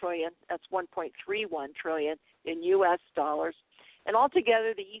 trillion. That's $1.31 trillion in U.S. dollars. And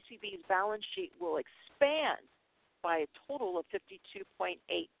altogether, the ECB's balance sheet will expand by a total of 52.8%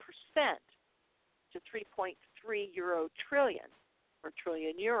 to 3.3 trillion or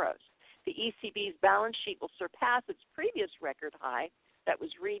trillion euros. The ECB's balance sheet will surpass its previous record high that was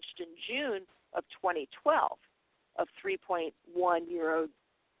reached in June of 2012 of 3.1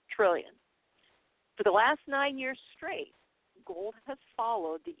 trillion. For the last 9 years straight, gold has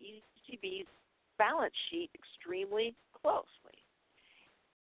followed the ECB's balance sheet extremely closely.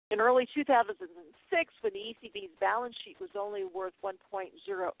 In early 2006, when the ECB's balance sheet was only worth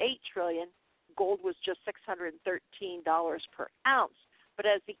 $1.08 trillion, gold was just $613 per ounce. But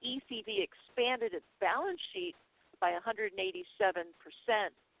as the ECB expanded its balance sheet by 187%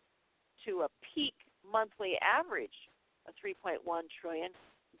 to a peak monthly average of $3.1 trillion,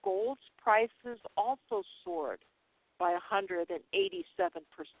 gold's prices also soared by 187%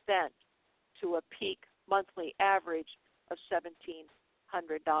 to a peak monthly average of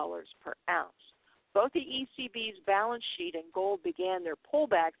 $1,700 per ounce. Both the ECB's balance sheet and gold began their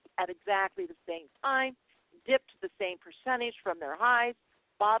pullbacks at exactly the same time, dipped the same percentage from their highs,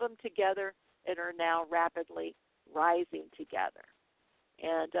 bottomed together, and are now rapidly rising together.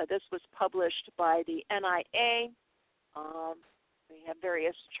 And this was published by the NIA. They have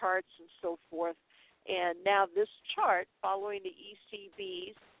various charts and so forth. And now this chart, following the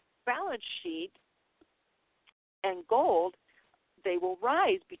ECB's balance sheet and gold, they will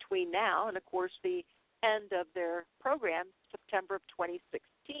rise between now and, of course, the end of their program, September of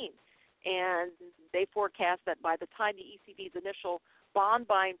 2016. And they forecast that by the time the ECB's initial bond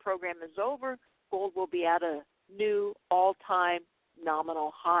buying program is over, gold will be at a new all-time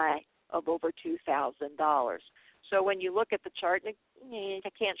nominal high of over $2,000. So when you look at the chart, I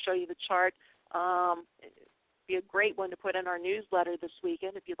can't show you the chart. It'd be a great one to put in our newsletter this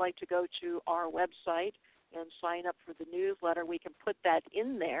weekend. If you'd like to go to our website and sign up for the newsletter, we can put that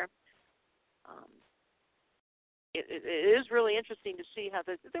in there. It is really interesting to see how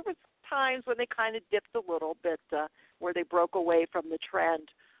there were times when they kind of dipped a little bit where they broke away from the trend.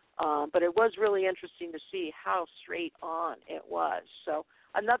 But it was really interesting to see how straight on it was. So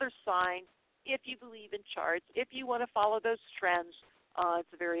another sign, if you believe in charts, if you want to follow those trends,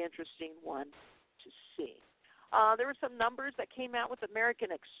 it's a very interesting one to see. There were some numbers that came out with American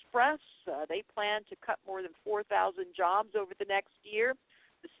Express. They plan to cut more than 4,000 jobs over the next year.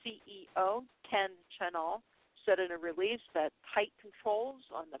 The CEO, Ken Chenault, said in a release that tight controls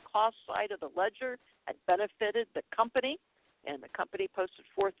on the cost side of the ledger had benefited the company, and the company posted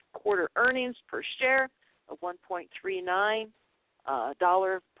fourth quarter earnings per share of $1.39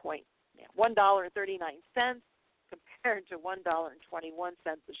 compared to $1.21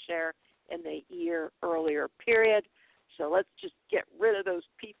 a share in the year earlier period. So let's just get rid of those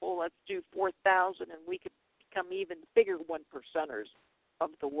people. Let's do 4,000, and we could become even bigger one percenters of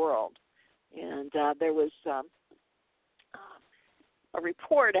the world. And there was a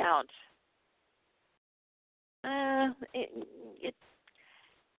report out.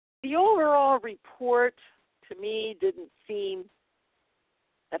 The overall report, to me, didn't seem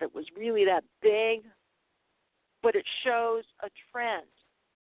that it was really that big, but it shows a trend.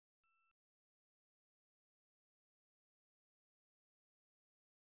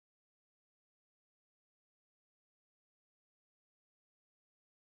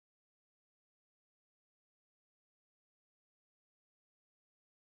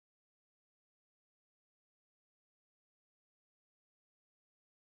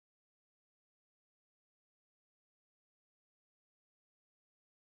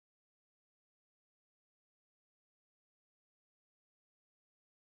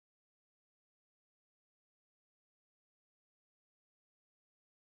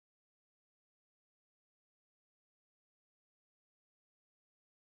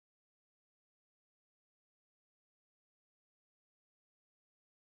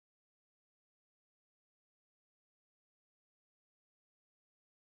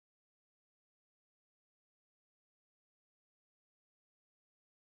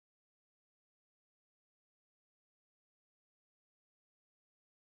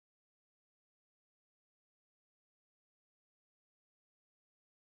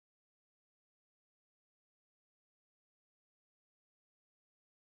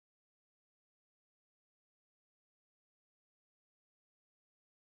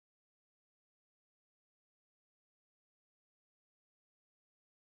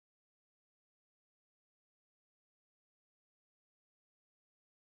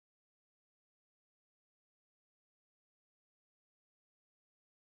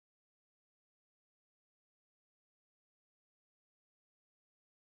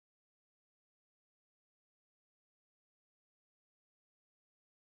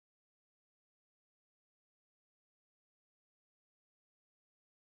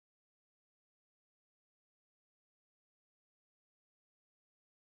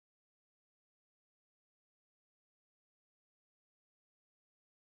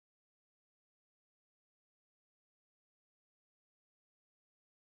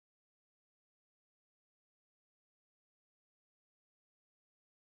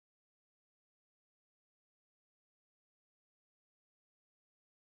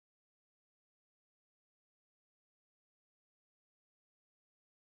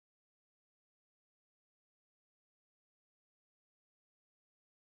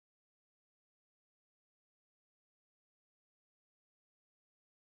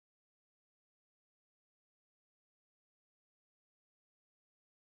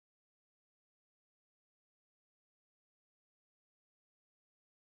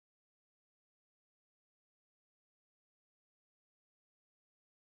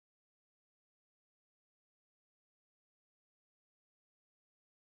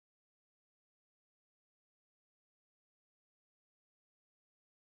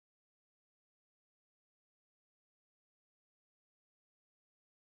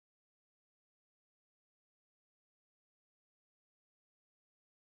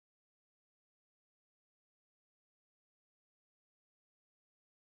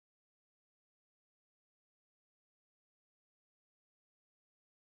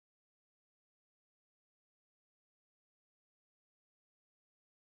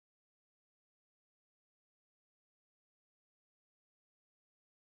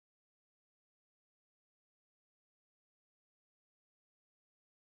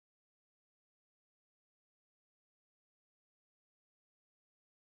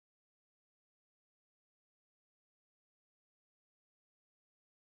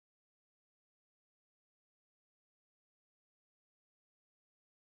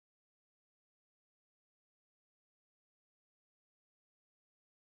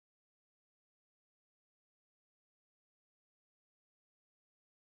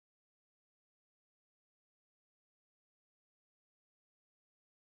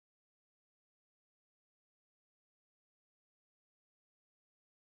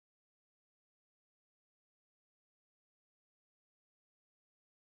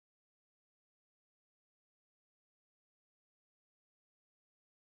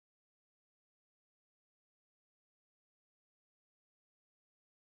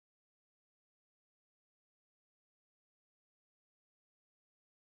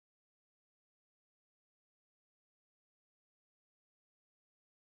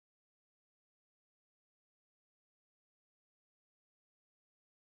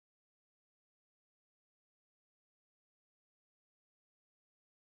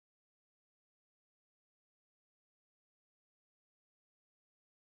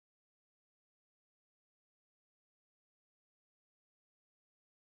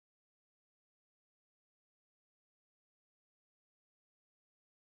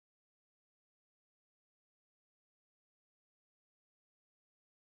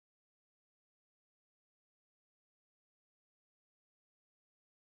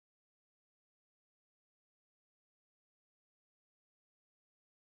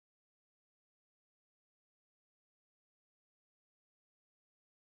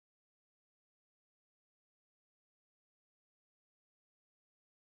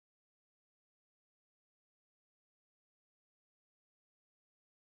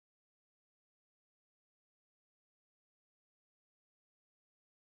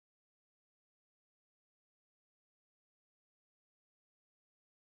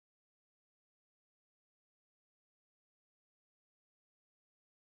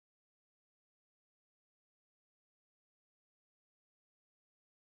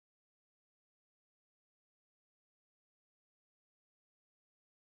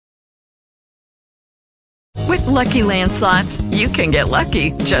 With Lucky Land Slots, you can get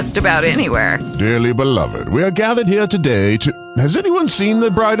lucky just about anywhere. Dearly beloved, we are gathered here today to... Has anyone seen the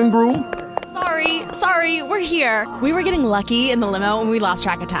bride and groom? Sorry, we're here. We were getting lucky in the limo and we lost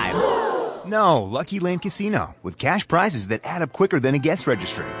track of time. No, Lucky Land Casino, with cash prizes that add up quicker than a guest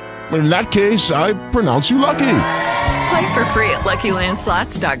registry. In that case, I pronounce you lucky. Play for free at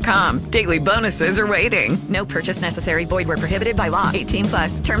LuckyLandSlots.com. Daily bonuses are waiting. No purchase necessary. Void where prohibited by law.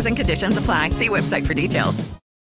 18+. Terms and conditions apply. See website for details.